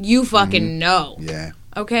do. You fucking know. Yeah.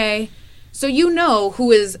 Okay? So you know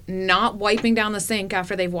who is not wiping down the sink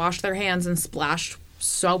after they've washed their hands and splashed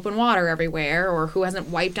soap and water everywhere, or who hasn't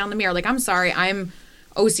wiped down the mirror. Like, I'm sorry, I'm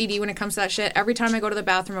OCD when it comes to that shit. Every time I go to the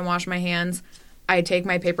bathroom and wash my hands, I take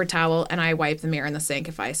my paper towel and I wipe the mirror in the sink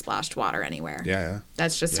if I splashed water anywhere. Yeah.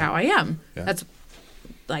 That's just how I am. Yeah. That's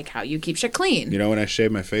like how you keep shit clean. You know, when I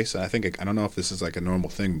shave my face, I don't know if this is like a normal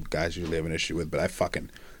thing guys usually have an issue with, but I fucking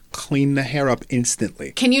clean the hair up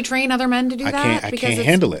instantly. Can you train other men to do that? I can't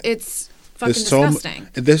handle it. It's fucking disgusting.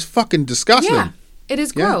 There's fucking disgusting. Yeah, it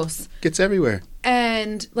is gross. Gets everywhere.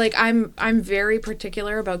 And like I'm very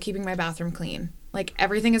particular about keeping my bathroom clean. Like,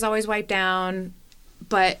 everything is always wiped down.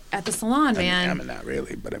 But at the salon, man, I mean, not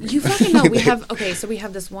really, but I mean, you fucking know. We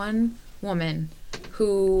have this one woman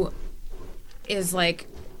who is like,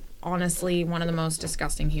 honestly, one of the most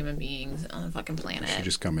disgusting human beings on the fucking planet. She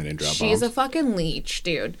just come in and drop She's bombs. a fucking leech,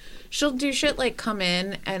 dude. She'll do shit like come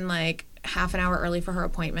in and like half an hour early for her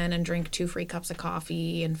appointment and drink 2 free cups of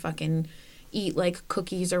coffee and fucking eat like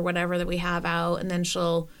cookies or whatever that we have out, and then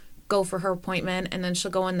she'll go for her appointment and then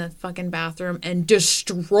she'll go in the fucking bathroom and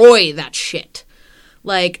destroy that shit.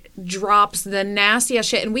 Like, drops the nastiest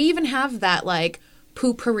shit. And we even have that like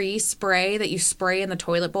poopery spray that you spray in the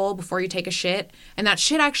toilet bowl before you take a shit, and that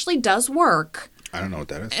shit actually does work. I don't know what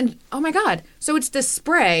that is. And oh my God, so it's this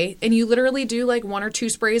spray, and you literally do like 1 or 2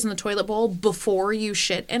 sprays in the toilet bowl before you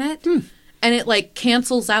shit in it, and it like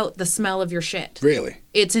cancels out the smell of your shit. Really?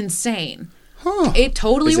 It's insane. Huh. It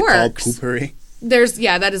totally is it works. called Poopery?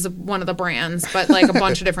 That is one of the brands, but like a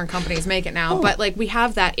bunch of different companies make it now. But like, we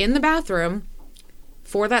have that in the bathroom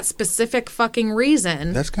for that specific fucking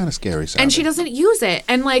reason. That's kind of scary sounding. And she doesn't use it.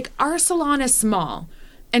 And like, our salon is small,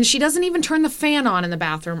 and she doesn't even turn the fan on in the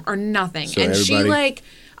bathroom or nothing. So and she everybody- like,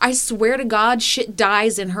 I swear to God, shit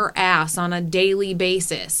dies in her ass on a daily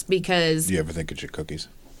basis because... Do you ever think it's your cookies?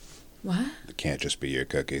 What? It can't just be your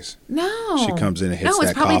cookies. No. She comes in and hits No, it's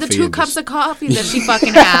that probably the coffee 2 and cups just- of coffee that she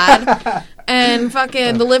fucking had. And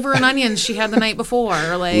fucking the liver and onions she had the night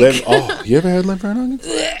before. Like, you ever had liver and onions?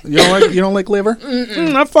 You don't like liver?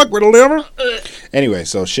 I fuck with a liver. Anyway,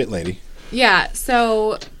 so shit lady. yeah,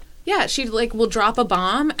 so... Yeah, she like will drop a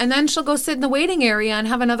bomb, and then she'll go sit in the waiting area and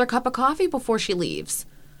have another cup of coffee before she leaves.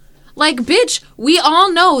 Like, bitch, we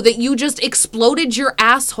all know that you just exploded your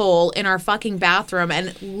asshole in our fucking bathroom,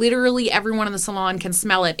 and literally everyone in the salon can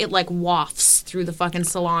smell it. It like wafts through the fucking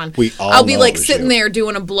salon. We all I'll be know like it was sitting you. there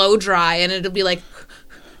doing a blow dry, and it'll be like,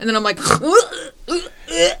 and then I'm like,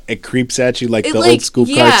 It creeps at you like it the like, old school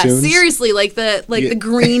yeah, cartoons. seriously, like the Yeah. the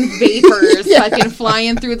green vapors fucking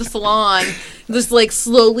flying through the salon, just like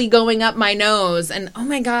slowly going up my nose, and oh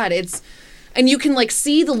my God, and you can like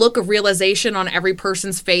see the look of realization on every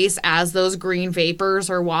person's face as those green vapors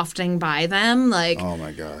are wafting by them, like Oh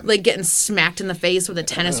my God. like getting smacked in the face with a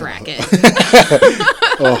tennis racket.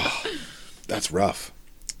 That's rough.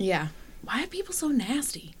 Yeah, why are people so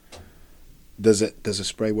nasty? Does a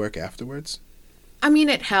spray work afterwards? I mean,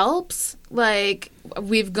 it helps. Like,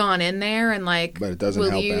 we've gone in there and like, But it doesn't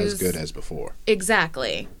we'll help as use- good as before.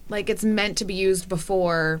 Exactly. Like, it's meant to be used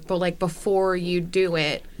before, but like before you do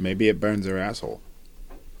it, Maybe it burns her asshole.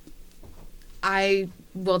 I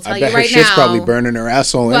will tell I you bet her right shit's now. probably burning her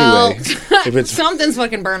asshole Well, anyway. If it's something's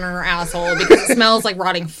fucking burning her asshole because it smells like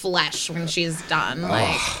rotting flesh when she's done.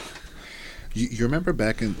 Like, You remember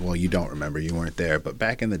back in, well, you don't remember, you weren't there, but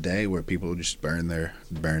back in the day where people would just burn their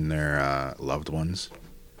loved ones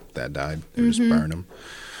that died, they would just burn them.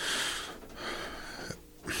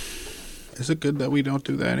 Is it good that we don't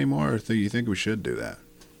do that anymore, or do you think we should do that?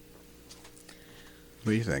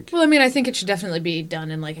 What do you think? Well, I mean, I think it should definitely be done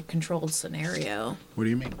in like a controlled scenario. What do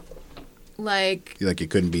you mean? Like it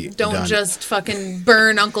couldn't be don't done. just fucking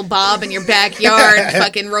burn Uncle Bob in your backyard and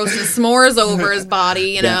fucking roasting s'mores over his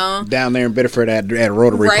body, you know? Down there in Biddeford at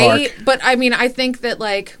Rotary Park. But I mean, I think that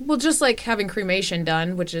like, well, just like having cremation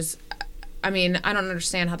done, which is, I mean, I don't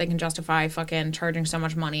understand how they can justify fucking charging so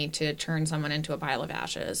much money to turn someone into a pile of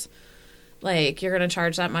ashes. Like, you're going to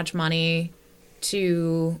charge that much money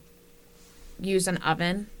to use an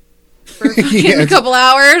oven for fucking a couple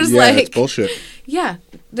hours? Yeah, like, it's bullshit. Yeah,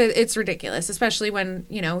 it's ridiculous, especially when,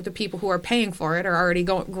 you know, the people who are paying for it are already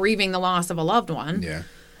grieving the loss of a loved one. Yeah.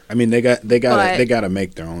 I mean, they got to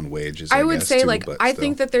make their own wages. I would guess, say, too, like, I still.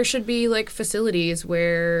 think that there should be, like, facilities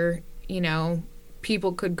where, you know,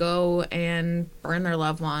 people could go and burn their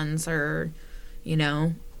loved ones or, you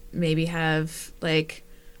know, maybe have, like,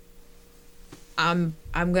 I'm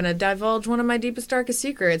going to divulge one of my deepest, darkest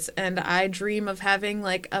secrets, and I dream of having,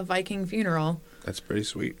 like, a Viking funeral. That's pretty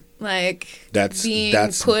sweet. Like, that's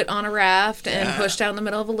put on a raft and pushed out in the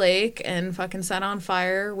middle of a lake and fucking set on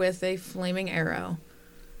fire with a flaming arrow.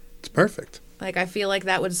 It's perfect. Like, I feel like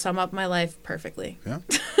that would sum up my life perfectly. Yeah.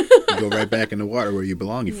 You go right back in the water where you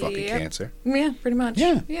belong, you fucking cancer. Yeah, pretty much.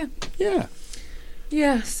 Yeah. Yeah. Yeah.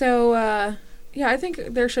 Yeah, so, yeah, I think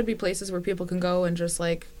there should be places where people can go and just,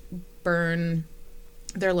 like, burn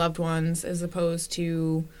their loved ones as opposed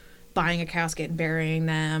to buying a casket and burying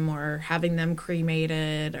them or having them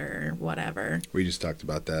cremated or whatever. We just talked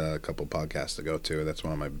about that a couple podcasts ago, too. That's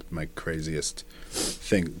one of my craziest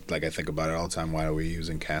thing. Like, I think about it all the time. Why are we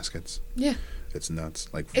using caskets? Yeah. It's nuts.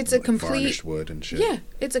 Like, it's like a complete varnished wood and shit. Yeah,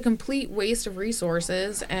 it's a complete waste of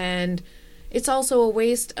resources, and it's also a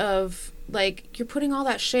waste of, like, you're putting all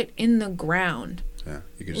that shit in the ground. Yeah,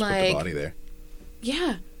 you can just put the body there.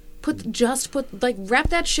 Yeah. Wrap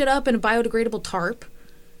that shit up in a biodegradable tarp.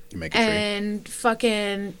 You make a tree. And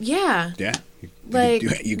fucking, yeah. Yeah.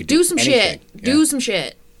 You could do some shit. Yeah. Do some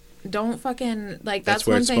shit. Don't fucking, like, that's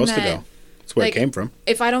where one it's thing supposed to go. That's where it came from.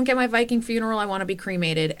 If I don't get my Viking funeral, I want to be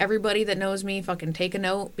cremated. Everybody that knows me, fucking take a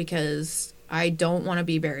note, because I don't want to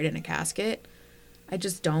be buried in a casket. I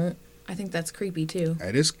just don't. I think that's creepy, too.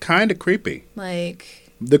 It is kind of creepy.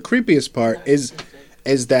 Like, the creepiest part is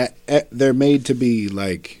that they're made to be,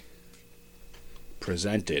 like,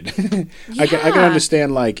 presented. Yeah. I can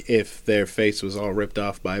understand, like, if their face was all ripped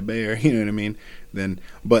off by a bear, you know what I mean?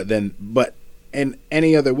 But in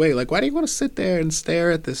any other way, like, why do you want to sit there and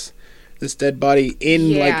stare at this dead body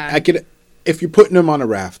if you're putting him on a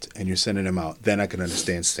raft and you're sending him out, then I can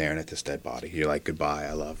understand staring at this dead body. You're like, goodbye,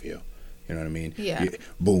 I love you. You know what I mean? Yeah.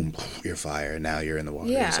 Boom, you're fire. Now you're in the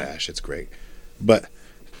water. Yeah. It's ash. It's great. But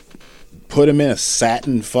put him in a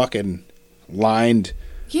satin fucking lined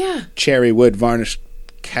cherry wood varnished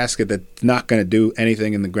casket that's not going to do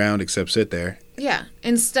anything in the ground except sit there. Yeah.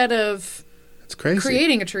 Instead of it's crazy.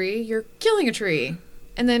 Creating a tree, you're killing a tree.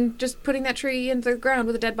 And then just putting that tree into the ground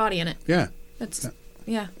with a dead body in it. Yeah. That's,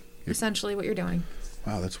 essentially what you're doing.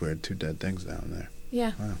 Wow, that's weird. 2 dead things down there.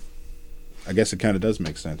 Yeah. Wow. I guess it kind of does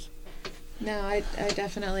make sense. No, I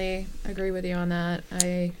definitely agree with you on that.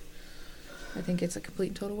 I think it's a complete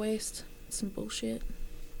and total waste. It's some bullshit.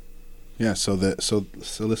 Yeah, so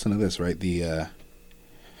listen to this, right? The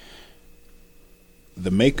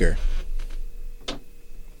maker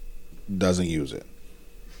doesn't use it.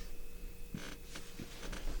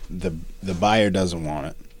 The buyer doesn't want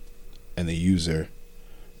it, and the user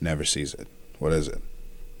never sees it. What is it?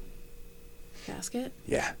 Casket?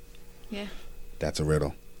 Yeah. Yeah. That's a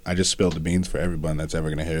riddle. I just spilled the beans for everyone that's ever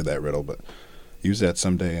going to hear that riddle, but use that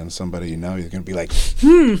someday on somebody you know. You're going to be like,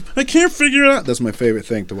 I can't figure it out. That's my favorite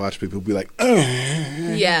thing, to watch people be like, oh.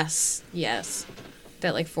 Yes.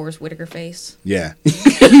 That, like, Forrest Whitaker face. Yeah.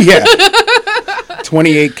 Yeah.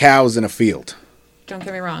 28 cows in a field. Don't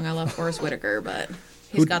get me wrong. I love Forrest Whitaker, but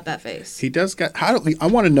he's got that face. He does got... I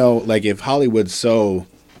want to know, like, if Hollywood's so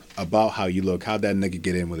about how you look, how'd that nigga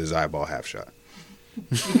get in with his eyeball half shot?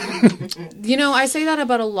 You know, I say that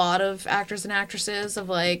about a lot of actors and actresses of,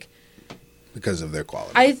 like... Because of their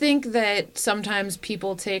quality. I think that sometimes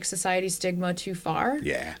people take society's stigma too far.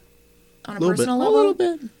 Yeah. On a personal level. A little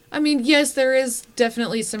bit. I mean, yes, there is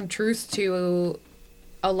definitely some truth to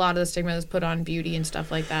a lot of the stigma that's put on beauty and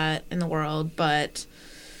stuff like that in the world, but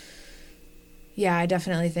yeah, I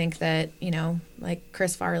definitely think that, you know, like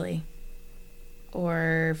Chris Farley.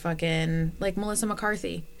 or fucking like Melissa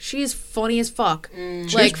McCarthy. She's funny as fuck.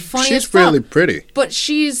 She's Funny as fuck. She's really pretty. But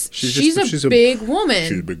she's she's a big woman.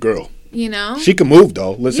 She's a big girl. You know? She can move,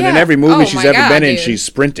 though. Listen, in Yeah. every movie Oh she's my ever God, been in, dude. she's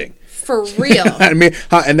sprinting. For real. I mean,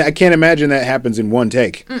 and I can't imagine that happens in one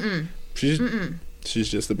take. She's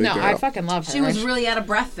just a big No, girl. I fucking love her. She was really out of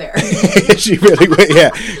breath there. She really,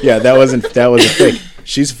 yeah. That was a fake.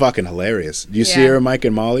 She's fucking hilarious. Do you see Yeah. her in Mike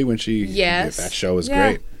and Molly when she? Yes. That show was Yeah.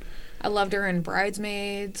 great. I loved her in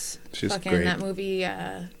Bridesmaids. She's fucking great. that movie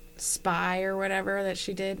Spy or whatever that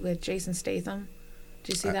she did with Jason Statham.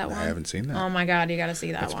 Did you see that one? I haven't seen that. Oh my god, you gotta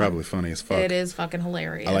see that That's one. probably funny as fuck. It is fucking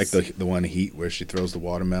hilarious. I like the one Heat where she throws the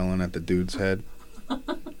watermelon at the dude's head.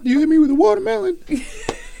 You hit me with a watermelon.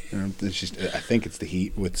 I think it's the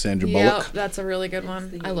Heat with Sandra Bullock. Yep, that's a really good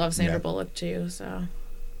one. I love Sandra Bullock too. So.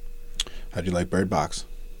 How'd you like Bird Box?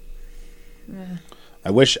 Yeah. I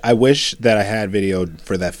wish that I had video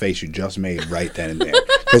for that face you just made right then and there,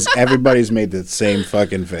 because everybody's made the same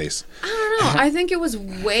fucking face. I don't know. I think it was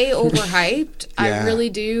way overhyped. Yeah. I really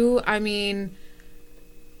do. I mean,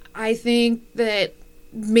 I think that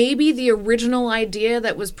maybe the original idea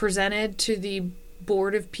that was presented to the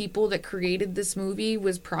board of people that created this movie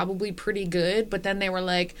was probably pretty good, but then they were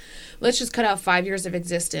like, let's just cut out 5 years of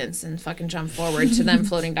existence and fucking jump forward to them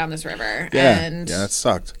floating down this river. Yeah, And that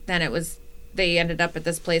sucked. then they ended up at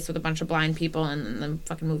this place with a bunch of blind people, and the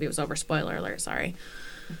fucking movie was over. Spoiler alert, sorry.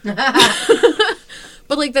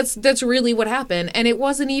 But like that's really what happened, and it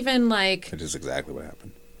wasn't even like, It is exactly what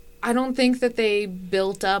happened. I don't think that they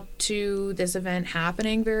built up to this event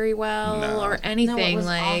happening very well No. or No, it anything. was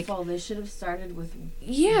like, awful. They should have started with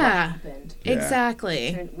yeah, what happened. Yeah.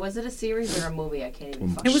 exactly. Was it a series or a movie? I can't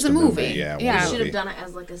even It fucking was a Just movie. Yeah, Yeah. They one should movie. have done it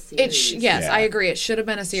as like a series. Yes, Yeah. I agree. It should have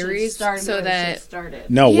been a series Started so where the shit that. started.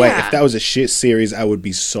 No way. Yeah. If that was a shit series, I would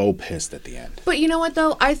be so pissed at the end. But you know what,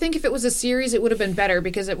 though? I think if it was a series, it would have been better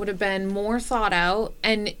because it would have been more thought out,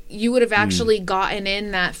 and you would have actually gotten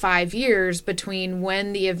in that 5 years between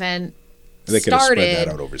when the event They could have started spread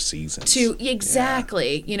that out over seasons. to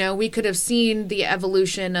exactly. You know, we could have seen the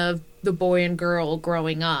evolution of the boy and girl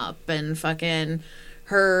growing up, and fucking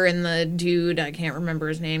her and the dude. I can't remember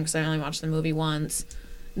his name because I only watched the movie once.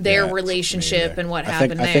 Their Yeah, relationship maybe. and what I happened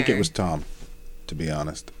think, there. I think it was Tom, to be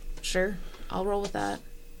honest. Sure, I'll roll with that.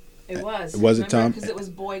 It was. Was it Tom? Because it was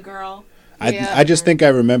boy girl. Yeah. I just think I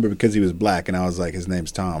remember because he was black, and I was like, his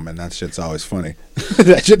name's Tom, and that shit's always funny.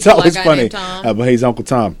 That shit's always guy funny. named Tom. But he's Uncle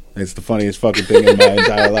Tom. It's the funniest fucking thing in my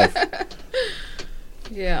entire life.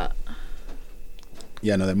 Yeah.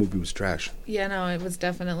 Yeah, no, that movie was trash. Yeah, no, it was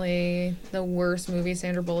definitely the worst movie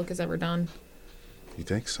Sandra Bullock has ever done. You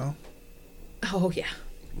think so? Oh, yeah.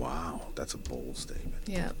 Wow, that's a bold statement.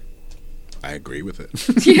 Yeah. I agree with it.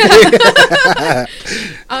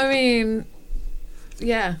 I mean,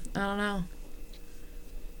 yeah, I don't know.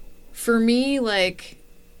 For me, like,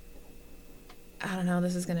 I don't know,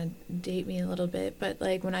 this is going to date me a little bit, but,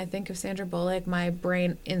 like, when I think of Sandra Bullock, my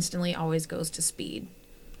brain instantly always goes to Speed.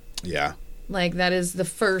 Yeah. Like, that is the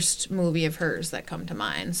first movie of hers that come to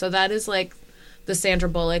mind. So that is, like, the Sandra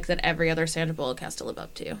Bullock that every other Sandra Bullock has to live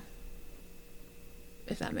up to.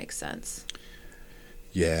 If that makes sense.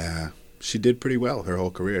 Yeah. She did pretty well her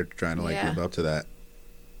whole career trying to, like, Yeah. live up to that.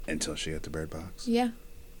 Until she hit the Bird Box. Yeah.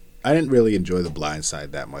 I didn't really enjoy The Blind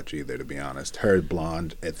Side that much either, to be honest. Her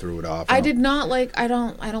blonde, it threw it off. I did not like, I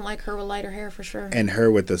don't like her with lighter hair for sure. And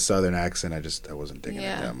her with the southern accent, I wasn't digging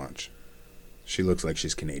Yeah. it that much. She looks like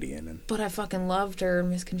she's Canadian. And But I fucking loved her in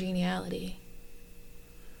Miss Congeniality.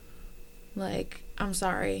 Like, I'm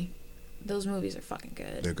sorry. Those movies are fucking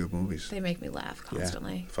good. they're good movies. They make me laugh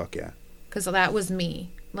constantly. Yeah. Fuck yeah. Because that was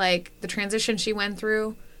me. Like, the transition she went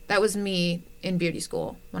through, that was me in beauty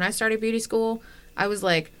school. When I started beauty school, I was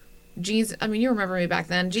like, jeans. I mean, you remember me back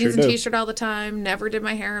then. Jeans Sure and do. t-shirt all the time. Never did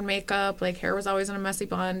my hair and makeup. Like, hair was always in a messy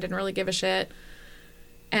bun. Didn't really give a shit.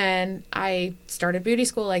 And I started beauty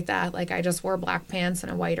school like that. Like, I just wore black pants and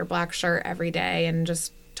a white or black shirt every day and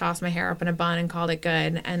just tossed my hair up in a bun and called it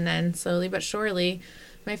good. And then slowly but surely,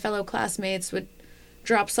 my fellow classmates would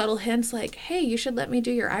drop subtle hints like, hey, you should let me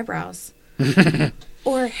do your eyebrows.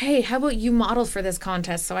 Or, hey, how about you model for this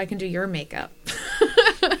contest so I can do your makeup?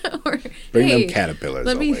 Or, Bring hey, them caterpillars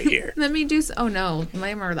let over me, here. Let me do... Oh, no.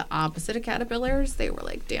 Mine were the opposite of caterpillars. They were,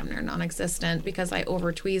 like, damn near non-existent because I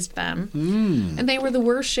over-tweezed them. And they were the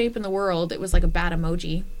worst shape in the world. It was like a bad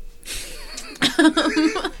emoji.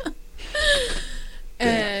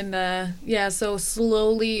 And, yeah, so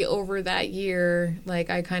slowly over that year, like,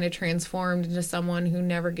 I kind of transformed into someone who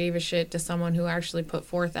never gave a shit to someone who actually put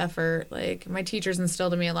forth effort. Like, my teachers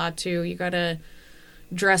instilled in me a lot, too. You gotta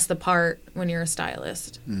dress the part when you're a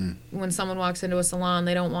stylist. When someone walks into a salon,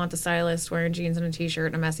 they don't want the stylist wearing jeans and a t-shirt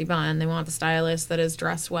and a messy bun. They want the stylist that is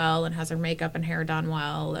dressed well and has her makeup and hair done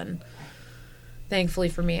well. And thankfully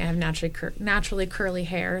for me, I have naturally curly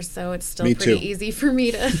hair, so it's still pretty easy for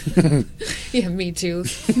me to... Yeah, me too.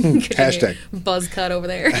 Hashtag. Buzz cut over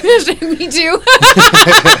there. Hashtag me too.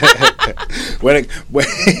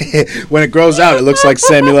 When it grows out, it looks like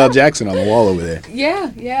Samuel L. Jackson on the wall over there.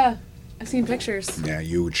 Yeah. I've seen pictures. Yeah,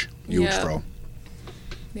 huge, bro.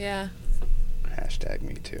 Yeah. Hashtag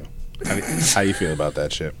me too. How do you feel about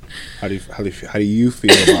that shit? How do you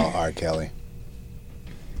feel about R. Kelly?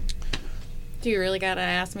 Do you really gotta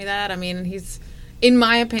ask me that? I mean, in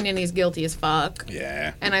my opinion, he's guilty as fuck.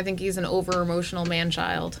 Yeah. And I think he's an over-emotional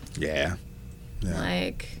man-child. Yeah.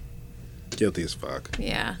 Guilty as fuck.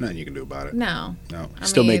 Yeah. Nothing you can do about it. No.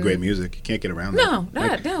 Still make great music. You can't get around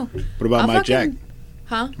that. No. What about Mike Jack?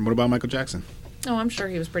 Huh? What about Michael Jackson? Oh, I'm sure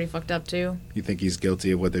he was pretty fucked up, too. You think he's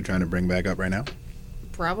guilty of what they're trying to bring back up right now?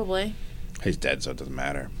 Probably. He's dead, so it doesn't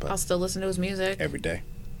matter. But I'll still listen to his music. Every day.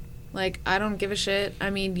 I don't give a shit. I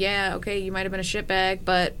mean, yeah, okay, you might have been a shitbag,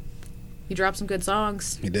 but he dropped some good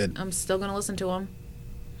songs. He did. I'm still going to listen to him.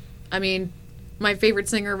 I mean, my favorite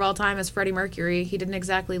singer of all time is Freddie Mercury. He didn't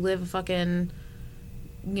exactly live a fucking,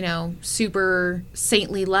 super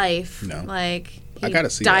saintly life. No. He I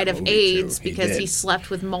gotta see died that of movie, AIDS too. because he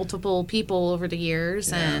slept with multiple people over the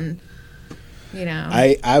years, and,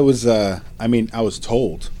 I was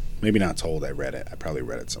told, maybe not told, I read it. I probably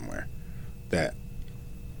read it somewhere, that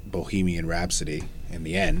Bohemian Rhapsody, in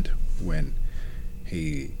the end, when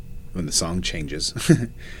the song changes,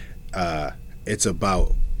 it's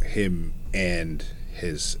about him and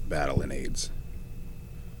his battle in AIDS.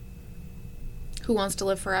 Who Wants to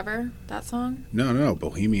Live Forever? That song? No,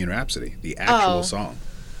 Bohemian Rhapsody, the actual song.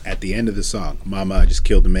 At the end of the song, Mama, I just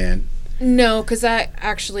killed a man. No, because that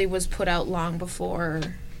actually was put out long before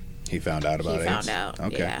he found out about AIDS. He found out.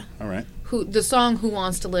 Okay, yeah. All right. The song "Who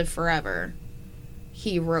Wants to Live Forever"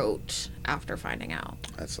 he wrote after finding out.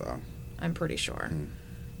 That song. I'm pretty sure.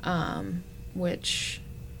 Which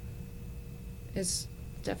is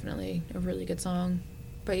definitely a really good song.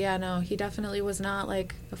 But yeah, no, he definitely was not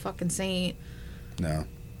like a fucking saint. No.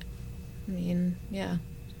 I mean, yeah.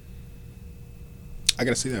 I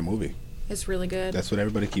gotta see that movie. It's really good. That's what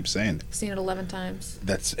everybody keeps saying. I've seen it 11 times.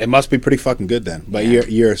 It must be pretty fucking good then. But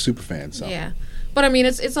you're a super fan, so. Yeah. But I mean,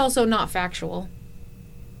 it's also not factual.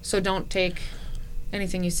 So don't take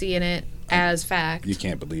anything you see in it as fact. You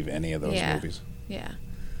can't believe any of those movies. Yeah.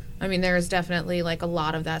 I mean, there is definitely a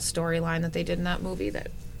lot of that storyline that they did in that movie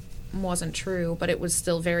that wasn't true, but it was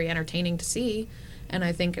still very entertaining to see. And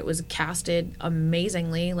I think it was casted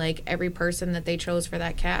amazingly. Every person that they chose for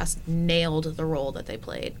that cast nailed the role that they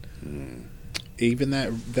played. Even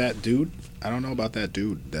that dude, I don't know about that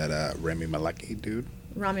dude, that Rami Malek dude.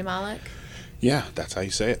 Rami Malek? Yeah, that's how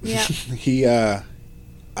you say it. Yeah.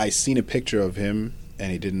 I seen a picture of him,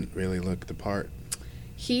 and he didn't really look the part.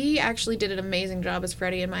 He actually did an amazing job as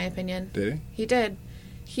Freddy, in my opinion. Did he? He did.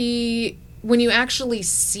 When you actually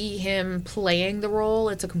see him playing the role,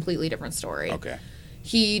 it's a completely different story. Okay.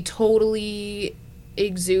 He totally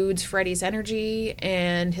exudes Freddy's energy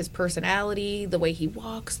and his personality, the way he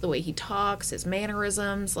walks, the way he talks, his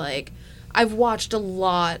mannerisms. I've watched a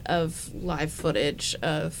lot of live footage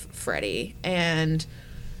of Freddy, and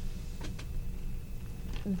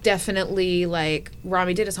definitely,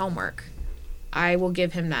 Rami did his homework. I will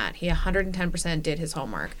give him that. He 110% did his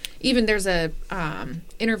homework. Even there's a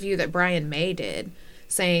interview that Brian May did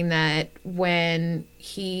saying that when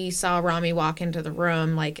he saw Rami walk into the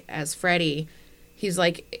room, as Freddy, he's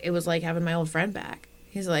it was like having my old friend back.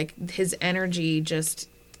 He's his energy just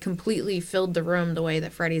completely filled the room the way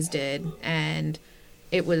that Freddy's did, and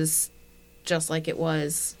it was just like it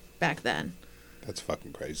was back then. That's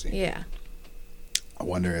fucking crazy. Yeah. I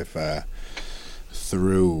wonder if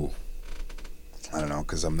through, I don't know,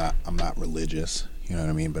 because I'm not religious, you know what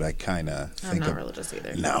I mean? But I kind of think I'm not religious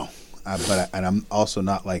either. No, and I'm also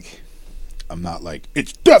not I'm not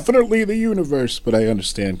it's definitely the universe, but I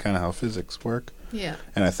understand kind of how physics work. Yeah.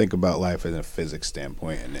 And I think about life in a physics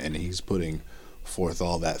standpoint, and he's putting forth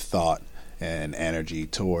all that thought and energy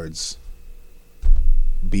towards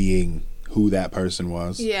being who that person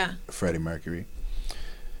was. Yeah. Freddie Mercury.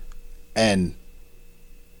 And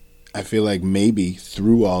I feel like maybe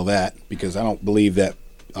through all that, because I don't believe that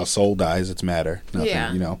a soul dies, it's matter,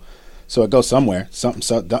 nothing, So it goes somewhere.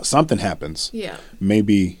 Something happens. Yeah.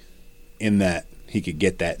 Maybe in that he could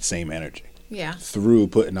get that same energy. Yeah. Through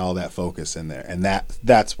putting all that focus in there, and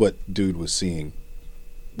that's what dude was seeing,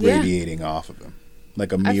 radiating off of him,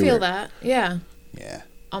 like a mirror. I feel that. Yeah. Yeah.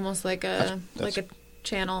 Almost like a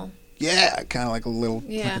channel. Yeah, kind of like like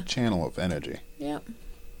Yeah. a channel of energy. Yep.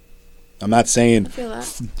 I'm not saying I feel that.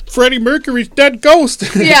 Freddie Mercury's dead ghost.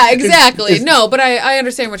 Yeah, exactly. No, but I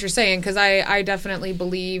understand what you're saying, because I definitely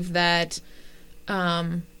believe that,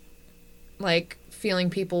 like, feeling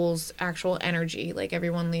people's actual energy, like,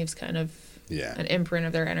 everyone leaves kind of Yeah. an imprint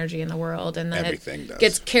of their energy in the world, and that Everything does.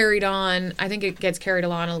 gets carried on. I think it gets carried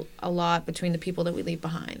on a lot between the people that we leave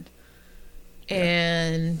behind.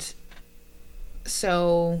 And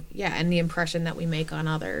so, yeah, and the impression that we make on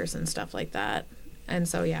others and stuff like that. And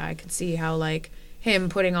so, yeah, I could see how, like, him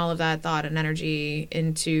putting all of that thought and energy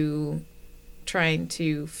into trying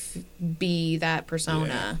to be that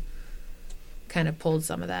persona kind of pulled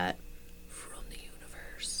some of that from the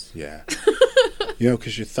universe. Yeah.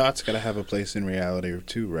 Because your thoughts got to have a place in reality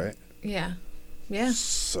too, right? Yeah. Yeah.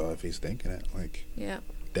 So if he's thinking it, like, Yeah.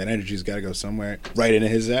 that energy's got to go somewhere right into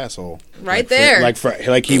his asshole. Right like there.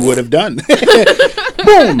 like he would have done.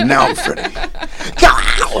 Boom! Now I'm Freddie.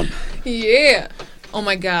 Come on! Yeah. Oh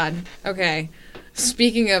my God. Okay.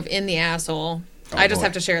 Speaking of in the asshole, I just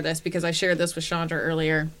have to share this because I shared this with Chandra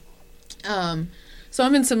earlier. So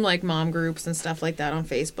I'm in some like mom groups and stuff like that on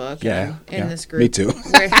Facebook. Yeah. In this group. Me too.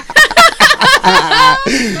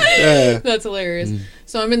 That's hilarious.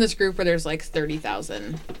 So I'm in this group where there's like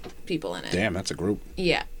 30,000 people in it. Damn, that's a group.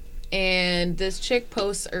 Yeah. And this chick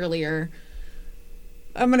posts earlier.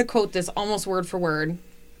 I'm going to quote this almost word for word.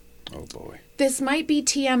 Oh boy. This might be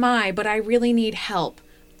TMI, but I really need help.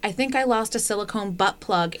 I think I lost a silicone butt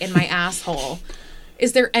plug in my asshole.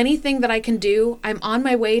 Is there anything that I can do? I'm on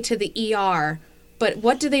my way to the ER, but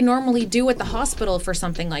what do they normally do at the hospital for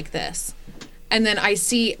something like this? And then I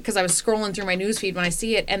see, because I was scrolling through my newsfeed when I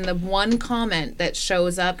see it, and the one comment that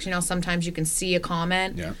shows up, 'cause, you know, sometimes you can see a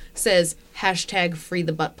comment, says, hashtag free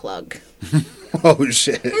the butt plug. Oh,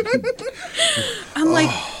 shit. I'm like,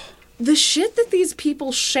 the shit that these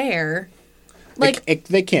people share, like...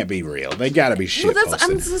 they can't be real. They gotta be shit Well,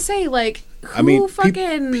 I'm posted. to say, like, who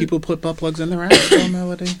fucking... people put butt plugs in their asshole,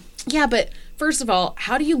 Melody. Yeah, but first of all,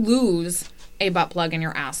 how do you lose a butt plug in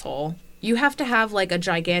your asshole? You have to have, like, a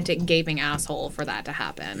gigantic gaping asshole for that to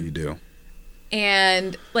happen. You do.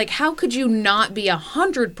 And, like, how could you not be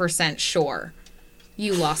 100% sure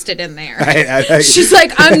you lost it in there? She's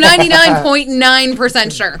like, I'm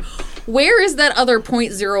 99.9% sure. Where is that other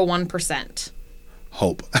 0.01%?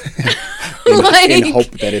 Hope. in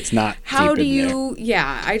hope that it's not how deep do in you... there.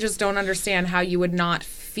 Yeah, I just don't understand how you would not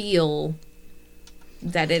feel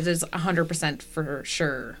that it is 100% for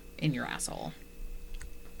sure in your asshole.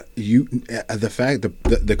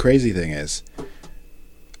 The crazy thing is,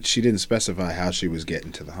 she didn't specify how she was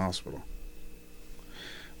getting to the hospital.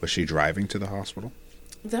 Was she driving to the hospital?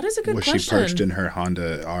 That is a good question. Was she perched in her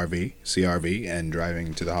Honda CRV, and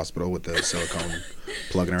driving to the hospital with the silicone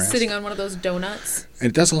plug in her ass? Sitting on one of those donuts. And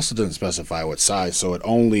it doesn't specify what size, so it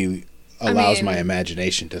only allows my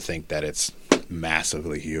imagination to think that it's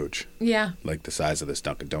massively huge. Yeah. Like the size of this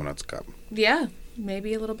Dunkin' Donuts cup. Yeah.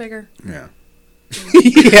 Maybe a little bigger. Yeah.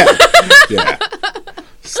 Yeah.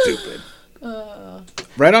 Stupid.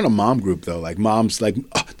 Right on a mom group though, like moms, like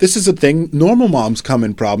this is a thing normal moms come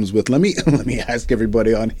in problems with. Let me ask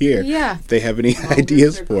everybody on here. Yeah. If they have any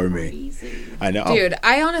ideas for me. I know, dude.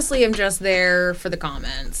 I honestly am just there for the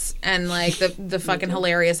comments and like the fucking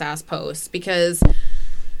hilarious ass posts, because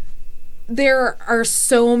there are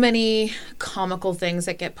so many comical things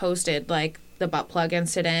that get posted, like the butt plug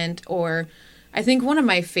incident, or I think one of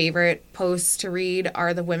my favorite posts to read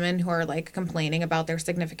are the women who are like complaining about their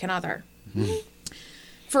significant other. Mm-hmm.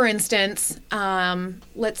 For instance,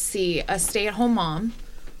 let's see, a stay-at-home mom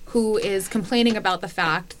who is complaining about the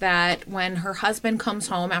fact that when her husband comes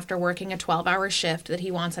home after working a 12-hour shift, that he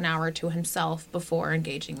wants an hour to himself before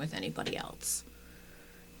engaging with anybody else.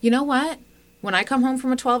 You know what? When I come home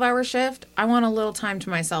from a 12-hour shift, I want a little time to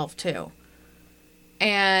myself too.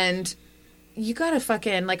 And you gotta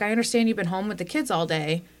fucking, like, I understand you've been home with the kids all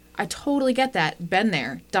day. I totally get that. Been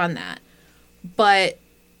there, done that. But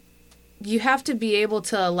you have to be able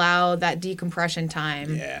to allow that decompression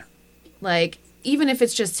time. Yeah. Like, even if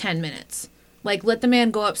it's just 10 minutes. Like, let the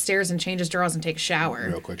man go upstairs and change his drawers and take a shower.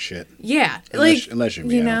 Real quick shit. Yeah. Unless you're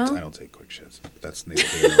me, you know? I don't take quick shits. That's neither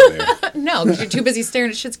here nor there. No, because you're too busy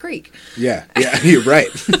staring at Schitt's Creek. Yeah, you're right.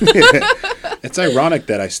 It's ironic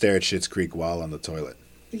that I stare at Schitt's Creek while on the toilet.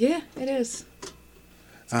 Yeah, it is.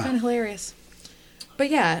 It's kind of hilarious.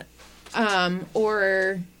 But yeah,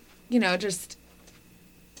 or, you know, just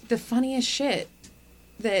the funniest shit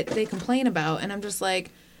that they complain about. And I'm just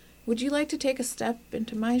like, would you like to take a step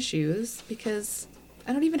into my shoes? Because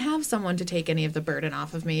I don't even have someone to take any of the burden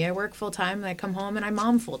off of me. I work full time, and I come home and I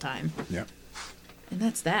mom full time. Yeah. And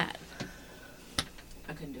that's that.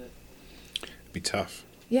 I couldn't do it. It'd be tough.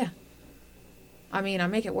 Yeah. I mean, I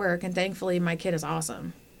make it work, and thankfully my kid is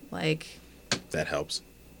awesome. Like, That helps.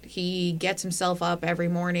 he gets himself up every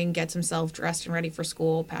morning, gets himself dressed and ready for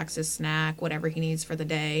school, packs his snack, whatever he needs for the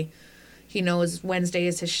day. He knows Wednesday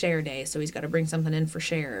is his share day, so he's got to bring something in for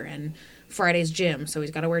share. And Friday's gym, so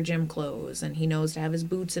he's got to wear gym clothes. And he knows to have his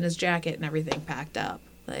boots and his jacket and everything packed up.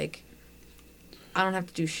 Like, I don't have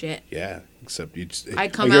to do shit. Yeah, except you just... I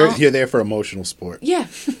come you're, out- You're there for emotional support. Yeah.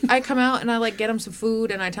 I come out and I, like, get him some food,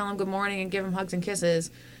 and I tell him good morning and give him hugs and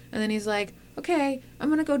kisses. And then he's like, okay, I'm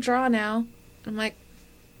going to go draw now. I'm like,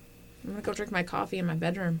 I'm going to go drink my coffee in my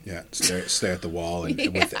bedroom. Yeah, stare at the wall and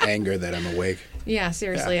with anger that I'm awake. Yeah,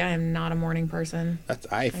 seriously, Yeah. I am not a morning person. I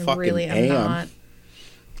I fucking really am am. not.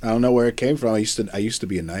 I don't know where it came from. I used to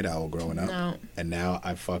be a night owl growing up. No. And now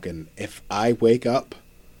if I wake up,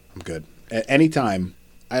 I'm good. At any time,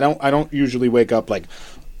 I don't usually wake up like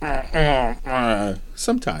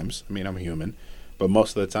sometimes. I mean, I'm human, but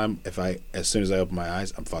most of the time as soon as I open my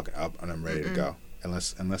eyes, I'm fucking up and I'm ready to go.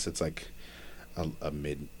 Unless it's like a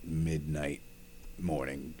midnight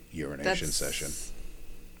morning urination session.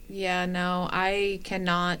 Yeah, no, I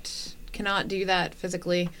cannot do that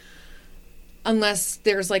physically unless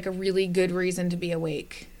there's like a really good reason to be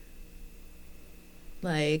awake.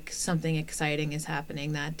 Like something exciting is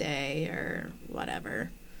happening that day or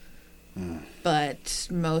whatever. But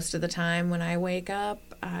most of the time when I wake up,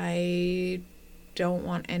 I don't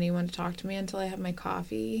want anyone to talk to me until I have my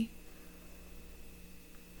coffee.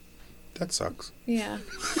 That sucks. Yeah.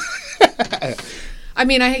 I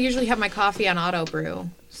mean, I usually have my coffee on auto brew,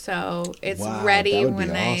 so it's Wow, ready that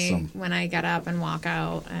would be awesome. when I get up and walk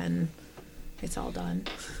out, and it's all done.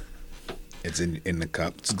 It's in the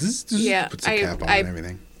cup. Yeah, Puts the cap on and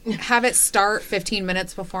everything. Have it start 15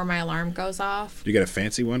 minutes before my alarm goes off. You got a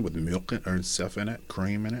fancy one with milk or stuff in it,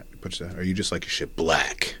 cream in it? Or are you just like shit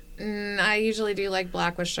black? I usually do like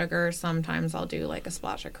black with sugar. Sometimes I'll do like a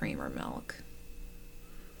splash of cream or milk.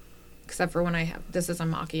 Except for when this is a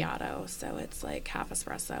macchiato, so it's like half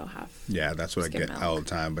espresso, half. Yeah, that's what I skim get milk. all the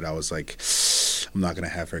time. But I was like, I'm not gonna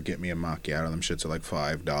have her get me a macchiato. Them shits are like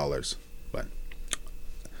 $5. But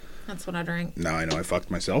That's what I drink. now I know I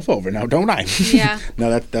fucked myself over. Now don't I? Yeah.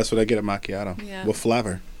 No, that's what I get at macchiato. Yeah. What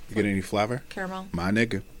flavor? You get any flavor? Caramel. My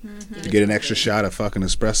nigga. You get an extra shot of fucking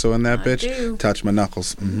espresso in that I bitch. do. Touch my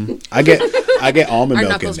knuckles. I get almond Our milk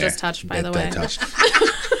knuckles in there. just touched, by the That way. touched.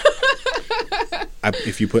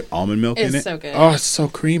 If you put almond milk in It's it, so good. oh, it's so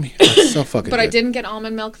creamy. It's so fucking But good. I didn't get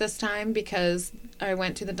almond milk this time because I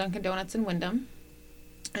went to the Dunkin' Donuts in Wyndham.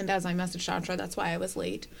 And as I messaged Chantra, that's why I was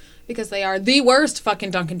late. Because they are the worst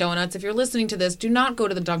fucking Dunkin' Donuts. If you're listening to this, do not go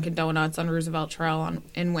to the Dunkin' Donuts on Roosevelt Trail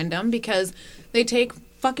in Wyndham because they take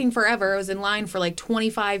fucking forever. I was in line for like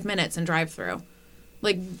 25 minutes in drive-thru.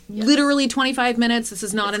 Like, literally 25 minutes. This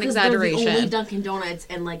is not an exaggeration. They're the only Dunkin' Donuts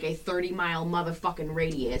in like a 30-mile motherfucking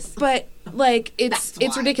radius. But, like, it's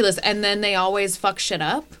That's why. ridiculous. And then they always fuck shit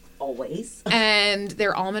up. Always. And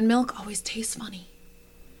their almond milk always tastes funny.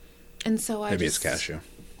 And so Maybe it's cashew.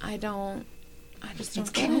 I just don't It's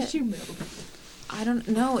get it. cashew milk. I don't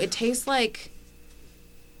know. It tastes like,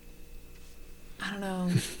 I don't know,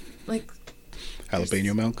 like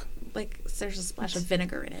Jalapeno milk. there's a splash of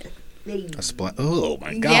vinegar in it. A splat. Oh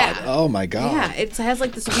my god. Yeah. Oh my god. Yeah, it has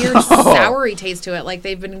like this weird soury taste to it. Like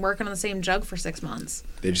they've been working on the same jug for 6 months.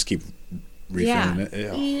 They just keep refilling it.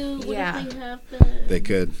 Ew. Ew, what Yeah. if they have that? They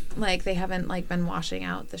could. Like they haven't like been washing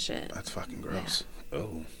out the shit. That's fucking gross.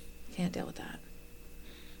 Oh. Can't deal with that.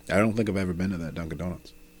 I don't think I've ever been to that Dunkin'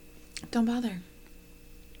 Donuts. Don't bother.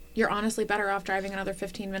 You're honestly better off driving another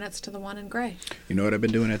 15 minutes to the one in Gray. You know what I've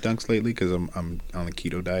been doing at Dunks lately? Because I'm on the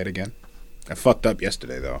keto diet again. I fucked up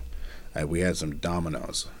yesterday though. We had some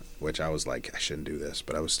Domino's, which I was like, I shouldn't do this,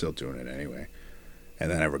 but I was still doing it anyway.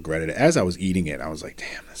 And then I regretted it. As I was eating it, I was like,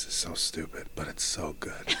 damn, this is so stupid, but it's so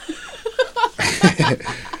good.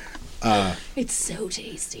 It's so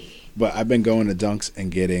tasty. But I've been going to Dunks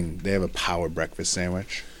and they have a power breakfast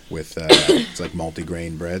sandwich with, it's like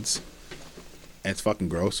multigrain breads. And it's fucking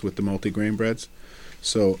gross with the multigrain breads.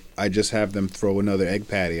 So I just have them throw another egg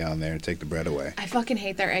patty on there and take the bread away. I fucking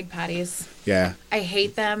hate their egg patties. Yeah. I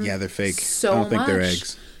hate them. Yeah, they're fake. So I don't think they're much.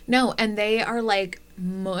 eggs. No, and they are like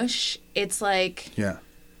mush. It's like Yeah.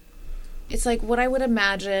 what I would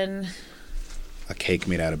imagine. A cake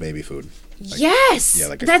made out of baby food. Yes, yeah,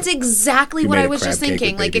 like that's exactly you what made I a was just crab cake with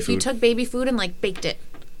thinking. Like baby if you food? took baby food and like baked it,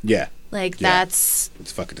 Yeah. like Yeah. that's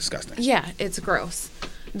It's fucking disgusting. yeah, it's gross.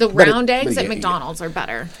 The But round but eggs at yeah, McDonald's are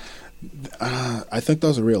better. I think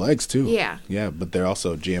those are real eggs too. Yeah. Yeah, but they're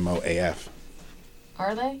also GMO AF.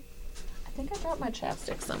 Are they? I think I dropped my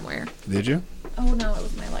chapstick somewhere. Did you? Oh no, it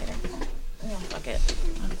was my lighter. Oh, fuck it.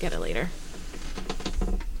 I'll get it later.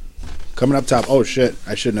 Coming up top. Oh, shit.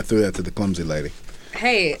 I shouldn't have threw that to the clumsy lady.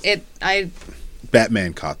 Hey,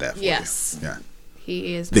 Batman caught that for yes. you. Yeah.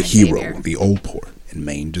 He is The my hero savior. the Old Port and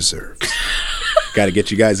Maine deserves. Got to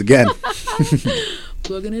get you guys again.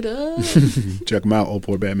 Plugging it up. Check them out, Old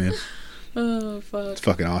Port Batman. Oh, fuck. It's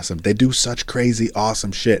fucking awesome. They do such crazy,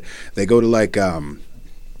 awesome shit. They go to like,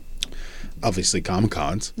 obviously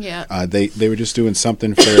Comic-Cons. Yeah. They were just doing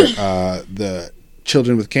something for the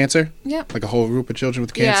children with cancer. Yep. Like a whole group of children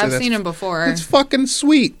with cancer. Yeah, I've That's- seen him before. It's fucking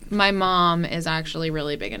sweet. My mom is actually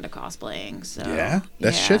really big into cosplaying, so Yeah,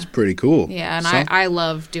 that yeah. shit's pretty cool. Yeah, and So- I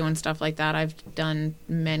love doing stuff like that. I've done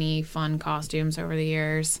many fun costumes over the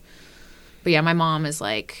years. But yeah, my mom is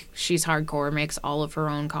like, she's hardcore, makes all of her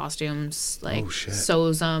own costumes, like Oh, shit.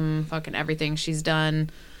 sews them, fucking everything. She's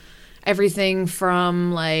done everything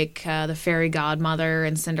from like the fairy godmother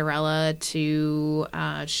and Cinderella to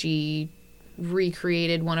she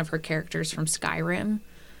recreated one of her characters from Skyrim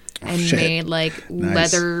and shit. made like Nice.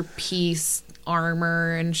 leather piece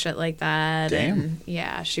armor and shit like that. Damn. And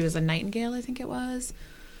yeah, she was a nightingale, I think it was.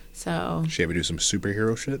 So She ever do some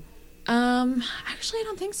superhero shit? actually I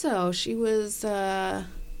don't think so. She was the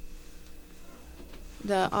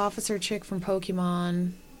officer chick from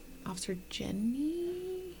Pokemon. Officer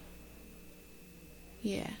Jenny?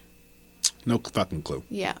 Yeah. No fucking clue.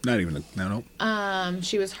 Yeah. Not even no.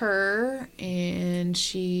 She was her, and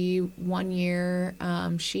she one year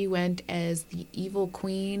she went as the evil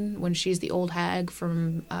queen when she's the old hag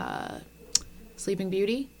from Sleeping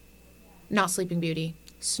Beauty. Not Sleeping Beauty,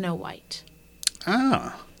 Snow White.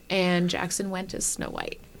 Ah. And Jackson went as Snow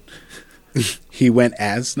White. He went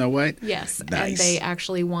as Snow White? Yes. Nice. And they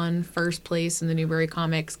actually won first place in the Newbury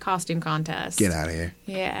Comics costume contest. Get out of here.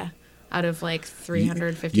 Yeah. Out of like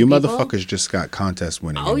 350 You people. motherfuckers just got contest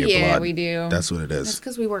winning Oh, in your yeah, blood. we do. That's what it That's is.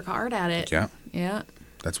 because we work hard at it. Yeah. Yeah.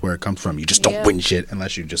 That's where it comes from. You just don't Yeah. win shit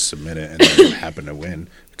unless you just submit it and then you happen to win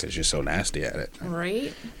because you're so nasty at it.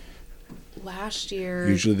 Right? Last year.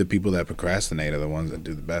 Usually the people that procrastinate are the ones that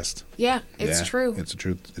do the best. Yeah, it's Yeah, true. It's a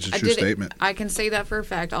true I true did it- statement. I can say that for a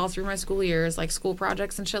fact. All through my school years, like school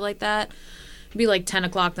projects and shit like that, it'd be like 10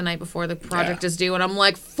 o'clock the night before the project Yeah. is due, and I'm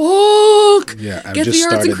like, fuck! Yeah, I've Get just the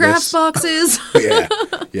arts and started crafts this. boxes! Yeah.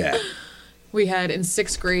 Yeah. We had, in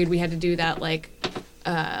 6th grade, we had to do that, like,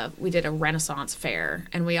 we did a Renaissance fair,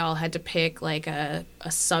 and we all had to pick, like, a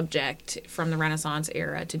subject from the Renaissance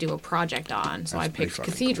era to do a project on. So That's I pretty picked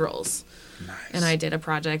fucking cathedrals. Nice. And I did a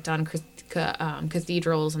project on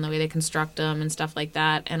cathedrals and the way they construct them and stuff like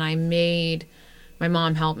that. And my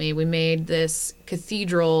mom helped me. We made this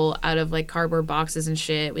cathedral out of like cardboard boxes and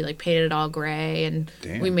shit. We like painted it all gray, and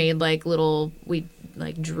Damn. we made like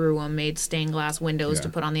drew them, made stained glass windows Yeah. to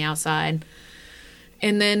put on the outside.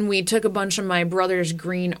 And then we took a bunch of my brother's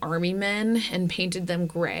green army men and painted them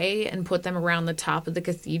gray and put them around the top of the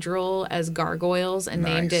cathedral as gargoyles and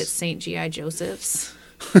named Nice. it St. G.I. Joseph's.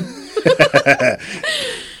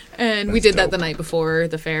 And we That's did that dope. the night before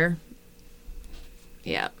the fair.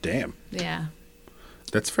 Yeah. Damn. Yeah.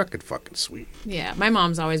 That's fucking sweet. Yeah. My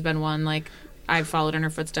mom's always been one, like, I've followed in her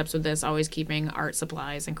footsteps with this, always keeping art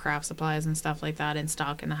supplies and craft supplies and stuff like that in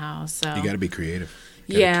stock in the house. So You got to be creative.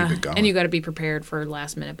 You gotta yeah, keep it going. and you got to be prepared for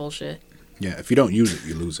last minute bullshit. Yeah, if you don't use it,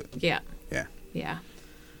 you lose it. Yeah. Yeah. Yeah.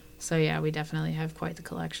 So yeah, we definitely have quite the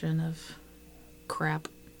collection of crap.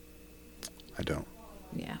 I don't.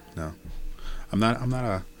 Yeah. No.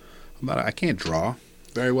 I can't draw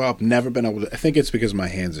very well. I've never been able to. I think it's because my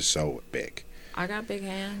hands are so big. I got big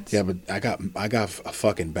hands. Yeah, but I got a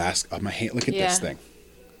fucking basket on my hand. Look at Yeah. this thing.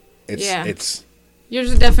 It's Yeah. it's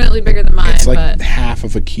Yours are definitely bigger than mine, it's like but half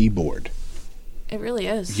of a keyboard. it really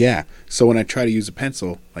is. Yeah. So when I try to use a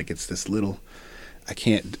pencil, like it's this little, I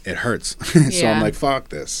can't. It hurts. So Yeah. I'm like, fuck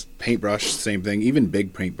this. Paintbrush, same thing. Even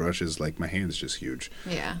big paintbrushes, like my hand's just huge.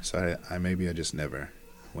 Yeah. So I maybe I just never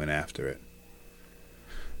went after it.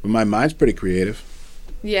 But my mind's pretty creative.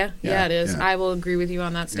 Yeah, Yeah, it is. yeah. I will agree with you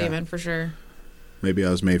on that statement for sure. Maybe I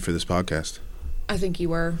was made for this podcast. I think you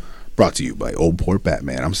were. Brought to you by Old Port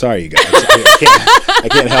Batman. I'm sorry, you guys. I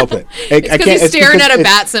can't help it. It's 'cause he's staring at a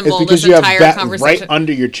bat symbol It's because this you have entire bat conversation. right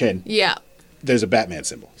under your chin. Yeah. There's a Batman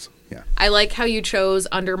symbol. Yeah. I like how you chose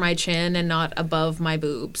under my chin and not above my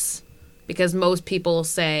boobs. Because most people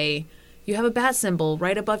say, you have a bat symbol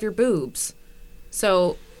right above your boobs.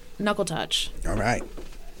 So, knuckle touch. All right.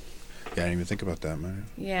 Yeah, I didn't even think about that, man.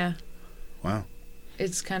 Yeah. Wow.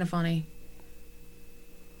 It's kind of funny.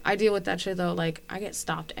 I deal with that shit, though. Like, I get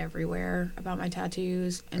stopped everywhere about my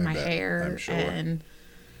tattoos and I my bet. hair. I'm sure. And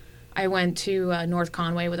I went to North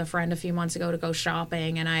Conway with a friend a few months ago to go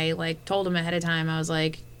shopping. And I, like, told him ahead of time, I was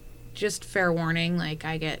like, just fair warning, like,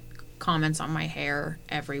 I get comments on my hair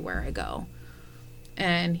everywhere I go.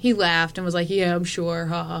 And he laughed and was like, yeah, I'm sure,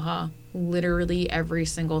 ha ha ha. Literally every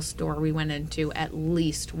single store we went into, at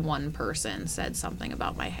least one person said something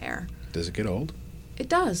about my hair. Does it get old? It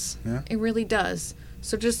does. Yeah. It really does.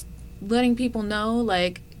 So just letting people know,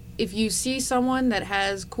 like, if you see someone that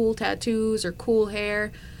has cool tattoos or cool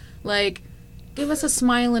hair, like, give us a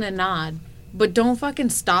smile and a nod. But don't fucking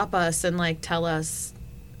stop us and, like, tell us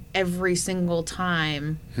every single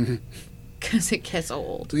time. Because it gets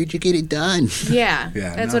old. Where'd you get it done? Yeah.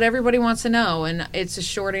 Yeah, That's no. what everybody wants to know. And it's a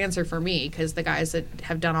short answer for me because the guys that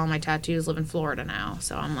have done all my tattoos live in Florida now.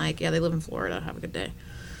 So I'm like, yeah, they live in Florida. Have a good day.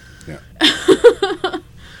 Yeah.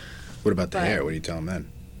 What about the But- hair? What do you tell them then?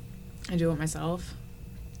 I do it myself.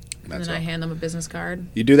 That's and then I all. hand them a business card.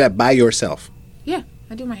 You do that by yourself. Yeah,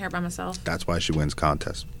 I do my hair by myself. That's why she wins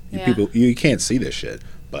contests. You Yeah. people, you can't see this shit,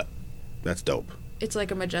 but that's dope. It's like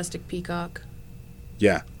a majestic peacock.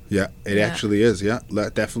 Yeah, yeah, it Yeah. actually is. Yeah,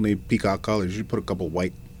 definitely peacock colors. You should put a couple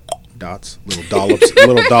white dots,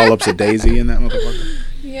 little dollops of daisy in that motherfucker.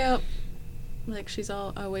 Yep. Like she's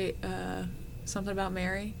all, oh wait, something about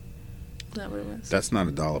Mary? Is that what it was? That's not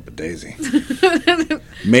a dollop of daisy.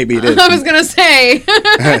 Maybe it is. I was going to say.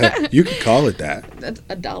 You could call it that. That's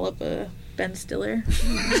a dollop of Ben Stiller.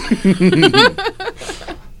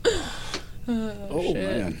 Oh shit.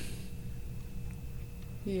 man.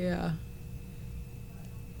 Yeah.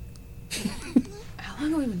 How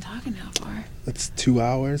long have we been talking now for? That's 2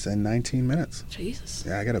 hours and 19 minutes. Jesus.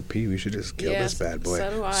 Yeah, I gotta pee. We should just kill Yes, this bad boy. so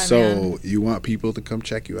do I, So, man. you want people to come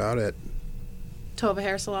check you out at Tova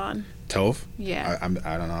Hair Salon. Tove? Yeah.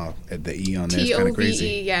 I don't know. The E on there is kind of Tove.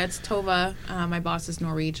 crazy. Yeah, it's Tova. My boss is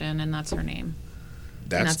Norwegian, and that's her name. And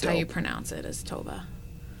That's that's how you dope. pronounce it, is Tova.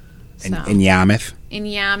 In, So, in Yarmouth. in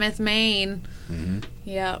Yarmouth, Maine. Mm-hmm.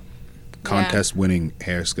 Yep. Contest winning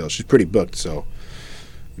hair skills. She's pretty booked, so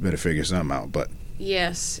you better figure something out. But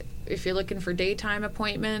Yes. If you're looking for daytime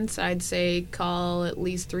appointments, I'd say call at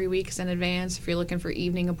least 3 weeks in advance. If you're looking for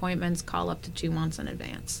evening appointments, call up to 2 months in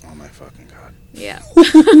advance. oh my fucking god, Yeah.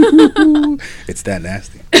 it's that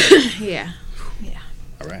nasty. Yeah. Yeah.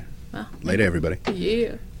 All right, Well, later everybody.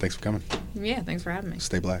 yeah. Thanks for coming. Yeah, thanks for having me.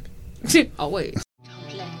 Stay black. Always.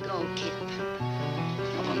 Don't let go, Kip.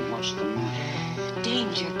 Tell them what's the matter.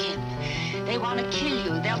 Danger, Kip. They want to kill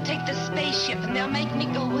you. They'll take the spaceship and they'll make me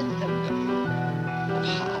go with them.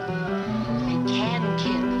 How? They can,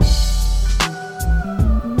 Kip.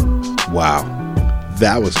 Wow,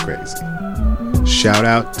 that was crazy. Shout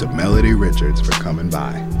out to Melody Richards for coming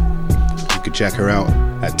by. You can check her out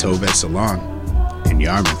at Tove Salon in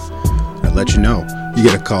Yarmouth. I'll let you know, you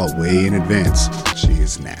get a call way in advance. She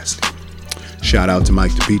is nasty. Shout out to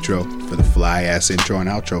Mike DePietro for the fly ass intro and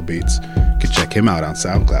outro beats. You can check him out on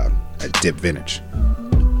SoundCloud at Dip Vintage.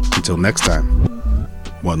 Until next time,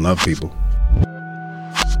 one love, people.